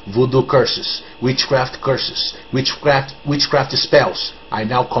 Voodoo curses, witchcraft spells, I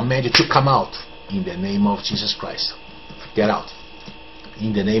now command you to come out. In the name of Jesus Christ. Get out.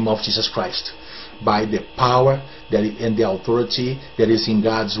 In the name of Jesus Christ. By the power and the authority that is in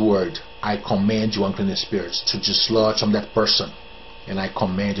God's word, I command you, unclean spirits, to dislodge from that person. And I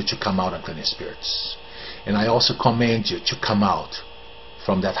command you to come out, unclean spirits. And I also command you to come out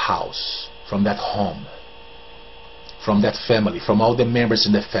from that house, from that home, from that family, from all the members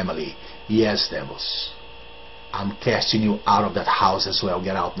in the family. Yes, devils. I'm casting you out of that house as well.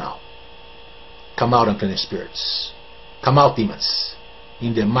 Get out now. Come out, unclean spirits. Come out, demons.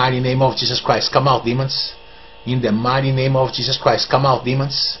 In the mighty name of Jesus Christ, come out, demons. In the mighty name of Jesus Christ, come out,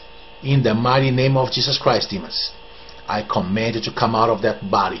 demons. In the mighty name of Jesus Christ, demons. I command you to come out of that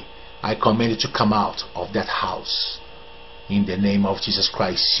body. I command you to come out of that house. In the name of Jesus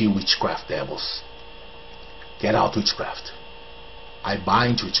Christ, you witchcraft devils. Get out, witchcraft. I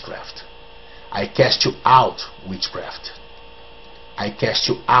bind witchcraft. I cast you out, witchcraft. I cast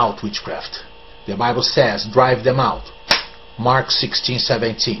you out, witchcraft. The Bible says, drive them out. Mark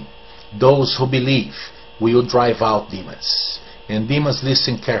 16:17. Those who believe will drive out demons. And demons,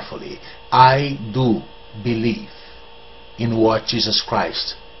 listen carefully. I do believe in what Jesus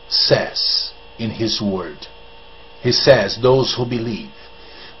Christ says in His Word. He says, those who believe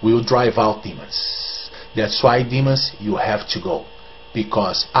will drive out demons. That's why, demons, you have to go.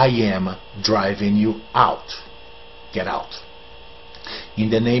 Because I am driving you out. Get out. In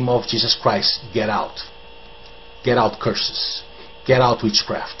the name of Jesus Christ, get out. Get out, curses. Get out,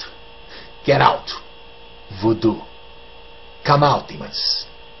 witchcraft. Get out, voodoo. Come out, demons.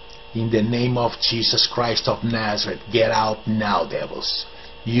 In the name of Jesus Christ of Nazareth, get out now, devils.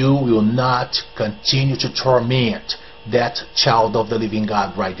 You will not continue to torment that child of the living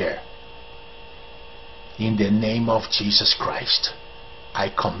God right there. In the name of Jesus Christ, I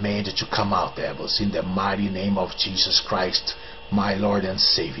command you to come out, devils, in the mighty name of Jesus Christ, my Lord and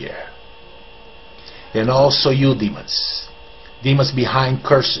Savior. And also you, demons. Demons behind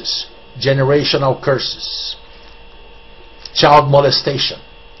curses, generational curses, child molestation,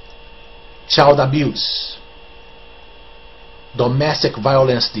 child abuse, domestic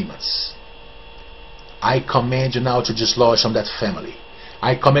violence demons. I command you now to dislodge from that family.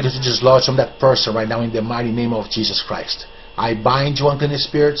 I command you to dislodge from that person right now in the mighty name of Jesus Christ. I bind you, unclean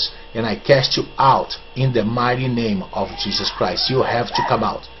spirits, and I cast you out in the mighty name of Jesus Christ. You have to come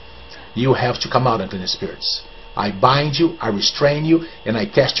out. You have to come out, unclean spirits. I bind you, I restrain you, and I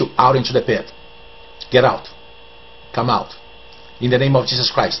cast you out into the pit. Get out. Come out. In the name of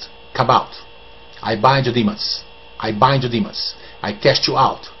Jesus Christ, come out. I bind you, demons. I bind you, demons. I cast you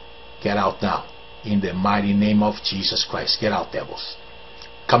out. Get out now. In the mighty name of Jesus Christ. Get out, devils.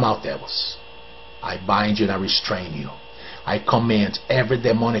 Come out, devils. I bind you and I restrain you. I command every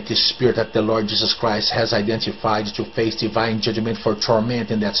demonic spirit that the Lord Jesus Christ has identified to face divine judgment for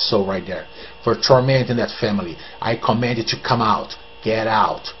torment in that soul right there, for torment in that family. I command it to come out. Get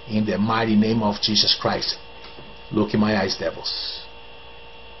out in the mighty name of Jesus Christ. Look in my eyes, devils.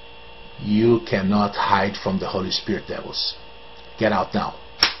 You cannot hide from the Holy Spirit, devils. Get out now.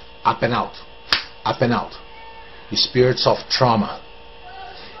 Up and out. Up and out. The spirits of trauma,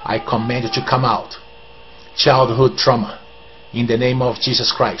 I command you to come out. Childhood trauma, in the name of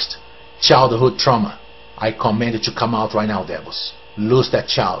Jesus Christ. Childhood trauma, I command you to come out right now, devils. Lose that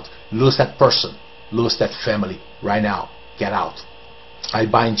child, lose that person, lose that family right now. Get out. I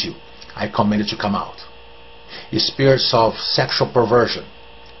bind you. I command you to come out. The spirits of sexual perversion,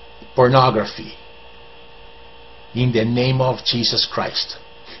 pornography, in the name of Jesus Christ.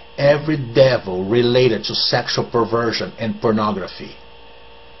 Every devil related to sexual perversion and pornography,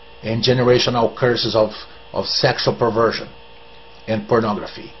 and generational curses of sexual perversion and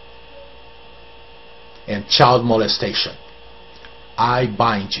pornography and child molestation, I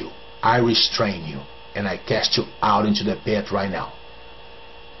bind you, I restrain you, and I cast you out into the pit right now.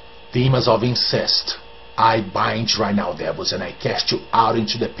 Demons of incest, I bind you right now, devils, and I cast you out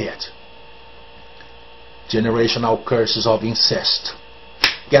into the pit. Generational curses of incest,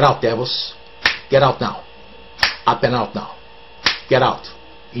 get out, devils. Get out now. Up and out now. Get out.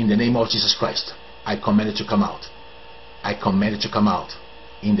 In the name of Jesus Christ, I command you to come out. I command you to come out.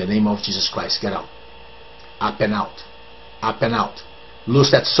 In the name of Jesus Christ, get out. Up and out. Up and out.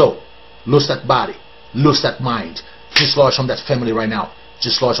 Lose that soul. Lose that body. Lose that mind. Dislodge from that family right now.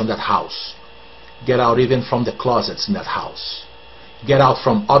 Dislodge from that house. Get out even from the closets in that house. Get out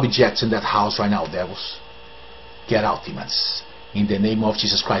from objects in that house right now, devils. Get out, demons. In the name of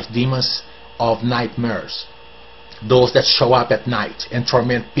Jesus Christ. Demons of nightmares. Those that show up at night and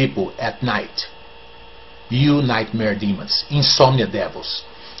torment people at night. You nightmare demons. Insomnia devils.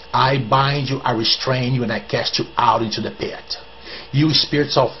 I bind you, I restrain you, and I cast you out into the pit. You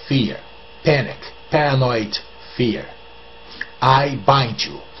spirits of fear, panic, paranoid fear. I bind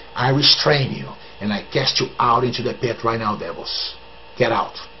you, I restrain you, and I cast you out into the pit right now, devils. Get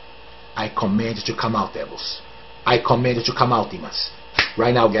out. I command you to come out, devils. I command you to come out, demons.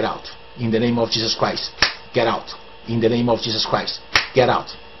 Right now, get out. In the name of Jesus Christ, get out. In the name of Jesus Christ, get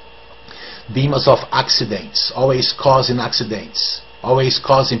out. Demons of accidents, always causing accidents, always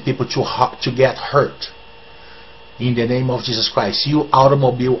causing people to get hurt. In the name of Jesus Christ, you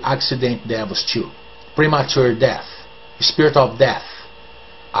automobile accident devils too. Premature death, spirit of death,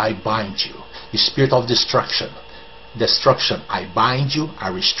 I bind you. The spirit of destruction, I bind you, I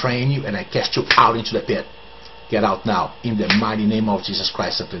restrain you, and I cast you out into the pit. Get out now. In the mighty name of Jesus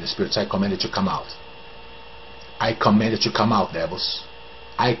Christ, and the spirits, I command you to come out. I command you to come out, devils.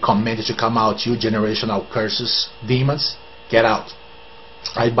 I command you to come out, you generational curses, demons. Get out.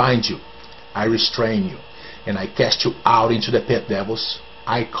 I bind you. I restrain you. And I cast you out into the pit, devils.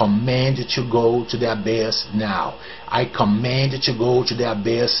 I command you to go to the abyss now. I command you to go to the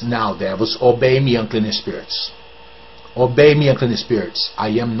abyss now, devils. Obey me, unclean spirits. Obey me, unclean spirits. I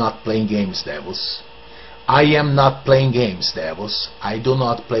am not playing games, devils. I am not playing games, devils. I do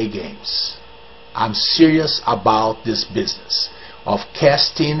not play games. I'm serious about this business of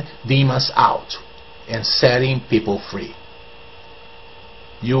casting demons out and setting people free.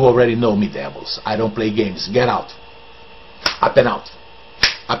 You already know me, devils. I don't play games. Get out. Up and out.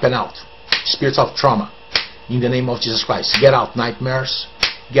 Up and out. Spirits of trauma. In the name of Jesus Christ. Get out, nightmares.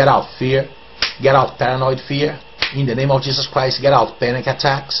 Get out, fear. Get out, paranoid fear. In the name of Jesus Christ. Get out, panic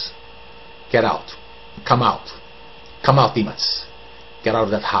attacks. Get out. Come out. Come out, demons. Get out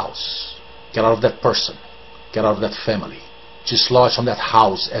of that house. Get out of that person. Get out of that family. Dislodge from that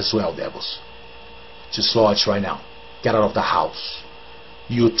house as well, devils. Dislodge right now. Get out of the house.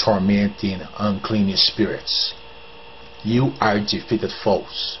 You tormenting unclean spirits. You are defeated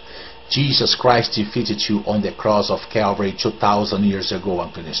foes. Jesus Christ defeated you on the cross of Calvary 2,000 years ago,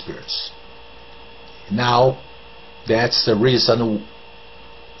 unclean spirits. Now, that's the reason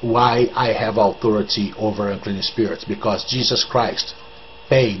why I have authority over unclean spirits, because Jesus Christ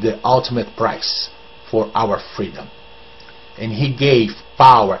paid the ultimate price for our freedom. And He gave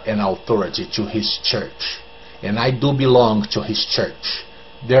power and authority to His church. And I do belong to His church.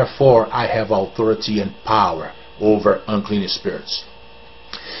 Therefore, I have authority and power over unclean spirits.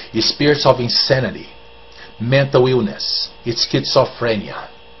 spirits of insanity, mental illness, schizophrenia.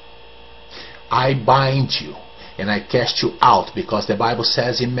 I bind you and I cast you out, because the Bible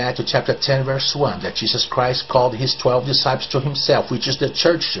says in Matthew chapter 10 verse 1 that Jesus Christ called his 12 disciples to himself, which is the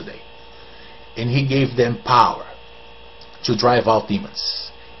church today, and he gave them power to drive out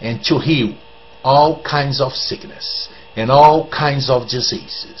demons and to heal all kinds of sickness and all kinds of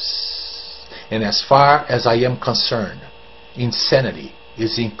diseases. And as far as I am concerned, insanity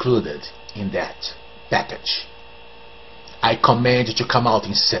is included in that package. I command you to come out,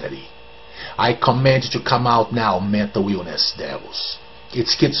 insanity. I command you to come out now, mental illness devils.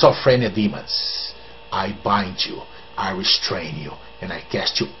 It's schizophrenia demons. I bind you, I restrain you, and I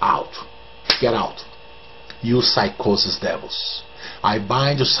cast you out. Get out. You psychosis devils. I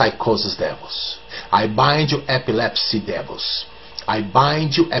bind you, psychosis devils. I bind you, epilepsy devils. I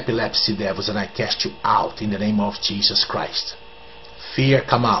bind you, epilepsy devils, and I cast you out in the name of Jesus Christ. Fear,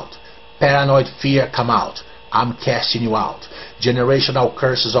 come out. Paranoid fear, come out. I'm casting you out. Generational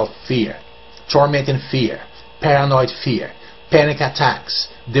curses of fear, tormenting fear, paranoid fear, panic attacks,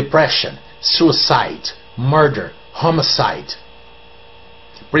 depression, suicide, murder, homicide,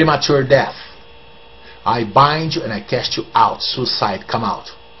 premature death. I bind you and I cast you out. Suicide, come out.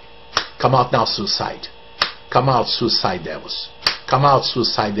 Come out now, suicide. Come out, suicide devils. Come out,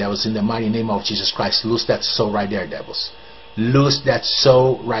 suicide devils, in the mighty name of Jesus Christ. Loose that soul right there, devils. Loose that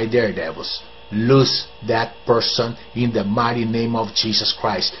soul right there, devils. Loose that person in the mighty name of Jesus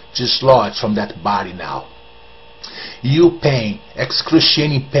Christ. Dislodge from that body now. You pain,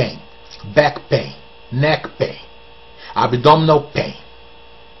 excruciating pain, back pain, neck pain, abdominal pain,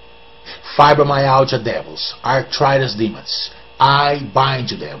 fibromyalgia devils, arthritis demons. I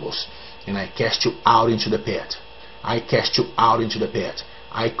bind you, devils, and I cast you out into the pit. I cast you out into the pit.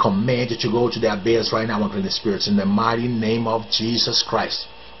 I command you to go to the abyss right now, unclean spirits, in the mighty name of Jesus Christ.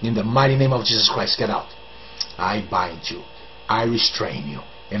 In the mighty name of Jesus Christ, get out. I bind you, I restrain you,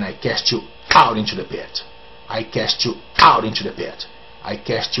 and I cast you out into the pit. I cast you out into the pit. I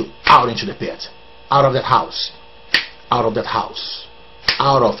cast you out into the pit. Out of that house. Out of that house.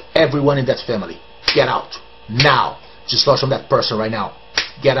 Out of everyone in that family. Get out. Now. Just lost from that person right now.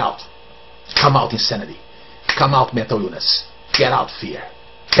 Get out. Come out, insanity. Come out, mental illness. Get out, fear.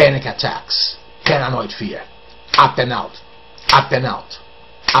 Panic attacks. Paranoid fear. Up and out. Up and out.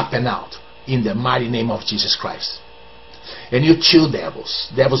 Up and out. In the mighty name of Jesus Christ. And you chill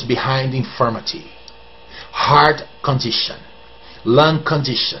devils. Devils behind infirmity. Heart condition. Lung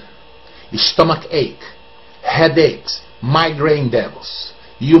condition. Stomach ache. Headaches. Migraine devils.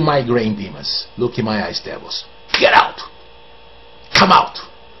 You migraine demons. Look in my eyes, devils. Get out. Come out.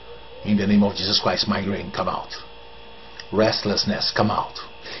 In the name of Jesus Christ, migraine, come out. Restlessness, come out.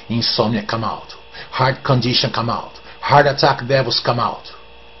 Insomnia, come out. Heart condition, come out. Heart attack devils, come out.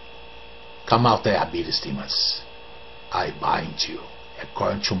 Come out, diabetes demons. I bind you.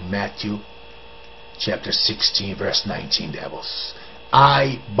 According to Matthew chapter 16 verse 19, devils.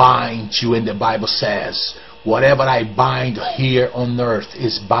 I bind you, and the Bible says, whatever I bind here on earth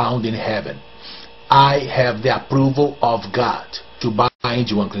is bound in heaven. I have the approval of God to bind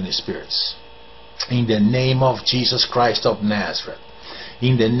you, unclean spirits. In the name of Jesus Christ of Nazareth.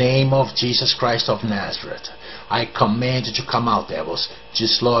 In the name of Jesus Christ of Nazareth. I command you to come out, devils.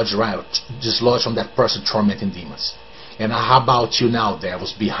 Dislodge from that person tormenting demons. And how about you now,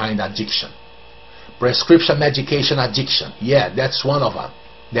 devils, behind addiction? Prescription medication addiction. Yeah, that's one of them.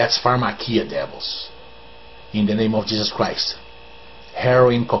 That's pharmakia, devils. In the name of Jesus Christ.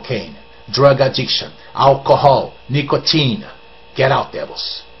 Heroin, cocaine, drug addiction, alcohol, nicotine. Get out,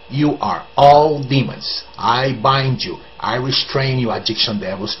 devils. You are all demons. I bind you. I restrain you, addiction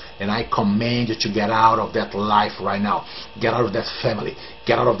devils, and I command you to get out of that life right now. Get out of that family.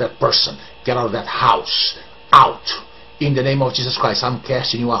 Get out of that person. Get out of that house. Out. In the name of Jesus Christ, I'm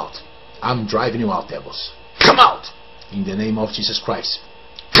casting you out. I'm driving you out, devils. Come out. In the name of Jesus Christ.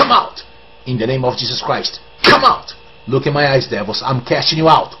 Come out. In the name of Jesus Christ. Come out. Look in my eyes, devils. I'm casting you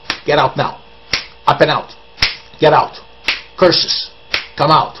out. Get out now. Up and out. Get out. Curses. Come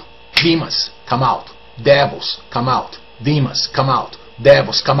out. Demons. Come out. Devils. Come out. Demons. Come out.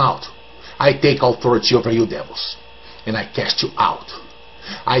 Devils. Come out. I take authority over you, devils, and I cast you out.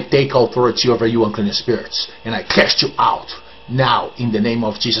 I take authority over you, unclean spirits, and I cast you out. Now, in the name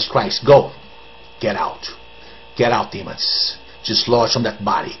of Jesus Christ, go. Get out. Get out, demons. Dislodge from that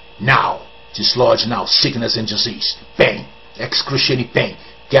body. Now. Dislodge now. Sickness and disease. Pain. Excruciating pain.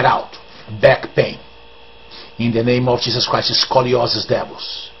 Get out. Back pain. In the name of Jesus Christ, scoliosis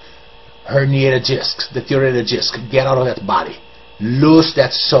devils. Herniated discs. Deteriorated disc. Get out of that body. Lose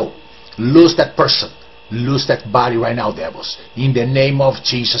that soul. Lose that person. Lose that body right now, devils. In the name of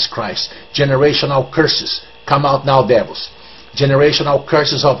Jesus Christ. Generational curses, come out now, devils. Generational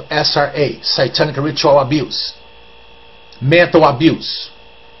curses of SRA, satanic ritual abuse, mental abuse,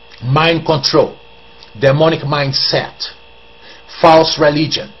 mind control, demonic mindset, false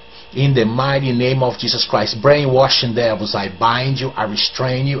religion. In the mighty name of Jesus Christ. Brainwashing devils, I bind you, I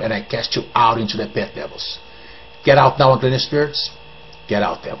restrain you, and I cast you out into the pit, devils. Get out now, unclean spirits. Get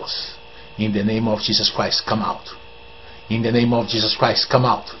out, devils. In the name of Jesus Christ, come out. In the name of Jesus Christ, come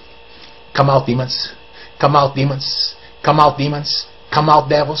out. Come out, demons. Come out, demons. Come out, demons. Come out,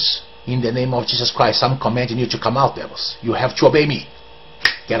 devils. In the name of Jesus Christ, I'm commanding you to come out, devils. You have to obey me.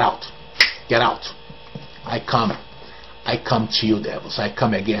 Get out. Get out. I come to you, devils. I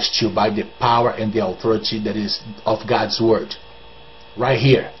come against you by the power and the authority that is of God's word. Right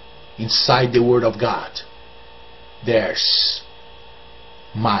here, inside the word of God, there's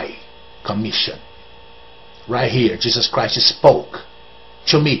my commission. Right here, Jesus Christ spoke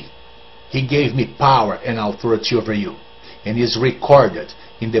to me. He gave me power and authority over you. And it is recorded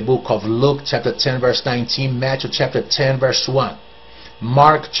in the book of Luke chapter 10 verse 19, Matthew chapter 10 verse 1,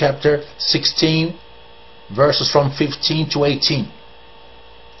 Mark chapter 16 verses from 15 to 18,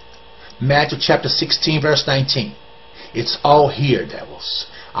 Matthew chapter 16 verse 19. It's all here, devils.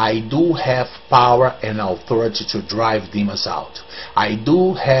 I do have power and authority to drive demons out. I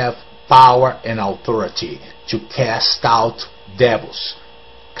do have power and authority to cast out devils.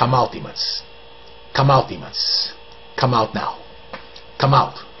 Come out, demons. Come out, demons. Come out now. Come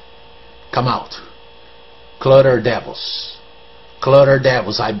out. Come out. Clutter devils. Clutter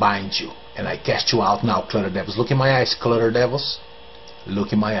devils, I bind you. And I cast you out now, clutter devils. Look in my eyes, clutter devils.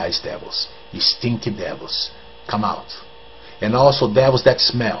 Look in my eyes, devils. You stinky devils. Come out. And also devils that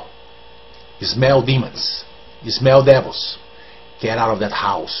smell. You smell demons. You smell devils. Get out of that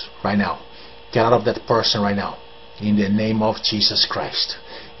house right now. Get out of that person right now. In the name of Jesus Christ.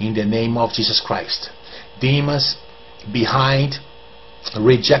 In the name of Jesus Christ. Demons behind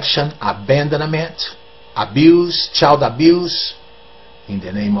rejection, abandonment, abuse, child abuse. In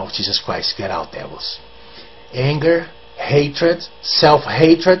the name of Jesus Christ, get out, devils. Anger, hatred,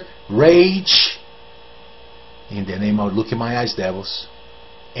 self-hatred, rage. In the name of, look in my eyes, devils.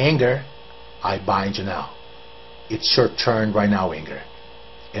 Anger, I bind you now. It's your turn right now, anger.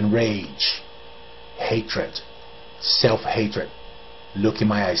 And rage, hatred, self-hatred. Look in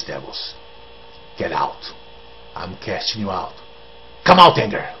my eyes, devils. Get out. I'm casting you out. Come out,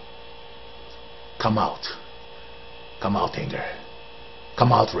 anger. Come out. Come out, anger.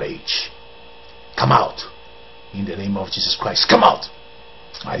 Come out, rage. Come out. In the name of Jesus Christ. Come out.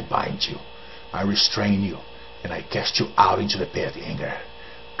 I bind you. I restrain you. And I cast you out into the pit, anger.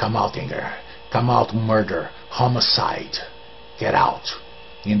 Come out, anger. Come out, murder, homicide. Get out.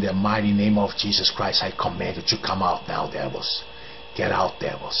 In the mighty name of Jesus Christ, I command you to come out now, devils. Get out,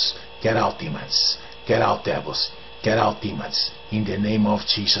 devils. Get out, demons. Get out, devils. Get out, demons. In the name of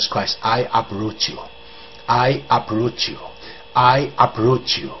Jesus Christ, I uproot you. I uproot you. I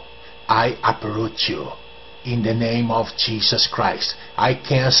uproot you. I uproot you. In the name of Jesus Christ, I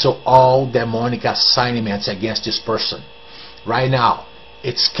cancel all demonic assignments against this person. Right now,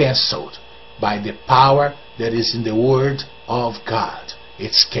 it's canceled by the power that is in the Word of God.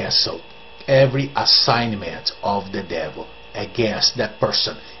 It's canceled. Every assignment of the devil against that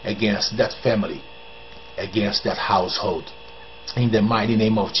person, against that family, against that household. In the mighty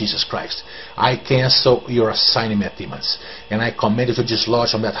name of Jesus Christ, I cancel your assignment, demons, and I command you to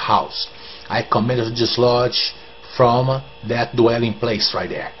dislodge from that house. I command you to dislodge from that dwelling place right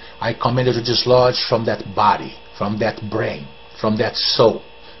there. I command you to dislodge from that body, from that brain, from that soul.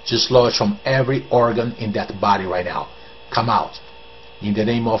 Dislodge from every organ in that body right now. Come out. In the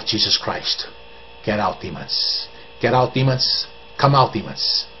name of Jesus Christ. Get out, demons. Get out, demons. Come out,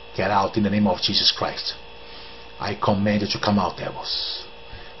 demons. Get out in the name of Jesus Christ. I command you to come out, devils.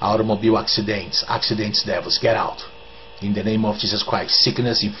 Automobile accidents, devils, get out. In the name of Jesus Christ.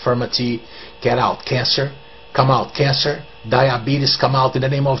 Sickness, infirmity, get out. Cancer, come out. Cancer, diabetes, come out in the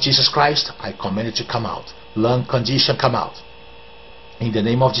name of Jesus Christ. I command you to come out. Lung condition, come out. In the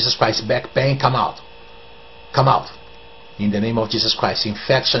name of Jesus Christ. Back pain, come out. Come out. In the name of Jesus Christ.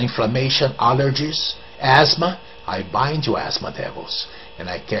 Infection, inflammation, allergies, asthma. I bind you, asthma devils, and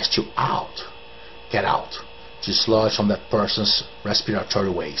I cast you out. Get out. Dislodge from that person's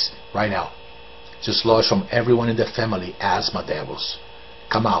respiratory ways right now. Dislodge from everyone in the family, asthma devils.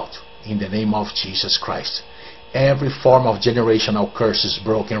 Come out in the name of Jesus Christ. Every form of generational curse is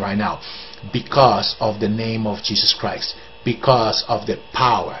broken right now because of the name of Jesus Christ, because of the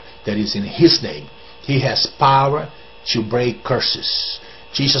power that is in His name. He has power to break curses.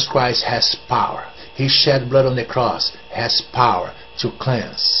 Jesus Christ has power. He His shed blood on the cross has power to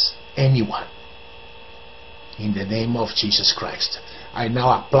cleanse anyone. In the name of Jesus Christ, I now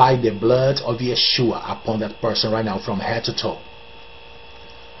apply the blood of Yeshua upon that person right now from head to toe.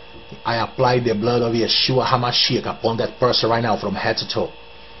 I apply the blood of Yeshua HaMashiach upon that person right now from head to toe.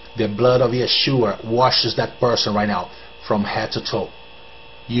 The blood of Yeshua washes that person right now from head to toe.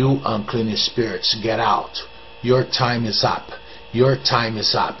 You unclean spirits, get out. Your time is up. Your time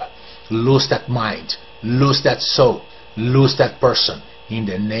is up. Lose that mind. Lose that soul. Lose that person. In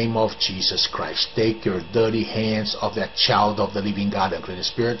the name of Jesus Christ. Take your dirty hands off that child of the living God, unclean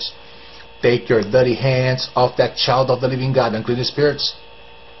spirits. Take your dirty hands off that child of the living God, unclean spirits.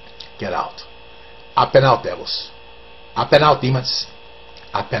 Get out. Up and out, devils. Up and out, demons.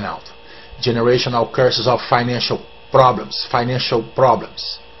 Up and out. Generational curses of financial problems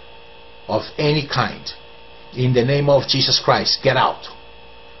of any kind. In the name of Jesus Christ, get out.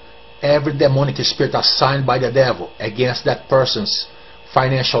 Every demonic spirit assigned by the devil against that person's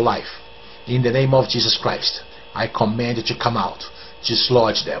financial life, in the name of Jesus Christ, I command you to come out.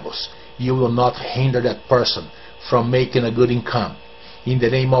 Dislodge, devils. You will not hinder that person from making a good income. In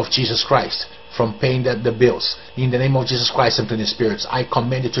the name of Jesus Christ, from paying the bills. In the name of Jesus Christ, unclean spirits, I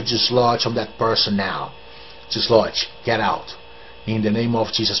command you to dislodge from that person now. Dislodge. Get out. In the name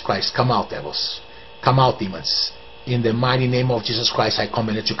of Jesus Christ, come out, devils. Come out, demons. In the mighty name of Jesus Christ, I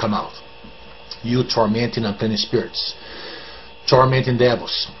command you to come out. You tormenting unclean spirits, tormenting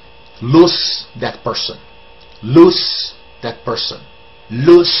devils, loose that person. Loose that person.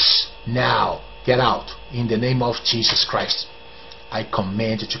 Loose now. Get out. In the name of Jesus Christ, I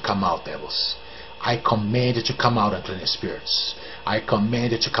command you to come out, devils. I command you to come out, unclean spirits. I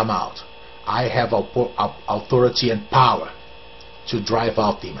command you to come out. I have authority and power to drive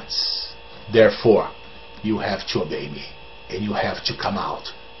out demons. Therefore, you have to obey me, and you have to come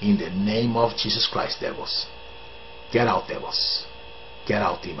out. In the name of Jesus Christ, devils. Get out, devils. Get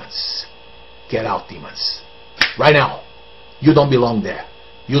out, demons. Get out, demons. Right now. You don't belong there.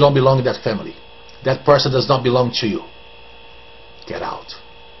 You don't belong in that family. That person does not belong to you. Get out.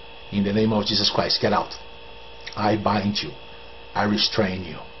 In the name of Jesus Christ, get out. I bind you. I restrain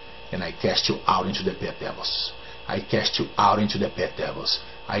you. And I cast you out into the pit, devils. I cast you out into the pit, devils.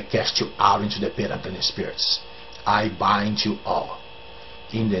 I cast you out into the pit, unclean spirits. I bind you all.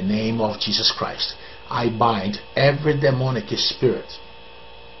 In the name of Jesus Christ, I bind every demonic spirit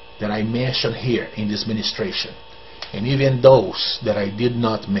that I mentioned here in this ministration, and even those that I did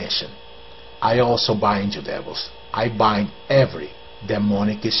not mention. I also bind you, devils. I bind every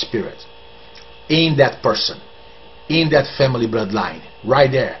demonic spirit in that person, in that family bloodline,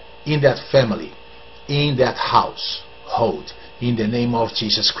 right there, in that family, in that household, in the name of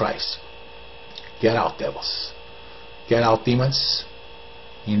Jesus Christ. Get out, devils. Get out, demons.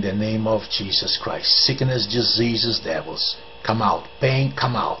 In the name of Jesus Christ. Sickness, diseases, devils, come out. Pain,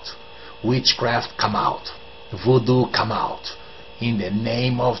 come out. Witchcraft, come out. Voodoo, come out. In the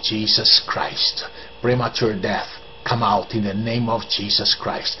name of Jesus Christ. Premature death, come out in the name of Jesus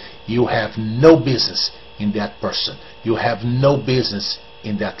Christ. You have no business in that person. You have no business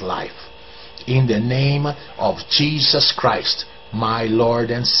in that life. In the name of Jesus Christ, my Lord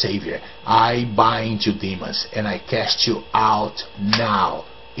and Savior, I bind you, demons, and I cast you out now.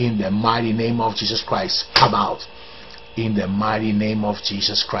 In the mighty name of Jesus Christ, come out. In the mighty name of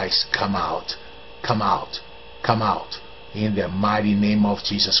Jesus Christ, come out. Come out. Come out. In the mighty name of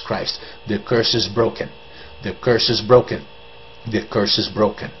Jesus Christ. The curse is broken. The curse is broken. The curse is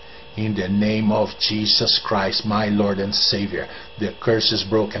broken. In the name of Jesus Christ, my Lord and Savior, the curse is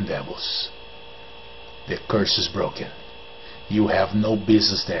broken, devils. The curse is broken. You have no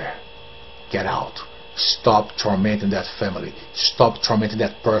business there. Get out. Stop tormenting that family. Stop tormenting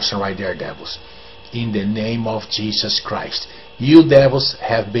that person right there, devils. In the name of Jesus Christ. You devils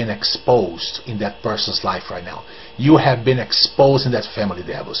have been exposed in that person's life right now. You have been exposed in that family,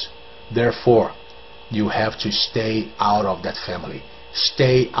 devils. Therefore, you have to stay out of that family.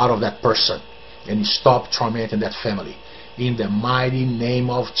 Stay out of that person. And stop tormenting that family. In the mighty name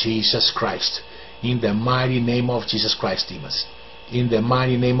of Jesus Christ. In the mighty name of Jesus Christ, demons. In the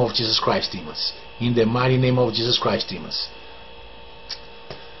mighty name of Jesus Christ, demons. In the mighty name of Jesus Christ, demons.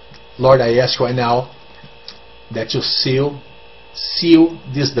 Lord, I ask right now that you seal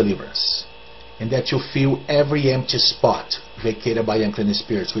this deliverance, and that you fill every empty spot vacated by unclean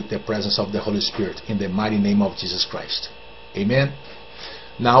spirits with the presence of the Holy Spirit, in the mighty name of Jesus Christ. Amen.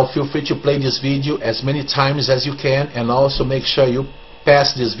 Now feel free to play this video as many times as you can, and also make sure you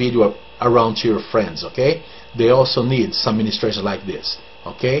pass this video around to your friends, okay? They also need some ministration like this,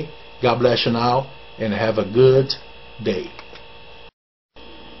 okay? God bless you now, and have a good day.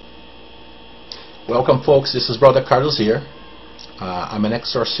 Welcome, folks. This is Brother Carlos here. I'm an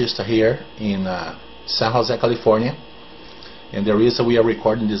exorcist here in San Jose, California. And the reason we are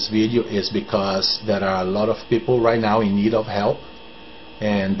recording this video is because there are a lot of people right now in need of help.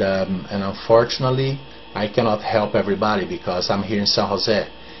 And unfortunately, I cannot help everybody because I'm here in San Jose.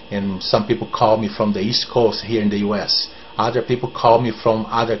 And some people call me from the East Coast here in the US. Other people call me from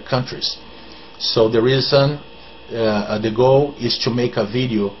other countries. So the reason, the goal is to make a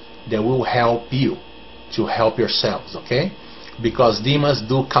video that will help you to help yourselves, okay? Because demons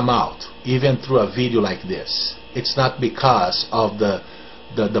do come out even through a video like this. It's not because of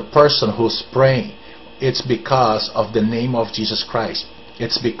the person who's praying. It's because of the name of Jesus Christ.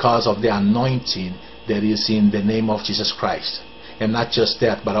 It's because of the anointing that is in the name of Jesus Christ. And not just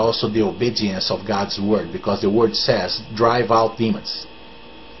that, but also the obedience of God's word, because the word says drive out demons.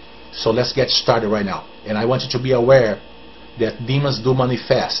 So let's get started right now. And I want you to be aware that demons do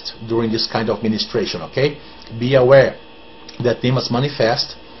manifest during this kind of ministration, okay? Be aware that demons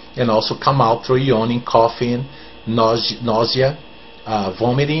manifest and also come out through yawning, coughing, nausea,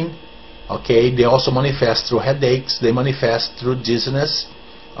 vomiting, okay? They also manifest through headaches. They manifest through dizziness,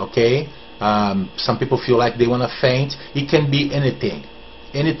 okay? Some people feel like they want to faint. It can be anything.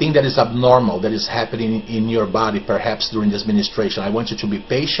 Anything that is abnormal that is happening in your body, perhaps during this ministration. I want you to be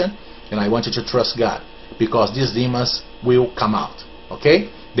patient and I want you to trust God, because these demons will come out,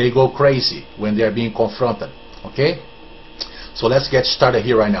 okay? They go crazy when they're being confronted, okay? So let's get started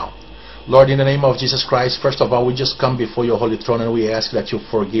here right now. Lord, in the name of Jesus Christ, first of all, we just come before your holy throne and we ask that you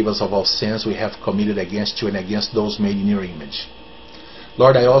forgive us of all sins we have committed against you and against those made in your image.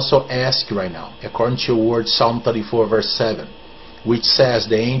 Lord, I also ask you right now, according to your word, Psalm 34 verse 7, which says,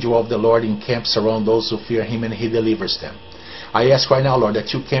 the angel of the Lord encamps around those who fear him and he delivers them. I ask right now, Lord,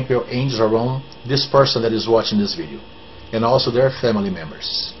 that you camp your angels around this person that is watching this video and also their family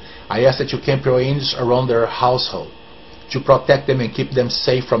members. I ask that you camp your angels around their household to protect them and keep them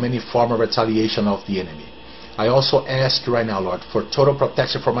safe from any form of retaliation of the enemy. I also ask you right now, Lord, for total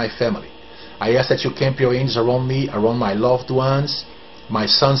protection for my family. I ask that you camp your angels around me, around my loved ones, my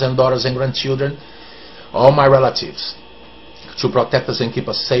sons and daughters and grandchildren, all my relatives, to protect us and keep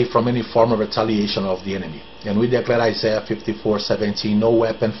us safe from any form of retaliation of the enemy. And we declare Isaiah 54:17, no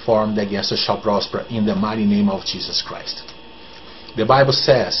weapon formed against us shall prosper, in the mighty name of Jesus Christ. The Bible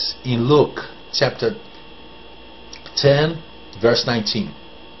says in Luke chapter 10 verse 19,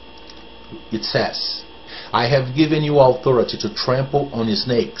 it says, I have given you authority to trample on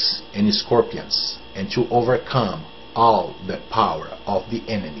snakes and scorpions and to overcome all the power of the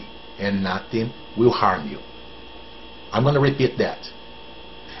enemy, and nothing will harm you. I'm going to repeat that.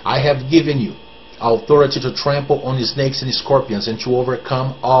 I have given you authority to trample on snakes and scorpions and to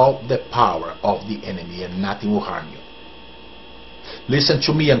overcome all the power of the enemy, and nothing will harm you. Listen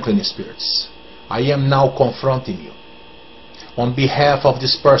to me, unclean spirits. I am now confronting you on behalf of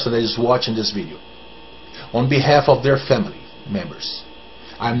this person that is watching this video, on behalf of their family members.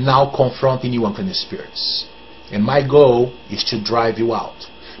 I'm now confronting you, unclean spirits. And my goal is to drive you out,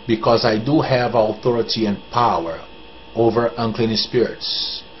 because I do have authority and power over unclean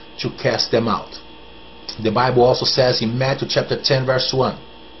spirits to cast them out. The Bible also says in Matthew chapter 10 verse 1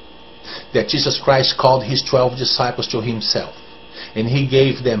 that Jesus Christ called his 12 disciples to himself, and he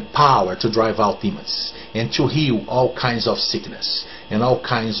gave them power to drive out demons and to heal all kinds of sickness and all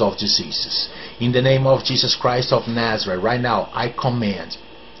kinds of diseases. In the name of Jesus Christ of Nazareth, right now I command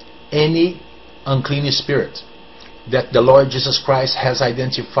any unclean spirit that the Lord Jesus Christ has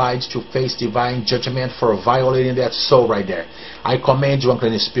identified to face divine judgment for violating that soul right there. I command you,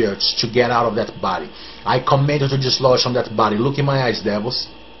 unclean spirits, to get out of that body. I command you to dislodge from that body. Look in my eyes, devils.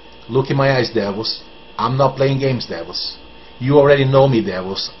 Look in my eyes, devils. I'm not playing games, devils. You already know me,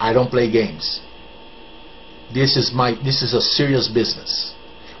 devils. I don't play games. This is a serious business.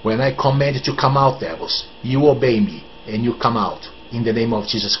 When I command you to come out, devils, you obey me and you come out in the name of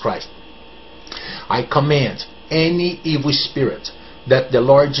Jesus Christ. I command any evil spirit that the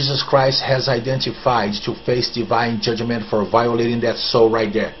Lord Jesus Christ has identified to face divine judgment for violating that soul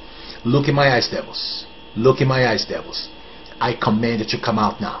right there. Look in my eyes, devils. Look in my eyes, devils. I command you to come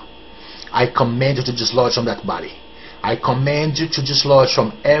out now. I command you to dislodge from that body. I command you to dislodge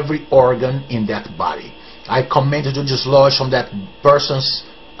from every organ in that body. I command you to dislodge from that person's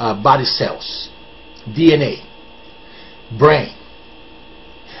body cells, DNA, brain,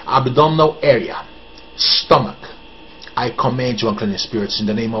 abdominal area, stomach. I command you, unclean spirits, in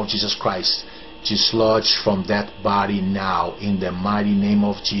the name of Jesus Christ, dislodge from that body now, in the mighty name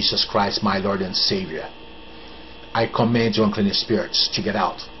of Jesus Christ, my Lord and Savior. I command you, unclean spirits, to get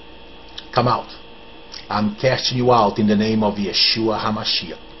out. Come out. I'm casting you out in the name of Yeshua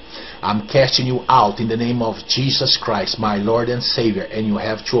HaMashiach. I'm casting you out in the name of Jesus Christ, my Lord and Savior, and you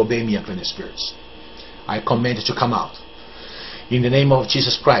have to obey me, unclean spirits. I command you to come out. In the name of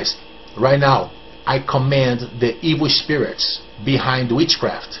Jesus Christ, right now, I command the evil spirits behind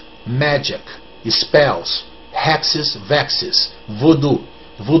witchcraft, magic, spells, hexes, vexes,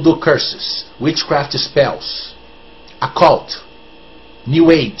 voodoo curses, witchcraft spells, occult, new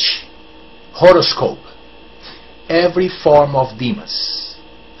age, horoscope, every form of demons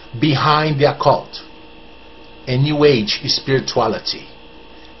behind the occult and new age spirituality.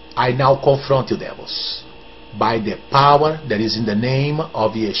 I now confront you, devils, by the power that is in the name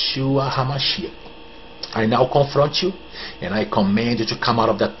of Yeshua HaMashiach. I now confront you, and I command you to come out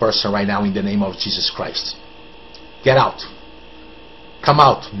of that person right now in the name of Jesus Christ. Get out. Come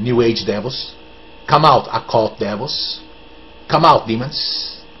out, new age devils. Come out, occult devils. Come out,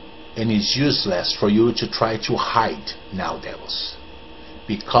 demons. And it's useless for you to try to hide now, devils,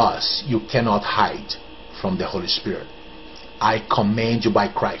 because you cannot hide from the Holy Spirit. I command you by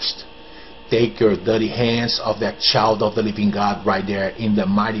Christ, take your dirty hands off that child of the living God right there in the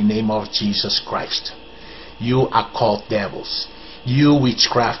mighty name of Jesus Christ. You occult devils, you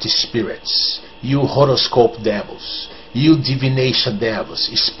witchcraft spirits, you horoscope devils, you divination devils,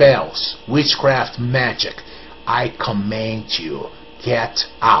 spells, witchcraft magic, I command you, get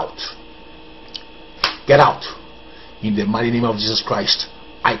out. Get out. In the mighty name of Jesus Christ,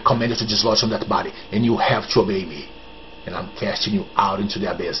 I command you to dislodge from that body, and you have to obey me. And I'm casting you out into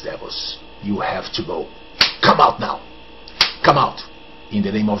the abyss, devils. You have to go. Come out now. Come out. In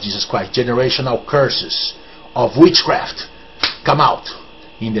the name of Jesus Christ. Generational curses of witchcraft, come out.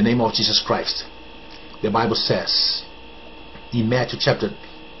 In the name of Jesus Christ. The Bible says in Matthew chapter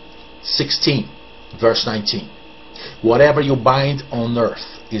 16 verse 19, whatever you bind on earth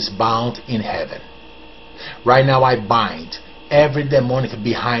is bound in heaven. Right now I bind every demonic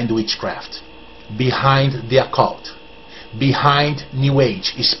behind witchcraft, behind the occult, behind new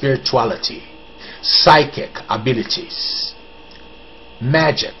age spirituality, psychic abilities,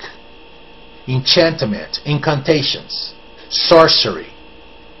 magic, enchantment, incantations, sorcery.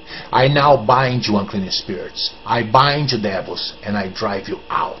 I now bind you, unclean spirits. I bind you, devils, and I drive you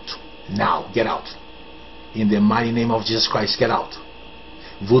out. Now, get out. In the mighty name of Jesus Christ, get out.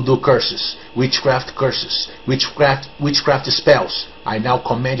 Voodoo curses, witchcraft spells, I now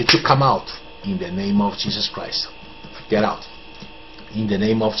command you to come out. In the name of Jesus Christ. Get out. In the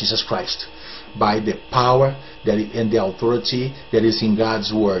name of Jesus Christ. By the power and the authority that is in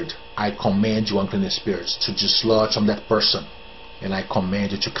God's word, I command you, unclean spirits, to dislodge from that person. And I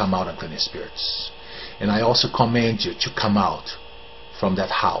command you to come out, unclean spirits. And I also command you to come out from that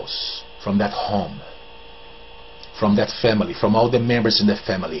house, from that home, from that family, from all the members in the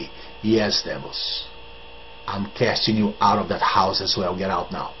family. Yes, devils, I'm casting you out of that house as well. Get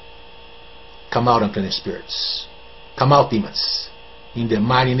out now. Come out, unclean spirits. Come out, demons. In the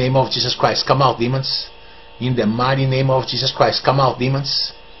mighty name of Jesus Christ, come out, demons. In the mighty name of Jesus Christ, come out,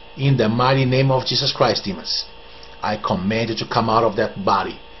 demons. In the mighty name of Jesus Christ, demons. I command you to come out of that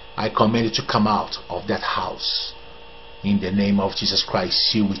body. I command you to come out of that house. In the name of Jesus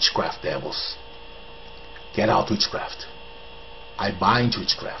Christ, you witchcraft devils. Get out, witchcraft. I bind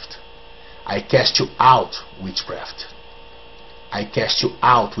witchcraft. I cast you out, witchcraft. I cast you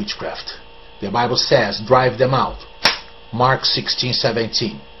out, witchcraft. The Bible says, drive them out. Mark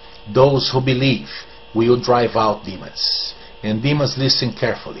 16:17. Those who believe will drive out demons. And demons, listen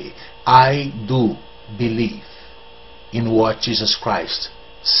carefully. I do believe in what Jesus Christ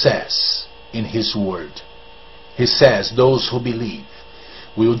says in His Word. He says those who believe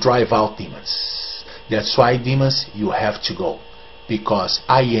will drive out demons. That's why, demons, you have to go, because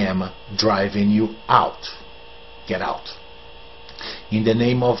I am driving you out. Get out. In the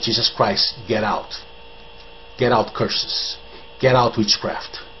name of Jesus Christ, get out. Get out, curses. Get out,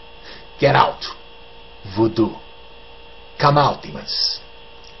 witchcraft. Get out, voodoo. Come out, demons.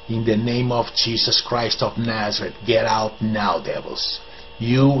 In the name of Jesus Christ of Nazareth, get out now, devils.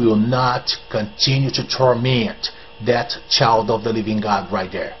 You will not continue to torment that child of the living God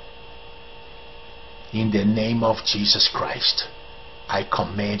right there. In the name of Jesus Christ, I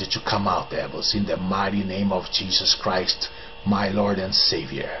command you to come out, devils. In the mighty name of Jesus Christ, my Lord and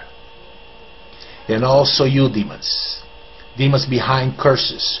Savior. And also you, demons. Demons behind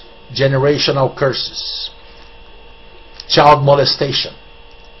curses, generational curses, child molestation,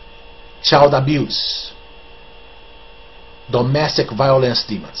 child abuse, domestic violence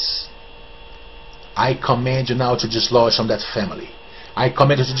demons. I command you now to dislodge from that family. I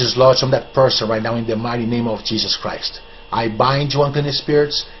command you to dislodge from that person right now in the mighty name of Jesus Christ. I bind you, unclean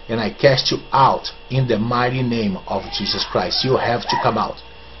spirits, and I cast you out in the mighty name of Jesus Christ. You have to come out.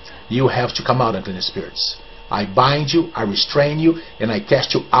 You have to come out, unclean spirits. I bind you, I restrain you, and I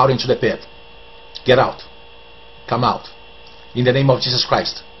cast you out into the pit. Get out. Come out. In the name of Jesus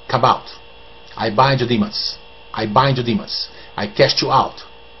Christ, come out. I bind you, demons. I bind you, demons. I cast you out.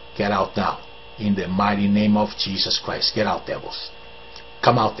 Get out now. In the mighty name of Jesus Christ. Get out, devils.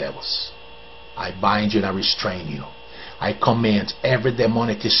 Come out, devils. I bind you and I restrain you. I command every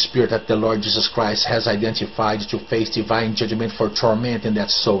demonic spirit that the Lord Jesus Christ has identified to face divine judgment for tormenting that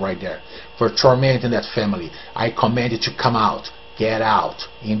soul right there, for tormenting that family. I command it to come out. Get out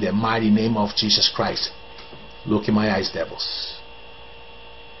in the mighty name of Jesus Christ. Look in my eyes, devils.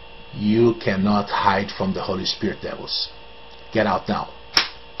 You cannot hide from the Holy Spirit, devils. Get out now.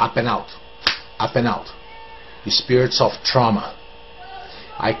 Up and out. Up and out. The spirits of trauma,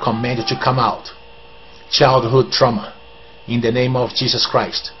 I command you to come out. Childhood trauma, in the name of Jesus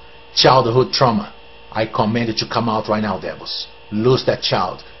Christ. Childhood trauma, I command you to come out right now, devils. Lose that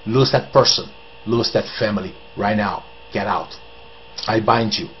child, lose that person, lose that family right now. Get out. I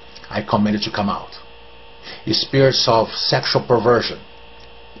bind you. I command you to come out. The spirits of sexual perversion,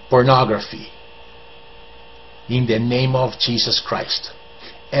 pornography, in the name of Jesus Christ.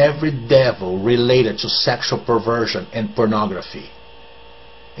 Every devil related to sexual perversion and pornography,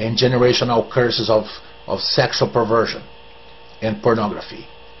 and generational curses of sexual perversion and pornography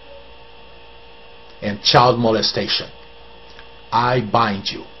and child molestation, I bind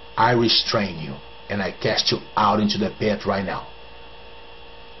you, I restrain you, and I cast you out into the pit right now.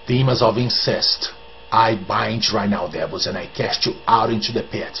 Demons of incest, I bind you right now, devils, and I cast you out into the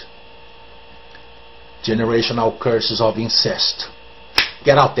pit. Generational curses of incest,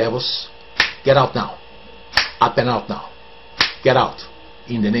 get out, devils. Get out now. Up and out now. Get out.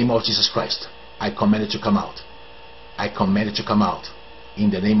 In the name of Jesus Christ, I command it to come out. I command it to come out. In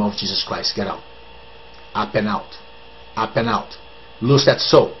the name of Jesus Christ, get out. Up and out. Up and out. Lose that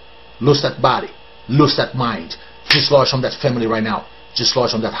soul. Lose that body. Lose that mind. Dislodge from that family right now.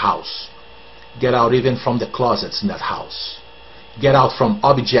 Dislodge from that house. Get out even from the closets in that house. Get out from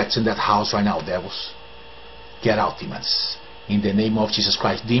objects in that house right now, devils. Get out, demons. In the name of Jesus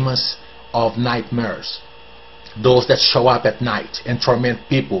Christ. Demons of nightmares. Those that show up at night and torment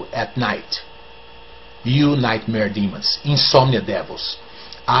people at night. You nightmare demons, insomnia devils,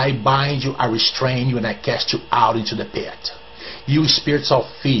 I bind you, I restrain you, and I cast you out into the pit. You spirits of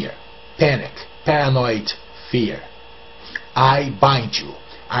fear, panic, paranoid fear, I bind you,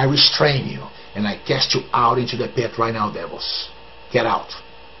 I restrain you, and I cast you out into the pit right now, devils. Get out.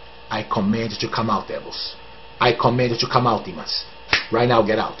 I command you to come out, devils. I command you to come out, demons. Right now,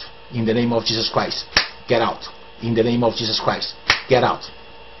 get out. In the name of Jesus Christ, get out. In the name of Jesus Christ, get out.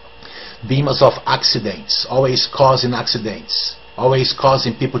 Demons of accidents, always causing accidents, always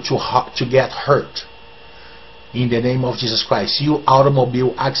causing people to get hurt. In the name of Jesus Christ, you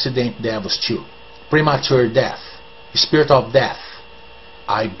automobile accident devils too. Premature death, spirit of death,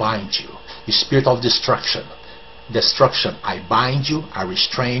 I bind you. The spirit of destruction, I bind you, I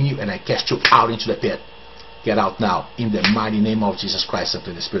restrain you, and I cast you out into the pit. Get out now. In the mighty name of Jesus Christ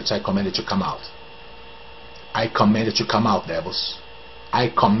and the spirits, I command you to come out. I command you to come out, devils. I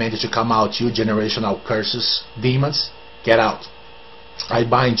command you to come out, you generational curses, demons. Get out. I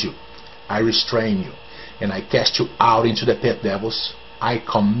bind you. I restrain you. And I cast you out into the pit, devils. I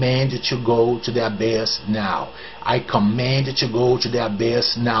command you to go to the abyss now. I command you to go to the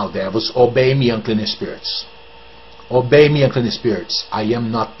abyss now, devils. Obey me, unclean spirits. Obey me, unclean spirits. I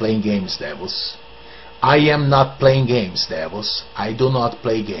am not playing games, devils. I am not playing games, devils. I do not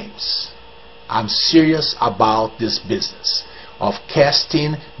play games. I'm serious about this business of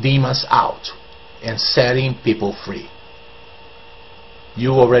casting demons out and setting people free.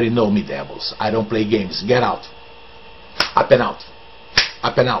 You already know me, devils. I don't play games. Get out. Up and out.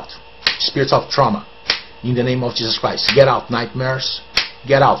 Up and out. Spirits of trauma. In the name of Jesus Christ. Get out, nightmares.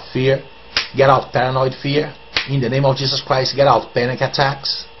 Get out, fear. Get out, paranoid fear. In the name of Jesus Christ. Get out, panic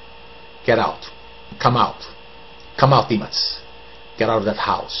attacks. Get out. Come out. Come out, demons. Get out of that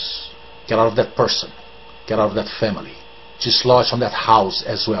house. Get out of that person. Get out of that family. Dislodge from that house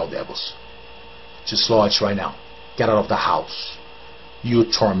as well, devils. Dislodge right now. Get out of the house. You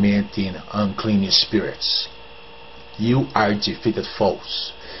tormenting, unclean spirits. You are defeated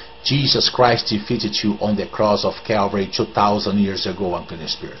foes. Jesus Christ defeated you on the cross of Calvary 2,000 years ago, unclean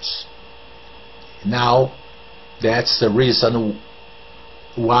spirits. Now, that's the reason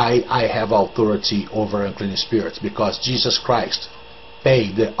why I have authority over unclean spirits, because Jesus Christ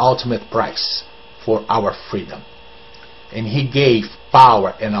paid the ultimate price for our freedom. And He gave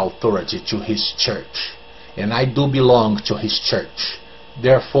power and authority to His church. And I do belong to His church.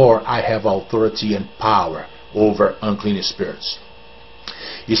 Therefore, I have authority and power over unclean spirits.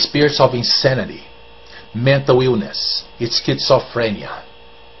 spirits of insanity, mental illness, schizophrenia,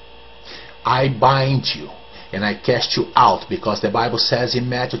 I bind you and I cast you out, because the Bible says in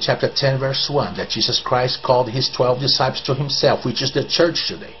Matthew chapter 10 verse 1 that Jesus Christ called his 12 disciples to himself, which is the church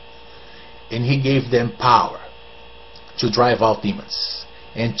today, and he gave them power to drive out demons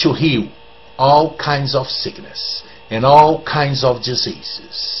and to heal all kinds of sickness and all kinds of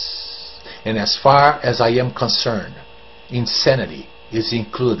diseases. And as far as I am concerned, insanity is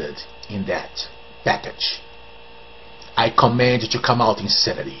included in that package. I command you to come out,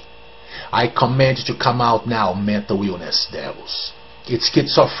 insanity. I command you to come out now, mental illness devils. It's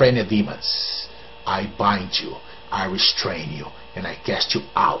schizophrenia demons. I bind you, I restrain you, and I cast you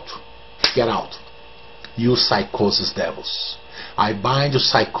out. Get out. You psychosis devils. I bind you,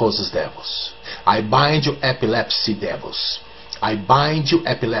 psychosis devils. I bind you, epilepsy devils. I bind you,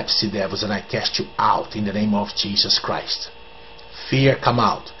 epilepsy devils, and I cast you out in the name of Jesus Christ. Fear, come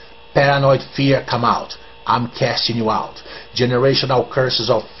out. Paranoid fear, come out. I'm casting you out. Generational curses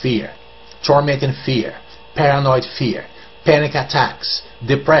of fear, tormenting fear, paranoid fear, panic attacks,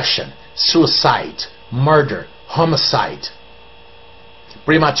 depression, suicide, murder, homicide,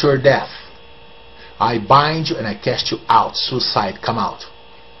 premature death. I bind you and I cast you out. Suicide, come out.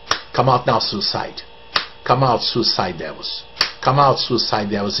 Come out now, suicide. Come out, suicide devils. Come out, suicide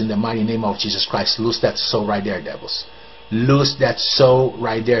devils, in the mighty name of Jesus Christ. Loose that soul right there, devils. Loose that soul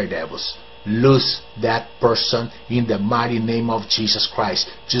right there, devils. Loose that person in the mighty name of Jesus Christ.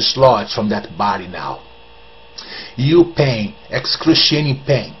 Dislodge from that body now. You pain, excruciating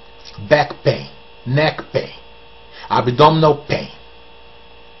pain, back pain, neck pain, abdominal pain,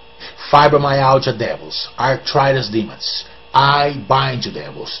 fibromyalgia devils, arthritis demons. I bind you,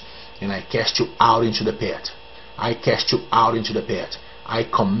 devils, and I cast you out into the pit. I cast you out into the pit. I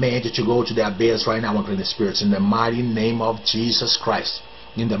command you to go to the abyss right now, unclean spirits, in the mighty name of Jesus Christ.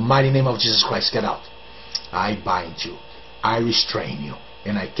 In the mighty name of Jesus Christ, get out. I bind you, I restrain you,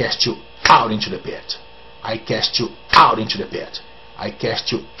 and I cast you out into the pit. I cast you out into the pit. I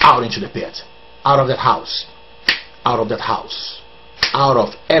cast you out into the pit. Out of that house. Out of that house. Out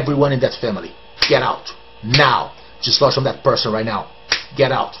of everyone in that family. Get out. Now. Just lodge from that person right now.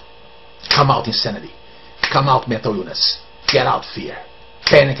 Get out. Come out, insanity. Come out, mental illness. Get out, fear.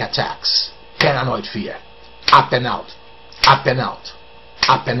 Panic attacks. Paranoid fear. Up and out. Up and out.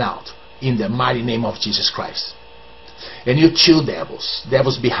 Up and out. In the mighty name of Jesus Christ. And you two devils.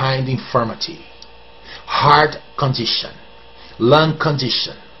 Devils behind infirmity. Heart condition. Lung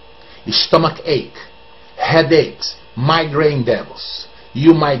condition. Stomach ache. Headaches. Migraine devils.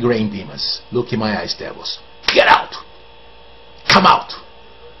 You migraine demons. Look in my eyes, devils. Get out. Come out.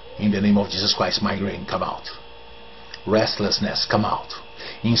 In the name of Jesus Christ, migraine, come out. Restlessness, come out.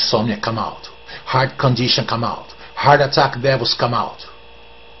 Insomnia, come out. Heart condition, come out. Heart attack devils, come out.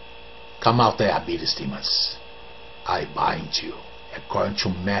 Come out, diabetes demons. I bind you. According to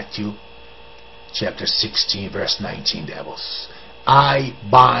Matthew chapter 16 verse 19, devils. I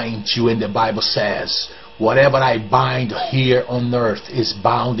bind you, and the Bible says, whatever I bind here on earth is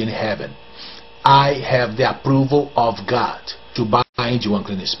bound in heaven. I have the approval of God to bind you,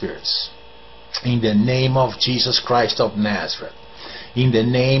 unclean spirits. In the name of Jesus Christ of Nazareth. In the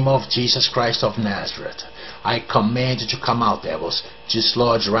name of Jesus Christ of Nazareth. I command you to come out, devils.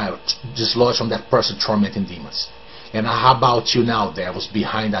 Dislodge from that person tormenting demons. And how about you now, devils,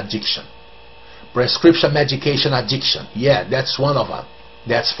 behind addiction? Prescription medication addiction. Yeah, that's one of them.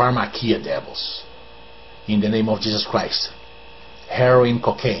 That's pharmakia, devils. In the name of Jesus Christ. Heroin,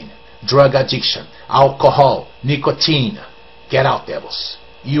 cocaine, drug addiction, alcohol, nicotine. Get out, devils.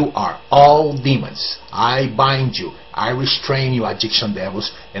 You are all demons. I bind you. I restrain you, addiction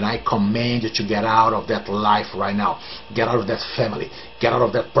devils, and I command you to get out of that life right now. Get out of that family. Get out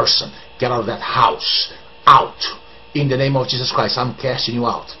of that person. Get out of that house. Out. In the name of Jesus Christ, I'm casting you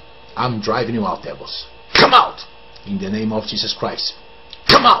out. I'm driving you out, devils. Come out. In the name of Jesus Christ.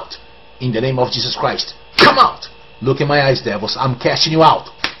 Come out. In the name of Jesus Christ. Come out. Look in my eyes, devils. I'm casting you out.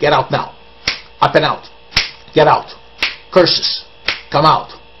 Get out now. Up and out. Get out. Curses. Come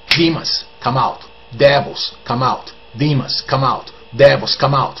out. Demons. Come out. Devils. Come out. Demons. Come out. Devils.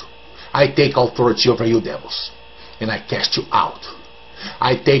 Come out. I take authority over you, devils, and I cast you out.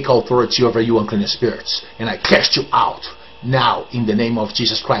 I take authority over you, unclean spirits, and I cast you out. Now, in the name of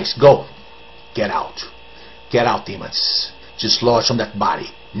Jesus Christ, go. Get out. Get out, demons. Dislodge from that body.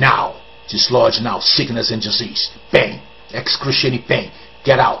 Now. Dislodge now. Sickness and disease. Pain. Excruciating pain.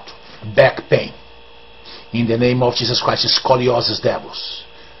 Get out. Back pain. In the name of Jesus Christ, scoliosis devils.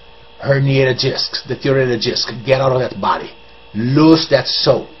 Herniated discs. Deteriorated disc. Get out of that body. Lose that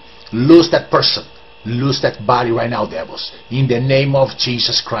soul. Lose that person. Lose that body right now, devils. In the name of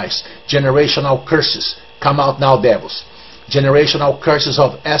Jesus Christ. Generational curses, come out now, devils. Generational curses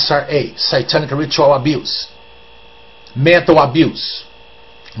of SRA, satanic ritual abuse, mental abuse,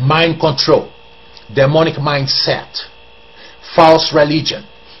 mind control, demonic mindset, false religion.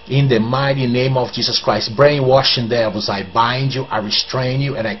 In the mighty name of Jesus Christ. Brainwashing devils, I bind you, I restrain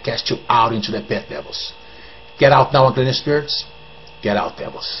you, and I cast you out into the pit, devils. Get out now, unclean spirits. Get out,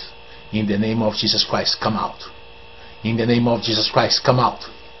 devils. In the name of Jesus Christ, come out. In the name of Jesus Christ, come out.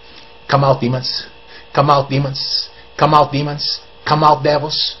 Come out, demons. Come out, demons. Come out, demons. Come out,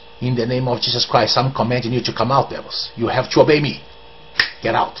 devils. In the name of Jesus Christ, I'm commanding you to come out, devils. You have to obey me.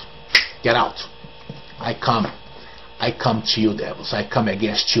 Get out. Get out. I come to you, devils. I come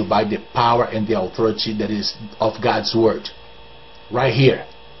against you by the power and the authority that is of God's word. Right here,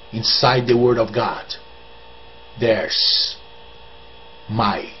 inside the word of God, there's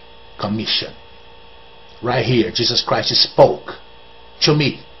my commission. Right here, Jesus Christ spoke to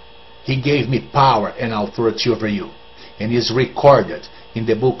me. He gave me power and authority over you. And it's recorded in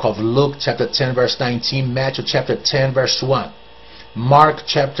the book of Luke chapter 10 verse 19, Matthew chapter 10 verse 1, Mark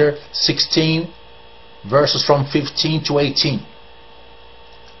chapter 16 verses from 15 to 18,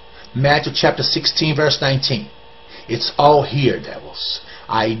 Matthew chapter 16 verse 19. It's all here, devils.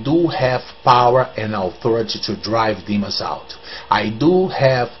 I do have power and authority to drive demons out. I do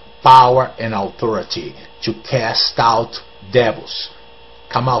have power and authority to cast out devils.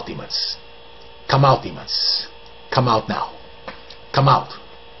 Come out, demons. Come out, demons. Come out now. Come out.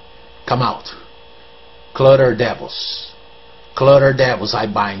 Come out. Clutter devils. Clutter devils,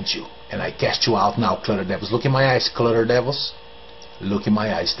 I bind you. And I cast you out now, clutter devils. Look in my eyes, clutter devils. Look in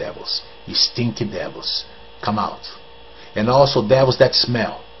my eyes, devils. You stinky devils. Come out. And also devils that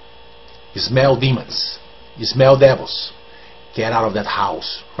smell. You smell demons. You smell devils. Get out of that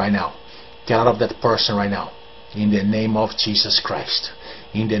house right now. Get out of that person right now. In the name of Jesus Christ.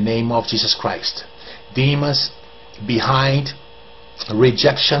 In the name of Jesus Christ. Demons behind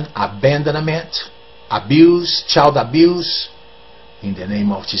rejection, abandonment, abuse, child abuse. In the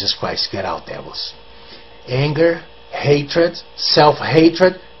name of Jesus Christ, get out, devils. Anger, hatred,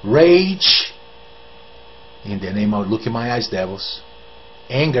 self-hatred, rage. In the name of, look in my eyes, devils.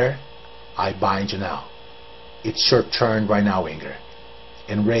 Anger, I bind you now. It's your turn right now, anger.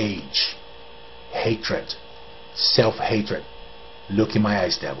 And rage, hatred, self-hatred. Look in my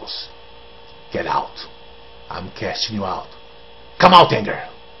eyes, devils. Get out. I'm casting you out. Come out, anger.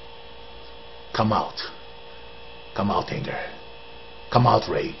 Come out. Come out, anger. Come out,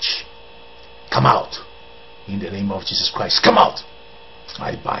 rage. Come out. In the name of Jesus Christ. Come out.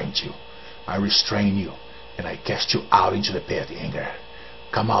 I bind you. I restrain you. And I cast you out into the pit, anger.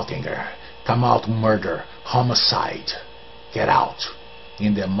 Come out, anger. Come out, murder, homicide. Get out.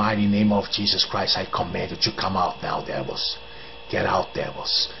 In the mighty name of Jesus Christ, I command you to come out now, devils. Get out,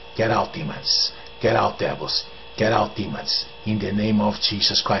 devils. Get out, demons. Get out, devils. Get out, demons. In the name of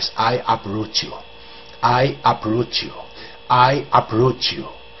Jesus Christ, I uproot you. I uproot you. I uproot you.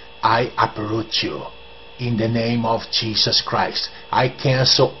 I uproot you. In the name of Jesus Christ, I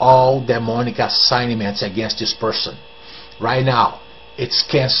cancel all demonic assignments against this person. Right now, it's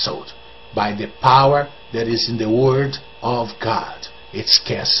canceled by the power that is in the Word of God. It's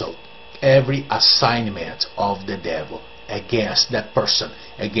canceled. Every assignment of the devil against that person,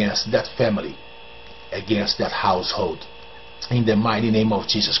 against that family, against that household. In the mighty name of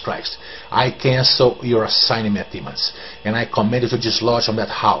Jesus Christ, I cancel your assignment, demons, and I command you to dislodge from that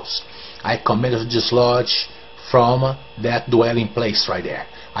house. I command you to dislodge from that dwelling place right there.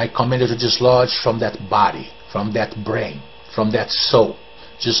 I command you to dislodge from that body, from that brain, from that soul.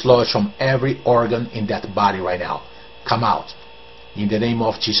 Dislodge from every organ in that body right now. Come out. In the name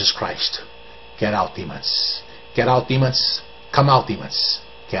of Jesus Christ. Get out, demons. Get out, demons. Come out, demons.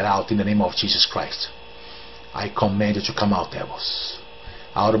 Get out in the name of Jesus Christ. I command you to come out, devils.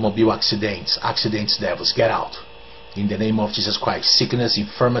 Automobile accidents, devils, get out. In the name of Jesus Christ. Sickness,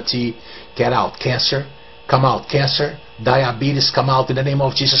 infirmity, get out. Cancer, come out. Cancer, diabetes, come out in the name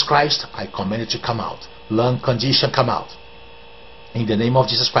of Jesus Christ. I command you to come out. Lung condition, come out. In the name of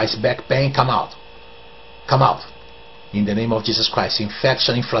Jesus Christ. Back pain, come out. Come out. In the name of Jesus Christ.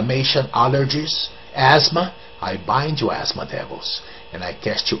 Infection, inflammation, allergies, asthma. I bind you, asthma devils, and I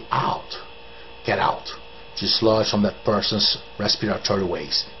cast you out. Get out. Dislodge from that person's respiratory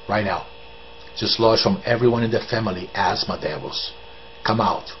ways right now. Dislodge from everyone in the family, asthma devils. Come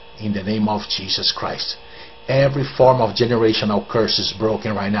out in the name of Jesus Christ. Every form of generational curse is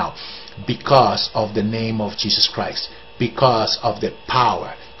broken right now because of the name of Jesus Christ, because of the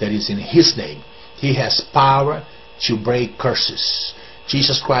power that is in His name. He has power to break curses.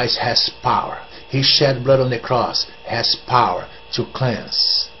 Jesus Christ has power. His shed blood on the cross has power to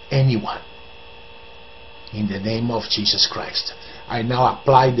cleanse anyone. In the name of Jesus Christ, I now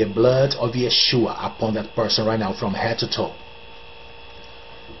apply the blood of Yeshua upon that person right now from head to toe.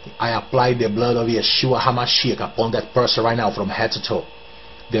 I apply the blood of Yeshua HaMashiach upon that person right now from head to toe.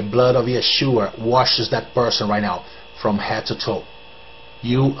 The blood of Yeshua washes that person right now from head to toe.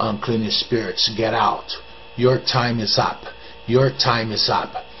 You unclean spirits, get out. Your time is up. Your time is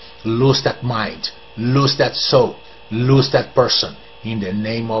up. Lose that mind. Lose that soul. Lose that person. In the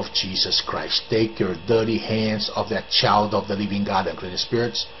name of Jesus Christ, take your dirty hands off that child of the living God, unclean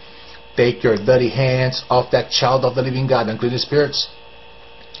spirits. Take your dirty hands off that child of the living God, unclean spirits.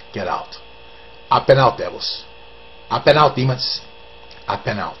 Get out. Up and out, devils. Up and out, demons. Up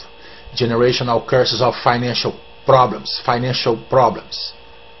and out. Generational curses of financial problems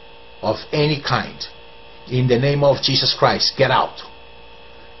of any kind. In the name of Jesus Christ, get out.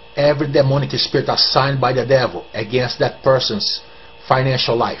 Every demonic spirit assigned by the devil against that person's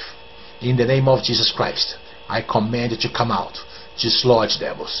financial life, in the name of Jesus Christ, I command you to come out. Dislodge,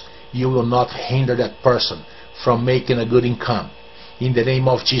 devils. You will not hinder that person from making a good income. In the name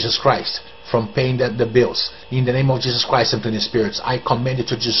of Jesus Christ, from paying the bills. In the name of Jesus Christ, unclean spirits, I command you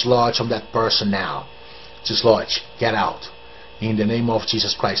to dislodge from that person now. Dislodge. Get out. In the name of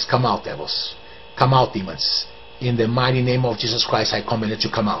Jesus Christ, come out, devils. Come out, demons. In the mighty name of Jesus Christ, I command you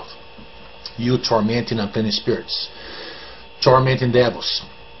to come out. You tormenting unclean spirits, tormenting devils,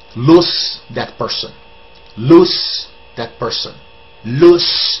 loose that person. Loose that person.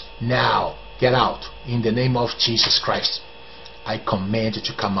 Loose now. Get out. In the name of Jesus Christ, I command you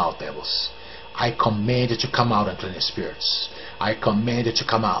to come out, devils. I command you to come out, unclean spirits. I command you to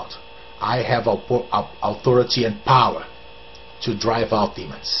come out. I have authority and power to drive out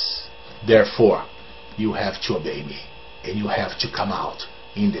demons. Therefore, you have to obey me, and you have to come out.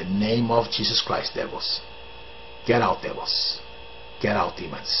 In the name of Jesus Christ, devils. Get out, devils. Get out,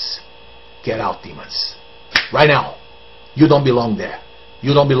 demons. Get out, demons. Right now. You don't belong there.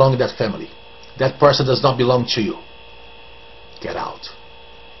 You don't belong in that family. That person does not belong to you. Get out.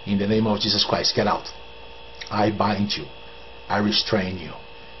 In the name of Jesus Christ, get out. I bind you. I restrain you.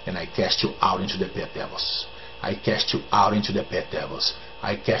 And I cast you out into the pit, devils. I cast you out into the pit, devils.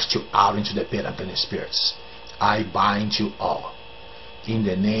 I cast you out into the pit, unclean spirits. I bind you all. In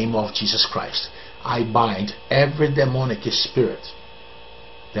the name of Jesus Christ, I bind every demonic spirit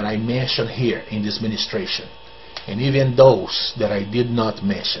that I mentioned here in this ministration, and even those that I did not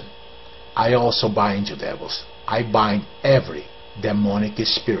mention. I also bind you, devils. I bind every demonic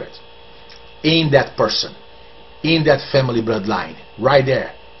spirit in that person, in that family bloodline, right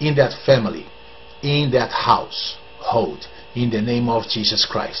there, in that family, in that household, in the name of Jesus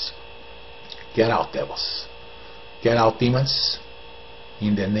Christ. Get out, devils. Get out, demons.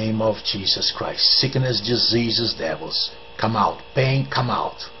 In the name of Jesus Christ. Sickness, diseases, devils, come out. Pain, come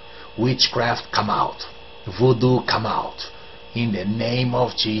out. Witchcraft, come out. Voodoo, come out. In the name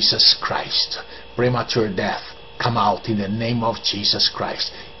of Jesus Christ. Premature death, come out in the name of Jesus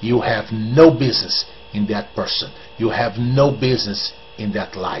Christ. You have no business in that person. You have no business in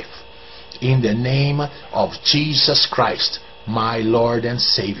that life. In the name of Jesus Christ, my Lord and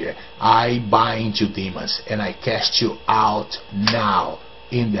Savior, I bind you, demons, and I cast you out now.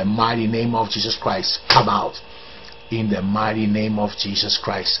 In the mighty name of Jesus Christ, come out. In the mighty name of Jesus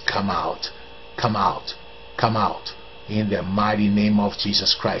Christ, come out. Come out. Come out. In the mighty name of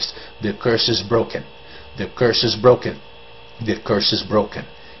Jesus Christ. The curse is broken. The curse is broken. The curse is broken.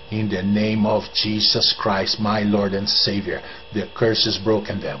 In the name of Jesus Christ, my Lord and Savior, the curse is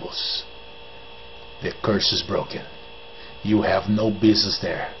broken, devils. The curse is broken. You have no business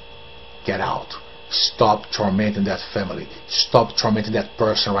there. Get out. Stop tormenting that family. Stop tormenting that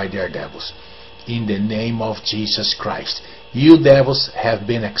person right there, devils. In the name of Jesus Christ. You devils have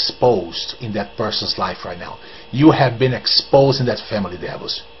been exposed in that person's life right now. You have been exposed in that family,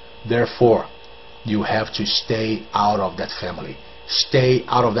 devils. Therefore, you have to stay out of that family. Stay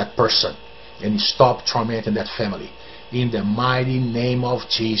out of that person. And stop tormenting that family. In the mighty name of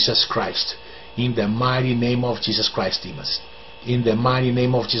Jesus Christ. In the mighty name of Jesus Christ, demons. In the mighty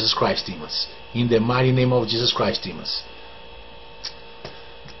name of Jesus Christ, demons. In the mighty name of Jesus Christ, demons.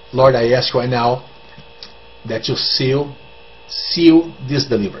 Lord, I ask right now that you seal this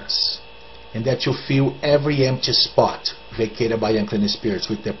deliverance, and that you fill every empty spot vacated by unclean spirits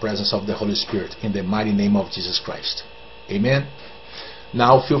with the presence of the Holy Spirit, in the mighty name of Jesus Christ. Amen.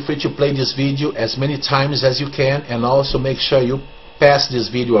 Now feel free to play this video as many times as you can, and also make sure you pass this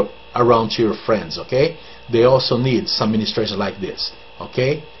video around to your friends, okay? They also need some ministration like this,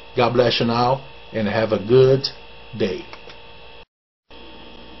 okay? God bless you now, and have a good day.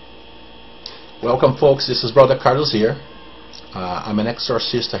 Welcome, folks. This is Brother Carlos here. I'm an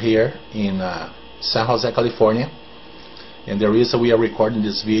exorcist here in San Jose, California. And the reason we are recording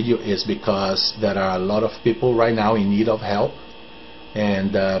this video is because there are a lot of people right now in need of help.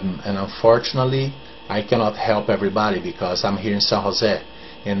 And unfortunately, I cannot help everybody because I'm here in San Jose.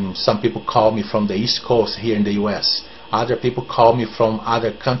 And some people call me from the East Coast here in the US. Other people call me from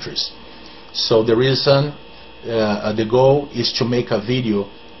other countries. So the reason, the goal is to make a video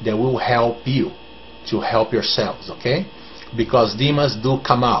that will help you to help yourselves, okay? Because demons do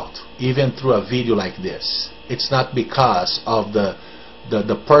come out even through a video like this. It's not because of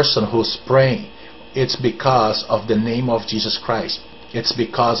the person who's praying. It's because of the name of Jesus Christ. It's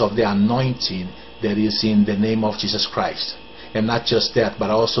because of the anointing that is in the name of Jesus Christ. And not just that, but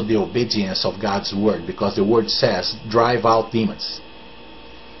also the obedience of God's word, because the word says drive out demons.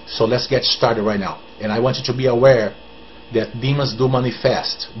 So let's get started right now. And I want you to be aware that demons do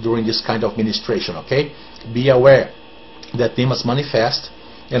manifest during this kind of ministration, okay? Be aware that demons manifest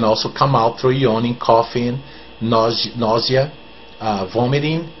and also come out through yawning, coughing, nausea,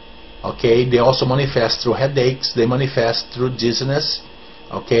 vomiting, okay? They also manifest through headaches. They manifest through dizziness,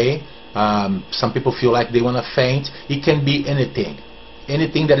 okay? Some people feel like they want to faint. It can be anything.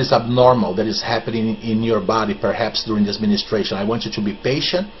 Anything that is abnormal that is happening in your body, perhaps during this ministration. I want you to be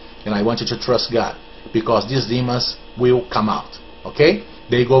patient and I want you to trust God, because these demons will come out, okay?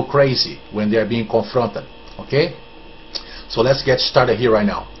 They go crazy when they're being confronted, okay? So let's get started here right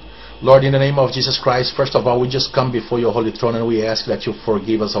now. Lord, in the name of Jesus Christ, first of all, we just come before your holy throne and we ask that you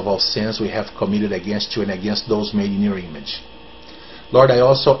forgive us of all sins we have committed against you and against those made in your image. Lord, I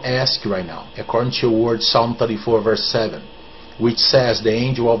also ask you right now, according to your word, Psalm 34 verse 7, which says, the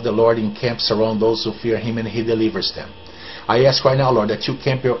angel of the Lord encamps around those who fear him and he delivers them. I ask right now, Lord, that you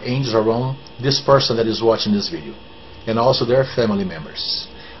camp your angels around this person that is watching this video and also their family members.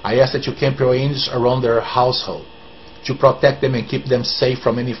 I ask that you camp your angels around their household to protect them and keep them safe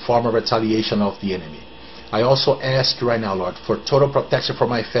from any form of retaliation of the enemy. I also ask you right now, Lord, for total protection for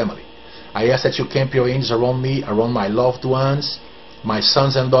my family. I ask that you camp your angels around me, around my loved ones, my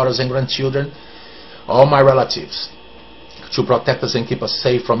sons and daughters and grandchildren, all my relatives, to protect us and keep us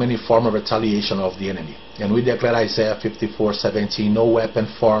safe from any form of retaliation of the enemy. And we declare Isaiah 54:17, no weapon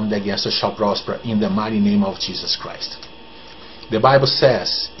formed against us shall prosper, in the mighty name of Jesus Christ. The Bible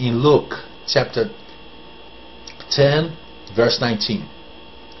says in Luke chapter 10 verse 19,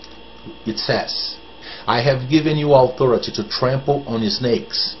 it says, I have given you authority to trample on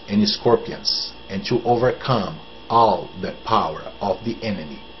snakes and scorpions and to overcome all the power of the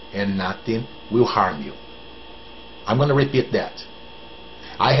enemy, and nothing will harm you. I'm going to repeat that.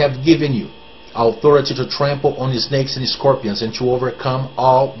 I have given you authority to trample on snakes and scorpions and to overcome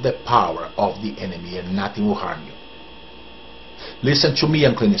all the power of the enemy, and nothing will harm you. Listen to me,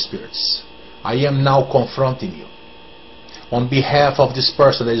 unclean spirits. I am now confronting you on behalf of this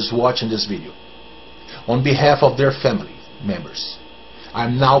person that is watching this video, on behalf of their family members.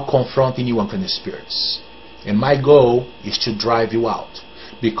 I'm now confronting you, unclean spirits. And my goal is to drive you out,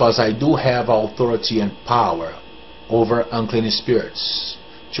 because I do have authority and power over unclean spirits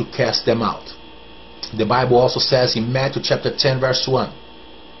to cast them out. The Bible also says in Matthew chapter 10 verse 1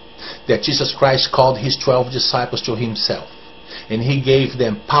 that Jesus Christ called his 12 disciples to himself, and he gave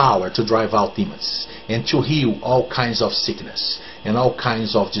them power to drive out demons and to heal all kinds of sickness and all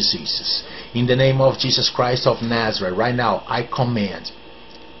kinds of diseases. In the name of Jesus Christ of Nazareth, right now I command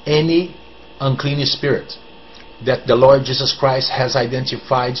any unclean spirit that the Lord Jesus Christ has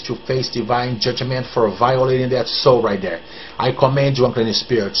identified to face divine judgment for violating that soul right there. I command you, unclean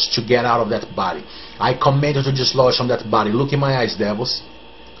spirits, to get out of that body. I command you to dislodge from that body. Look in my eyes, devils.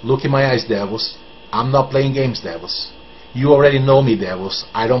 Look in my eyes, devils. I'm not playing games, devils. You already know me, devils.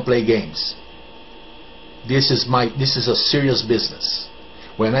 I don't play games. This is a serious business.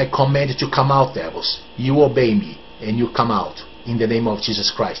 When I command you to come out, devils, you obey me and you come out in the name of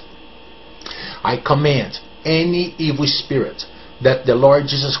Jesus Christ. I command any evil spirit that the Lord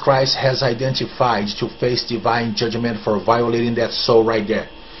Jesus Christ has identified to face divine judgment for violating that soul right there.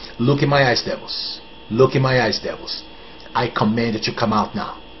 Look in my eyes, devils. Look in my eyes, devils. I command you to come out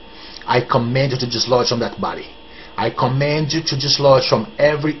now. I command you to dislodge from that body. I command you to dislodge from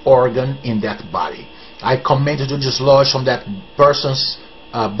every organ in that body. I command you to dislodge from that person's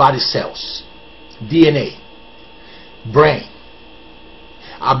body cells, DNA, brain,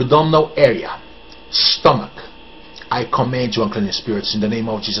 abdominal area, stomach. I command you, unclean spirits, in the name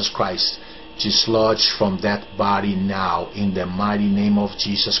of Jesus Christ, dislodge from that body now, in the mighty name of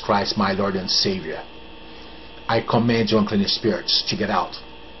Jesus Christ, my Lord and Savior. I command you, unclean spirits, to get out.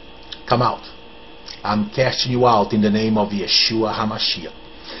 Come out. I'm casting you out in the name of Yeshua HaMashiach.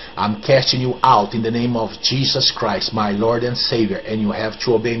 I'm casting you out in the name of Jesus Christ, my Lord and Savior, and you have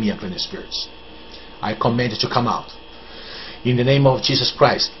to obey me, unclean spirits. I command you to come out in the name of Jesus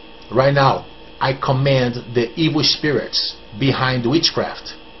Christ. Right now, I command the evil spirits behind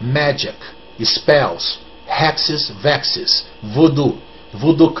witchcraft, magic, spells, hexes, vexes,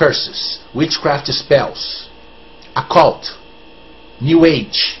 voodoo curses, witchcraft spells, occult, new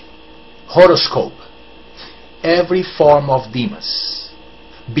age, horoscope, every form of demons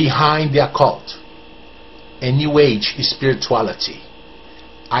behind the occult and new age spirituality.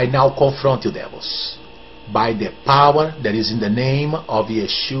 I now confront you, devils, by the power that is in the name of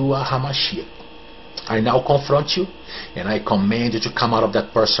Yeshua HaMashiach. I now confront you, and I command you to come out of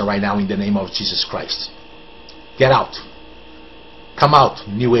that person right now in the name of Jesus Christ. Get out. Come out,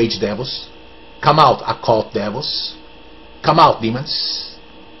 new age devils. Come out, occult devils. Come out, demons.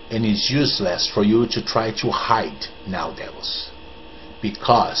 And it's useless for you to try to hide now, devils,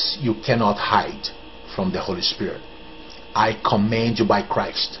 because you cannot hide from the Holy Spirit. I command you by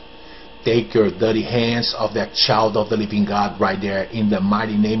Christ, take your dirty hands off that child of the living God right there in the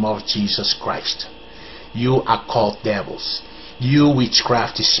mighty name of Jesus Christ. You occult devils, you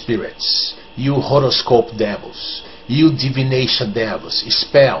witchcraft spirits, you horoscope devils, you divination devils,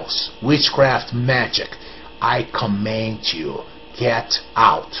 spells, witchcraft, magic, I command you, get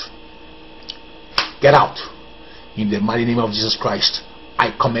out. Get out. In the mighty name of Jesus Christ,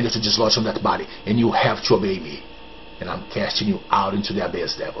 I command you to dislodge from that body, and you have to obey me. And I'm casting you out into the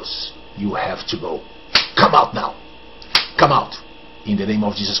abyss, devils. You have to go. Come out now. Come out. In the name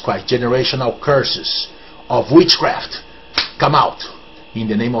of Jesus Christ. Generational curses of witchcraft, come out. In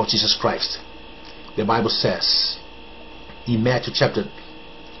the name of Jesus Christ. The Bible says in Matthew chapter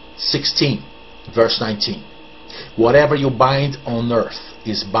 16, verse 19, whatever you bind on earth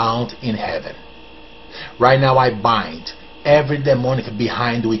is bound in heaven. Right now I bind every demonic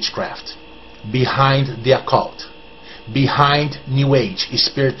behind witchcraft, behind the occult, behind new age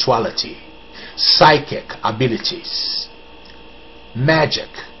spirituality, psychic abilities, magic,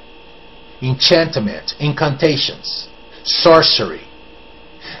 enchantment, incantations, sorcery.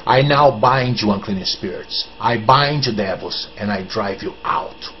 I now bind you, unclean spirits. I bind you, devils, and I drive you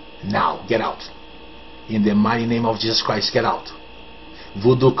out. Now, get out. In the mighty name of Jesus Christ, get out.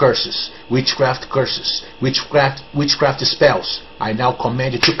 Voodoo curses, witchcraft spells, I now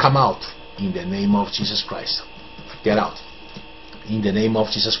command you to come out in the name of Jesus Christ. Get out in the name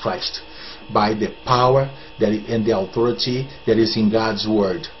of Jesus Christ. By the power and the authority that is in God's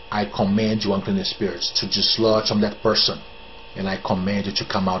word, I command you, unclean spirits, to dislodge from that person, and I command you to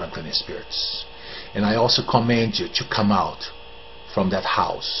come out, unclean spirits. And I also command you to come out from that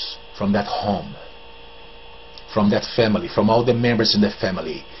house, from that home, from that family, from all the members in the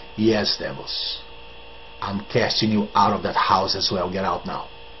family. Yes, devils, I'm casting you out of that house as well. Get out now.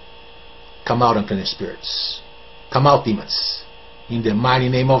 Come out, unclean spirits. Come out, demons. In the mighty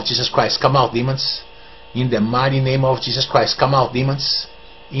name of Jesus Christ, come out, demons. In the mighty name of Jesus Christ, come out, demons.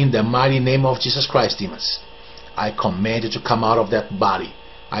 In the mighty name of Jesus Christ, demons. I command you to come out of that body.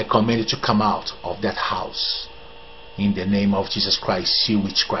 I command you to come out of that house. In the name of Jesus Christ, you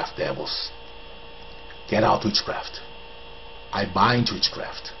witchcraft devils. Get out, witchcraft. I bind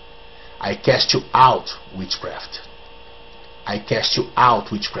witchcraft. I cast you out, witchcraft. I cast you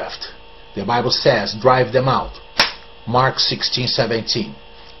out, witchcraft. The Bible says, drive them out. Mark 16:17.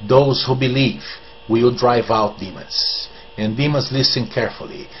 Those who believe will drive out demons. And demons, listen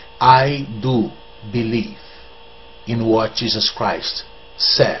carefully. I do believe in what Jesus Christ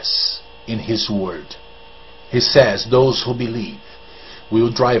says in His Word. He says, those who believe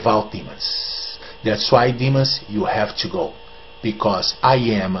will drive out demons. That's why, demons, you have to go, because I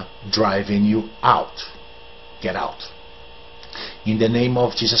am driving you out. Get out. In the name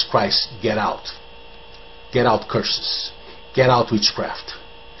of Jesus Christ, get out. Get out, curses. Get out, witchcraft.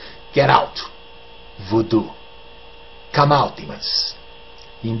 Get out, voodoo. Come out, demons.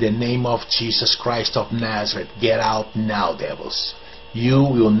 In the name of Jesus Christ of Nazareth, get out now, devils. You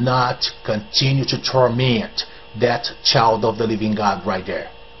will not continue to torment that child of the living God right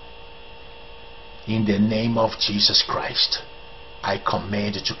there. In the name of Jesus Christ, I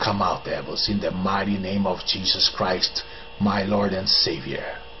command you to come out, devils, in the mighty name of Jesus Christ, my Lord and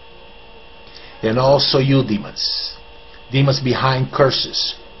Savior. And also you, demons. Demons behind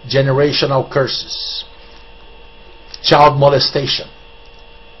curses, generational curses, child molestation,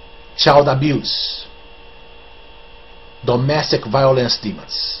 child abuse, domestic violence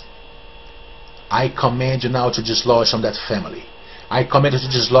demons. I command you now to dislodge from that family. I command you to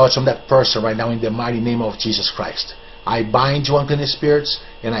dislodge from that person right now in the mighty name of Jesus Christ. I bind you, unclean spirits,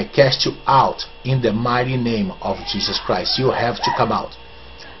 and I cast you out in the mighty name of Jesus Christ. You have to come out.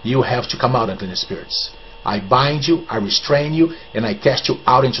 You have to come out, unclean spirits. I bind you, I restrain you, and I cast you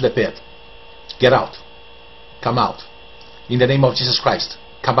out into the pit. Get out. Come out. In the name of Jesus Christ,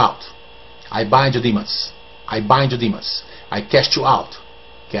 come out. I bind you, demons. I bind you, demons. I cast you out.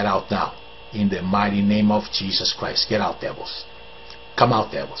 Get out now. In the mighty name of Jesus Christ. Get out, devils. Come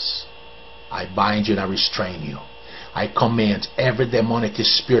out, devils. I bind you and I restrain you. I command every demonic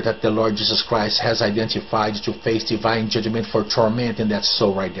spirit that the Lord Jesus Christ has identified to face divine judgment for tormenting that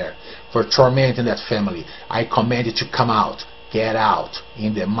soul right there, for tormenting that family. I command it to come out. Get out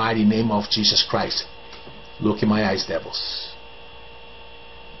in the mighty name of Jesus Christ. Look in my eyes, devils.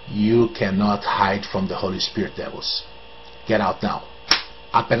 You cannot hide from the Holy Spirit, devils. Get out now.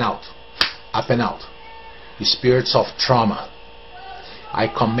 Up and out. Up and out. The spirits of trauma, I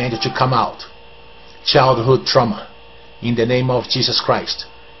command you to come out. Childhood trauma, in the name of Jesus Christ.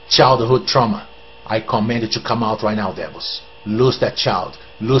 Childhood trauma, I command you to come out right now, devils. Lose that child,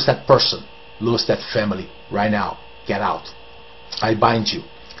 lose that person, lose that family right now. Get out. I bind you.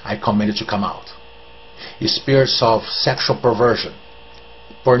 I command you to come out. The spirits of sexual perversion,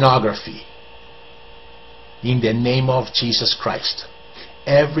 pornography, in the name of Jesus Christ.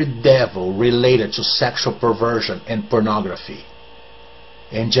 Every devil related to sexual perversion and pornography,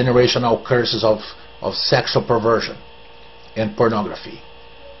 and generational curses of sexual perversion and pornography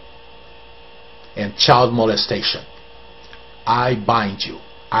and child molestation, I bind you,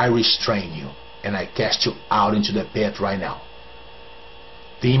 I restrain you, and I cast you out into the pit right now.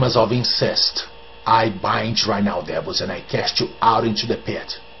 Demons of incest, I bind you right now, devils, and I cast you out into the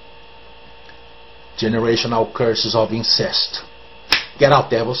pit. Generational curses of incest, get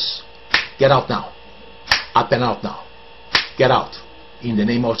out, devils. Get out now. Up and out now. Get out. In the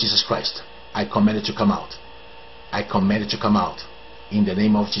name of Jesus Christ, I command you to come out. I command you to come out. In the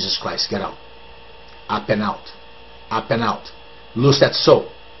name of Jesus Christ, get out. Up and out. Up and out. Lose that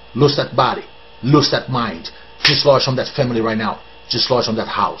soul. Lose that body. Lose that mind. Dislodge from that family right now. Dislodge from that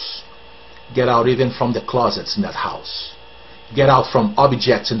house. Get out even from the closets in that house. Get out from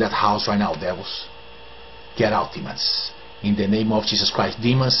objects in that house right now, devils. Get out, demons. In the name of Jesus Christ.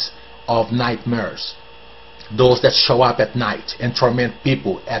 Demons of nightmares. Those that show up at night and torment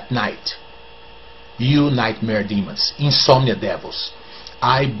people at night. You nightmare demons. Insomnia devils.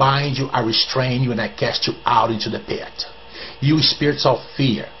 I bind you, I restrain you, and I cast you out into the pit. You spirits of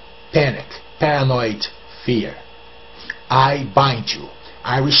fear, panic, paranoid fear. I bind you,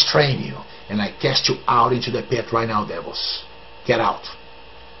 I restrain you, and I cast you out into the pit right now, devils. Get out.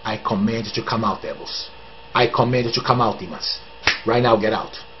 I command you to come out, devils. I command you to come out, demons. Right now, get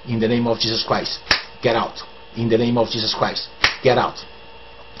out. In the name of Jesus Christ, get out. In the name of Jesus Christ, get out.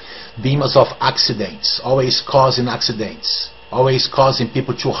 Demons of accidents, always causing accidents, always causing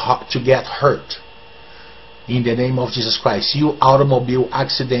people to get hurt. In the name of Jesus Christ, you automobile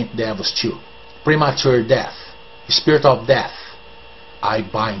accident devils too. Premature death, spirit of death, I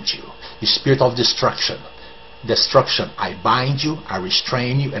bind you. The spirit of destruction, I bind you, I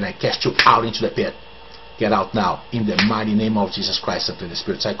restrain you, and I cast you out into the pit. Get out now. In the mighty name of Jesus Christ, and the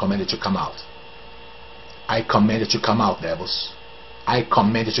spirits, I command you to come out. I command you to come out, devils. I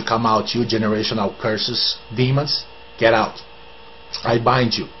command you to come out, you generational curses, demons. Get out. I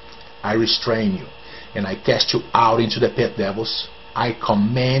bind you. I restrain you. And I cast you out into the pit, devils. I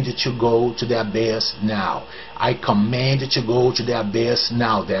command you to go to the abyss now. I command you to go to the abyss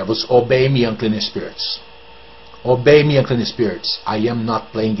now, devils. Obey me, unclean spirits. Obey me, unclean spirits. I am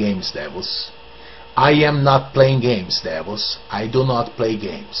not playing games, devils. I am not playing games, devils. I do not play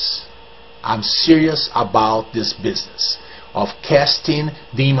games. I'm serious about this business of casting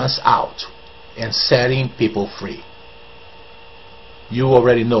demons out and setting people free. You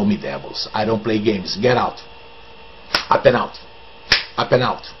already know me, devils. I don't play games. Get out. Up and out. Up and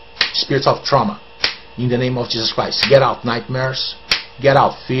out. Spirits of trauma. In the name of Jesus Christ. Get out, nightmares. Get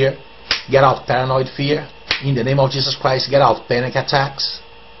out, fear. Get out, paranoid fear. In the name of Jesus Christ. Get out, panic attacks.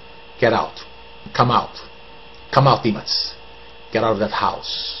 Get out. Come out. Come out, demons. Get out of that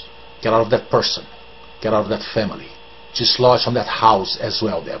house. Get out of that person. Get out of that family. Dislodge from that house as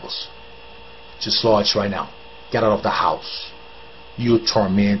well, devils. Dislodge right now. Get out of the house. You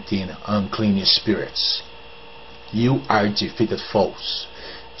tormenting unclean spirits. You are defeated foes.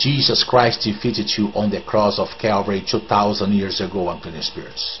 Jesus Christ defeated you on the cross of Calvary 2,000 years ago, unclean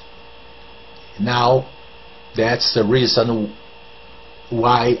spirits. Now, that's the reason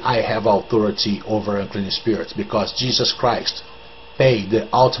why I have authority over unclean spirits, because Jesus Christ paid the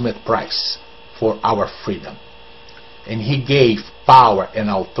ultimate price for our freedom, and He gave power and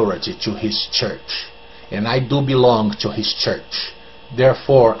authority to His church, and I do belong to His church.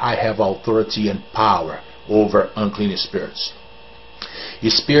 Therefore I have authority and power over unclean spirits.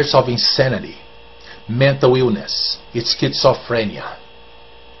 Spirits of insanity, mental illness, schizophrenia,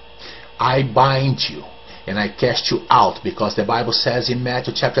 I bind you and I cast you out, because the Bible says in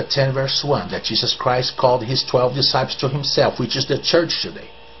Matthew chapter 10 verse 1 that Jesus Christ called his 12 disciples to himself, which is the church today,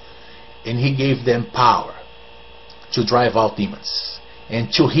 and he gave them power to drive out demons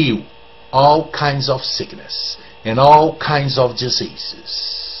and to heal all kinds of sickness and all kinds of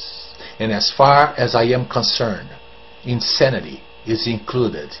diseases. And as far as I am concerned, insanity is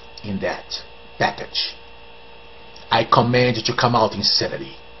included in that package. I command you to come out,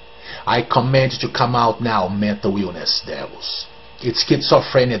 insanity. I command you to come out now, mental illness devils. It's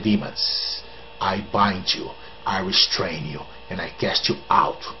schizophrenia demons. I bind you, I restrain you, and I cast you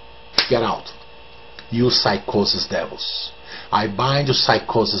out. Get out. You psychosis devils. I bind you,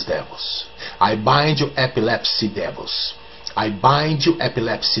 psychosis devils. I bind you, epilepsy devils. I bind you,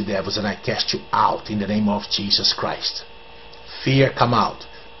 epilepsy devils, and I cast you out in the name of Jesus Christ. Fear, come out.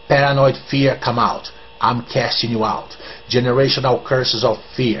 Paranoid fear, come out. I'm casting you out. Generational curses of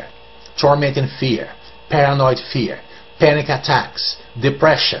fear, tormenting fear, paranoid fear, panic attacks,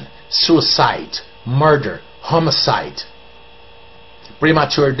 depression, suicide, murder, homicide,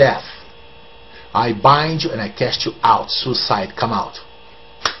 premature death. I bind you and I cast you out. Suicide, come out.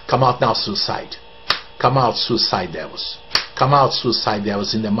 Come out now, suicide. Come out, suicide devils. Come out, suicide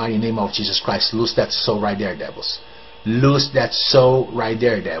devils, in the mighty name of Jesus Christ. Loose that soul right there, devils. Loose that soul right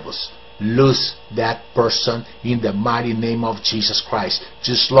there, devils. Loose that person in the mighty name of Jesus Christ.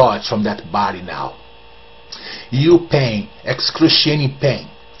 Dislodge from that body now. You pain, excruciating pain,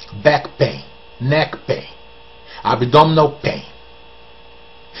 back pain, neck pain, abdominal pain,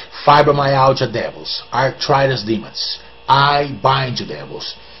 fibromyalgia devils, arthritis demons. I bind you,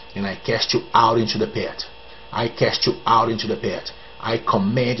 devils, and I cast you out into the pit. I cast you out into the pit. I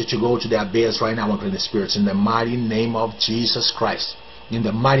command you to go to the abyss right now, unclean spirits, in the mighty name of Jesus Christ. In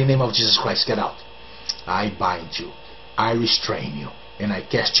the mighty name of Jesus Christ, get out. I bind you. I restrain you. And I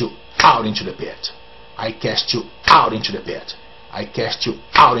cast you out into the pit. I cast you out into the pit. I cast you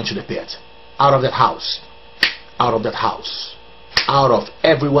out into the pit. Out of that house. Out of that house. Out of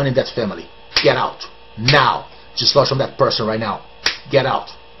everyone in that family. Get out. Now. Just lodge from that person right now. Get out.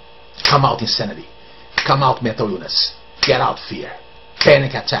 Come out, insanity. Come out, mental illness. Get out, fear.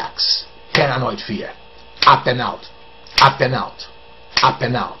 Panic attacks. Paranoid fear. Up and out. Up and out. Up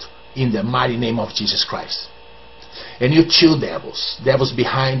and out. In the mighty name of Jesus Christ. And you two devils. Devils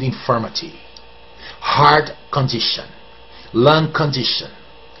behind infirmity. Heart condition. Lung condition.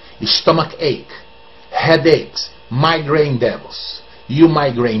 Stomach ache. Headaches. Migraine devils. You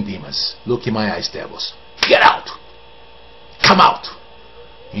migraine demons. Look in my eyes, devils. Get out. Come out.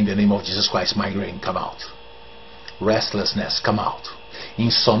 In the name of Jesus Christ, migraine, come out. Restlessness, come out.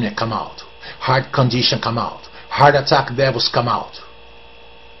 Insomnia, come out. Heart condition, come out. Heart attack devils, come out.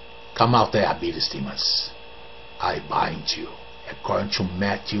 Come out, diabetes demons. I bind you. According to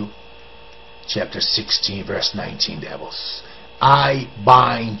Matthew chapter 16 verse 19, devils. I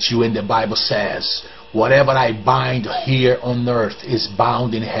bind you, and the Bible says, whatever I bind here on earth is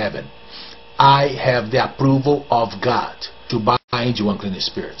bound in heaven. I have the approval of God to bind you, unclean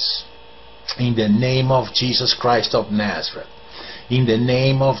spirits. In the name of Jesus Christ of Nazareth. In the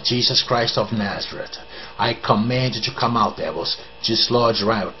name of Jesus Christ of Nazareth. I command you to come out, devils. Dislodge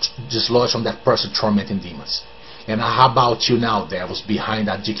from that person tormenting demons. And how about you now, devils, behind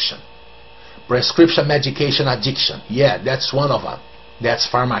addiction? Prescription medication addiction. Yeah, that's one of them. That's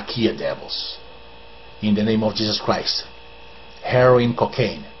pharmakia, devils. In the name of Jesus Christ. Heroin,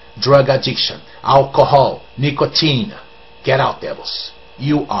 cocaine, drug addiction, alcohol, nicotine. Get out, devils.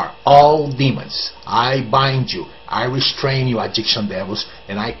 You are all demons. I bind you. I restrain you, addiction devils,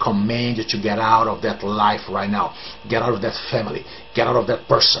 and I command you to get out of that life right now. Get out of that family. Get out of that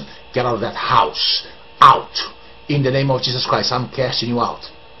person. Get out of that house. Out. In the name of Jesus Christ, I'm casting you out.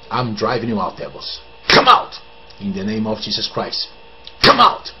 I'm driving you out, devils. Come out. In the name of Jesus Christ. Come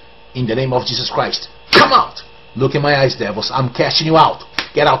out. In the name of Jesus Christ. Come out. Look in my eyes, devils. I'm casting you out.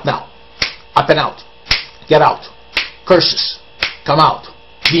 Get out now. Up and out. Get out. Curses, come out.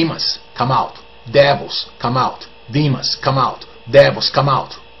 Demons, come out. Devils, come out. Demons, come out. Devils, come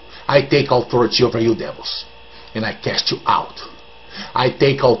out. I take authority over you, devils, and I cast you out. I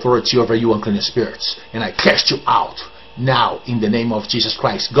take authority over you, unclean spirits, and I cast you out. Now, in the name of Jesus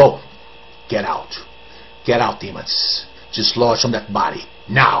Christ, go. Get out. Get out, demons. Dislodge from that body.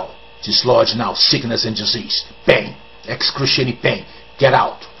 Now. Dislodge now. Sickness and disease. Pain. Excruciating pain. Get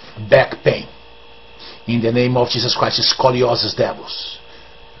out. Back pain. In the name of Jesus Christ, scoliosis devils,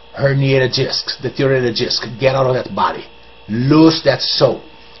 herniated discs, deteriorated disc, get out of that body. Loose that soul.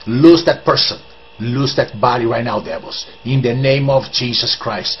 Loose that person. Lose that body right now, devils. In the name of Jesus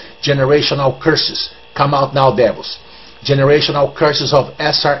Christ. Generational curses, come out now, devils. Generational curses of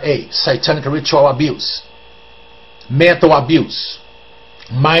SRA, satanic ritual abuse, mental abuse,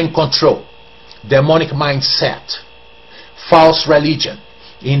 mind control, demonic mindset, false religion.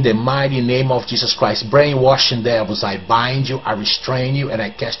 In the mighty name of Jesus Christ. Brainwashing devils, I bind you, I restrain you, and I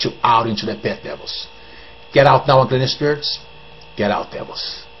cast you out into the pit, devils. Get out now, unclean spirits. Get out,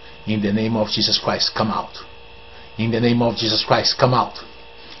 devils. In the name of Jesus Christ, come out. In the name of Jesus Christ, come out.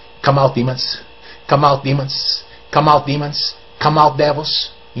 Come out, demons. Come out, demons. Come out, demons. Come out,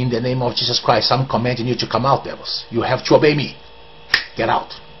 devils. In the name of Jesus Christ, I'm commanding you to come out, devils. You have to obey me. Get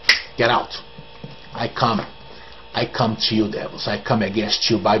out. Get out. I come to you, devils. I come against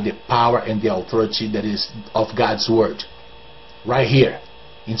you by the power and the authority that is of God's word. Right here,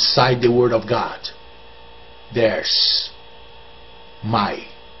 inside the word of God, there's my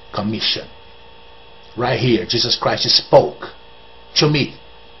commission. Right here, Jesus Christ spoke to me.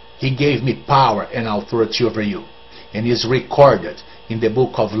 He gave me power and authority over you. And is recorded in the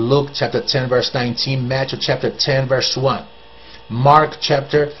book of Luke chapter 10 verse 19, Matthew chapter 10 verse 1, Mark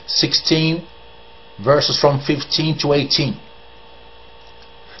chapter 16 verses from 15 to 18,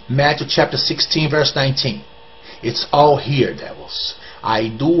 Matthew chapter 16 verse 19. It's all here, devils. I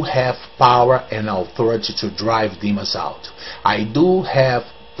do have power and authority to drive demons out. I do have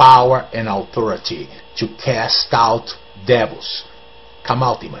power and authority to cast out devils. Come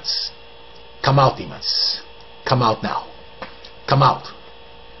out, demons. Come out, demons. Come out now. Come out.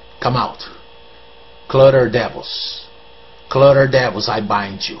 Come out. Clutter devils. Clutter devils, I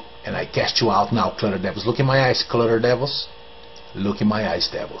bind you. And I cast you out now, clutter devils. Look in my eyes, clutter devils. Look in my eyes,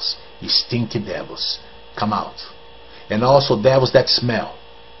 devils. You stinky devils. Come out. And also devils that smell.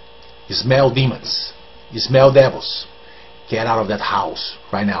 You smell demons. You smell devils. Get out of that house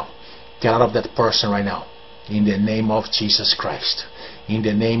right now. Get out of that person right now. In the name of Jesus Christ. In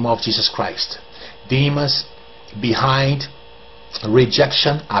the name of Jesus Christ. Demons behind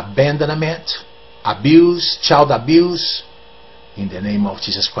rejection, abandonment, abuse, child abuse. In the name of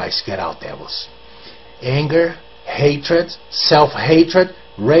Jesus Christ, get out, devils. Anger, hatred, self-hatred,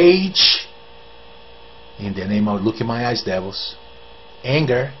 rage. In the name of, look in my eyes, devils.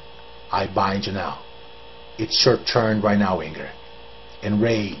 Anger, I bind you now. It's your turn right now, anger. And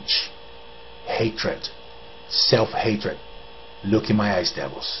rage, hatred, self-hatred. Look in my eyes,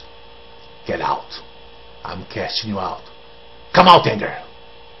 devils. Get out. I'm casting you out. Come out, anger.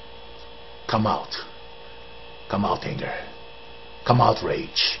 Come out. Come out, anger. Come out,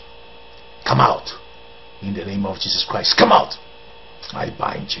 rage. Come out. In the name of Jesus Christ. Come out. I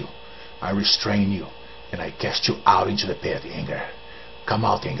bind you. I restrain you. And I cast you out into the pit, anger. Come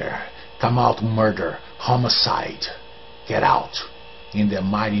out, anger. Come out, murder, homicide. Get out. In the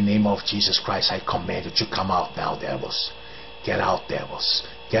mighty name of Jesus Christ, I command you to come out now, devils. Get out, devils.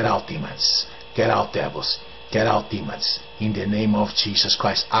 Get out, demons. Get out, devils. Get out, demons. In the name of Jesus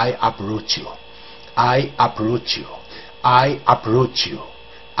Christ, I uproot you. I uproot you. I uproot you.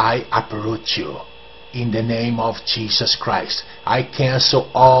 I uproot you. In the name of Jesus Christ, I cancel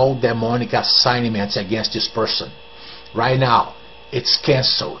all demonic assignments against this person. Right now, it's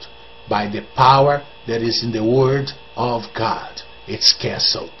canceled by the power that is in the Word of God. It's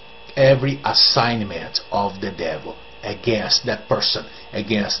canceled. Every assignment of the devil against that person,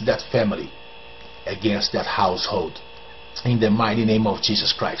 against that family, against that household. In the mighty name of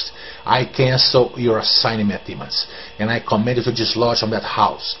Jesus Christ, I cancel your assignment, demons, and I command you to dislodge from that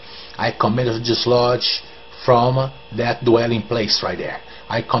house. I command you to dislodge from that dwelling place right there.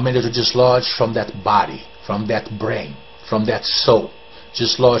 I command you to dislodge from that body, from that brain, from that soul.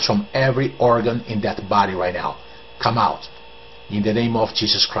 Dislodge from every organ in that body right now. Come out. In the name of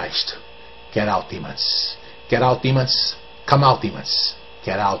Jesus Christ. Get out, demons. Get out, demons. Come out, demons.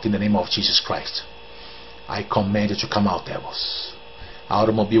 Get out in the name of Jesus Christ. I command you to come out, devils.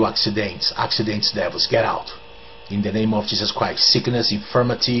 Automobile accidents, devils, get out. In the name of Jesus Christ. Sickness,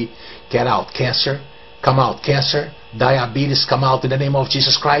 infirmity, get out. Cancer, come out. Cancer, diabetes, come out in the name of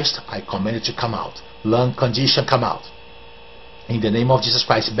Jesus Christ. I command you to come out. Lung condition, come out. In the name of Jesus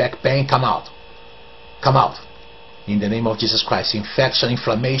Christ. Back pain, come out. Come out. In the name of Jesus Christ. Infection,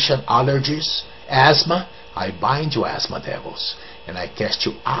 inflammation, allergies, asthma. I bind you, asthma devils, and I cast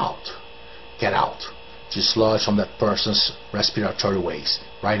you out. Get out. Dislodge from that person's respiratory ways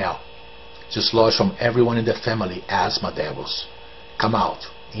right now. Dislodge from everyone in the family, asthma devils. Come out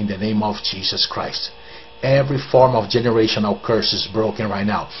in the name of Jesus Christ. Every form of generational curse is broken right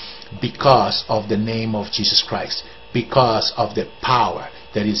now because of the name of Jesus Christ, because of the power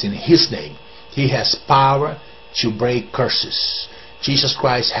that is in His name. He has power to break curses. Jesus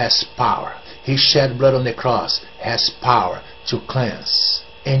Christ has power. His shed blood on the cross has power to cleanse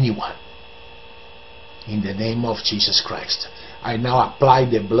anyone. In the name of Jesus Christ, I now apply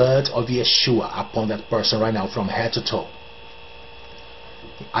the blood of Yeshua upon that person right now from head to toe.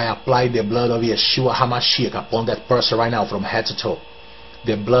 I apply the blood of Yeshua HaMashiach upon that person right now from head to toe.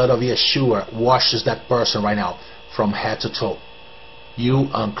 The blood of Yeshua washes that person right now from head to toe. You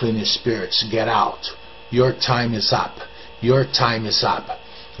unclean spirits, get out. Your time is up. Your time is up.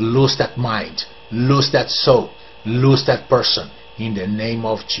 Lose that mind. Lose that soul. Lose that person. In the name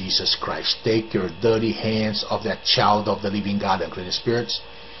of Jesus Christ, take your dirty hands off that child of the living God, unclean spirits.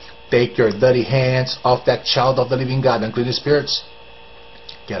 Take your dirty hands off that child of the living God, unclean spirits.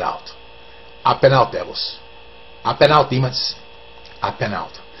 Get out. Up and out, devils. Up and out, demons. Up and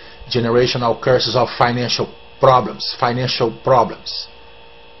out. Generational curses of financial problems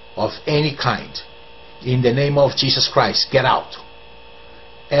of any kind. In the name of Jesus Christ, get out.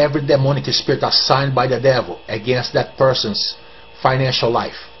 Every demonic spirit assigned by the devil against that person's financial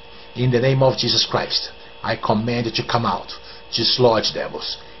life, in the name of Jesus Christ, I command you to come out. Dislodge,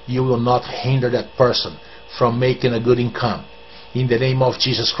 devils. You will not hinder that person from making a good income. In the name of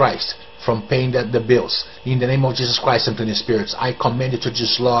Jesus Christ, from paying the bills. In the name of Jesus Christ, unclean spirits, I command you to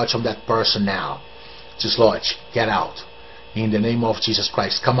dislodge from that person now. Dislodge. Get out. In the name of Jesus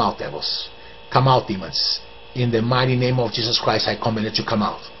Christ, come out, devils. Come out, demons. In the mighty name of Jesus Christ, I command you to come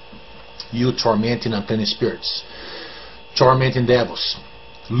out. You tormenting unclean spirits, tormenting devils,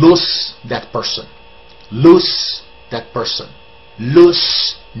 loose that person. Loose that person.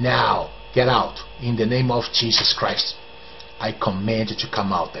 Loose now. Get out. In the name of Jesus Christ, I command you to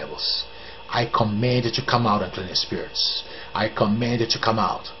come out, devils. I command you to come out, unclean spirits. I command you to come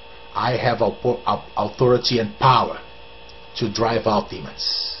out. I have authority and power to drive out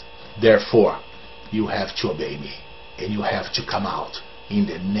demons. Therefore, you have to obey me, and you have to come out. In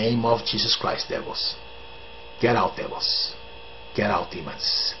the name of Jesus Christ, devils. Get out, devils. Get out,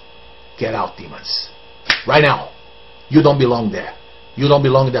 demons. Get out, demons. Right now. You don't belong there. You don't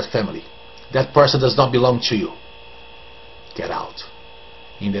belong in that family. That person does not belong to you. Get out.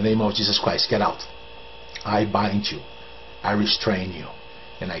 In the name of Jesus Christ, get out. I bind you. I restrain you.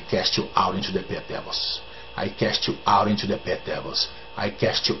 And I cast you out into the pit, devils. I cast you out into the pit, devils. I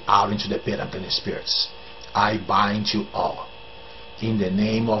cast you out into the pit, unclean spirits. I bind you all. In the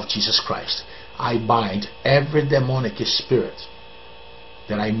name of Jesus Christ, I bind every demonic spirit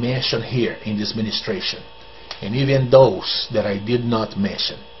that I mentioned here in this ministration, and even those that I did not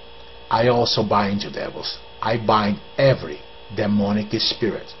mention. I also bind you, devils. I bind every demonic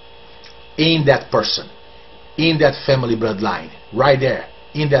spirit in that person, in that family bloodline, right there,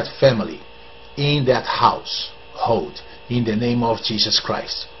 in that family, in that household, in the name of Jesus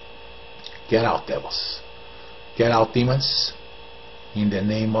Christ. Get out, devils. Get out, demons. In the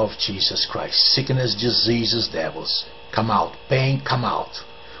name of Jesus Christ. Sickness, diseases, devils, come out. Pain, come out.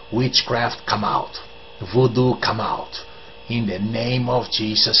 Witchcraft, come out. Voodoo, come out. In the name of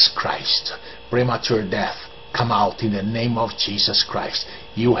Jesus Christ. Premature death, come out in the name of Jesus Christ.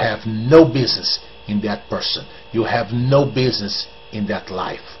 You have no business in that person. You have no business in that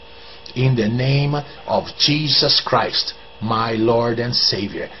life. In the name of Jesus Christ, my Lord and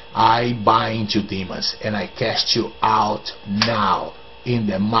Savior, I bind you, demons, and I cast you out now. In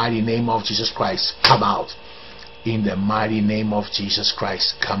the mighty name of Jesus Christ, come out. In the mighty name of Jesus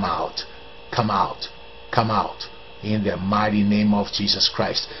Christ, come out. Come out. Come out. In the mighty name of Jesus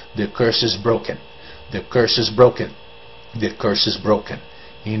Christ. The curse is broken. The curse is broken. The curse is broken.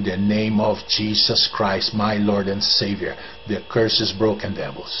 In the name of Jesus Christ, my Lord and Savior, the curse is broken,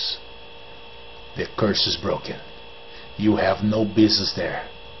 devils. The curse is broken. You have no business there.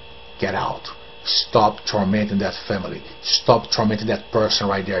 Get out. Stop tormenting that family. Stop tormenting that person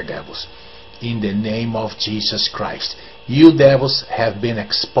right there, devils. In the name of Jesus Christ. You devils have been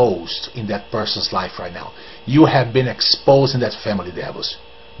exposed in that person's life right now. You have been exposed in that family, devils.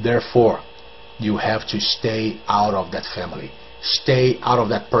 Therefore, you have to stay out of that family. Stay out of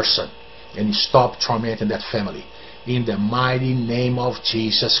that person. And stop tormenting that family. In the mighty name of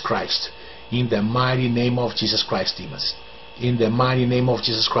Jesus Christ. In the mighty name of Jesus Christ, demons. In the mighty name of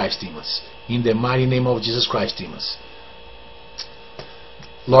Jesus Christ, demons. In the mighty name of Jesus Christ, demons.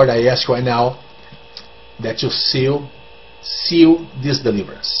 Lord, I ask right now that you seal this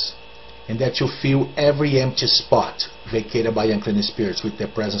deliverance, and that you fill every empty spot vacated by unclean spirits with the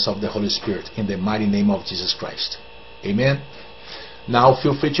presence of the Holy Spirit, in the mighty name of Jesus Christ. Amen. Now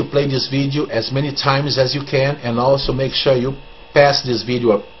feel free to play this video as many times as you can, and also make sure you pass this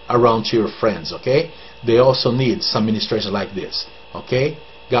video around to your friends, okay? They also need some ministration like this, okay?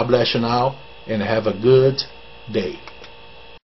 God bless you now, and have a good day.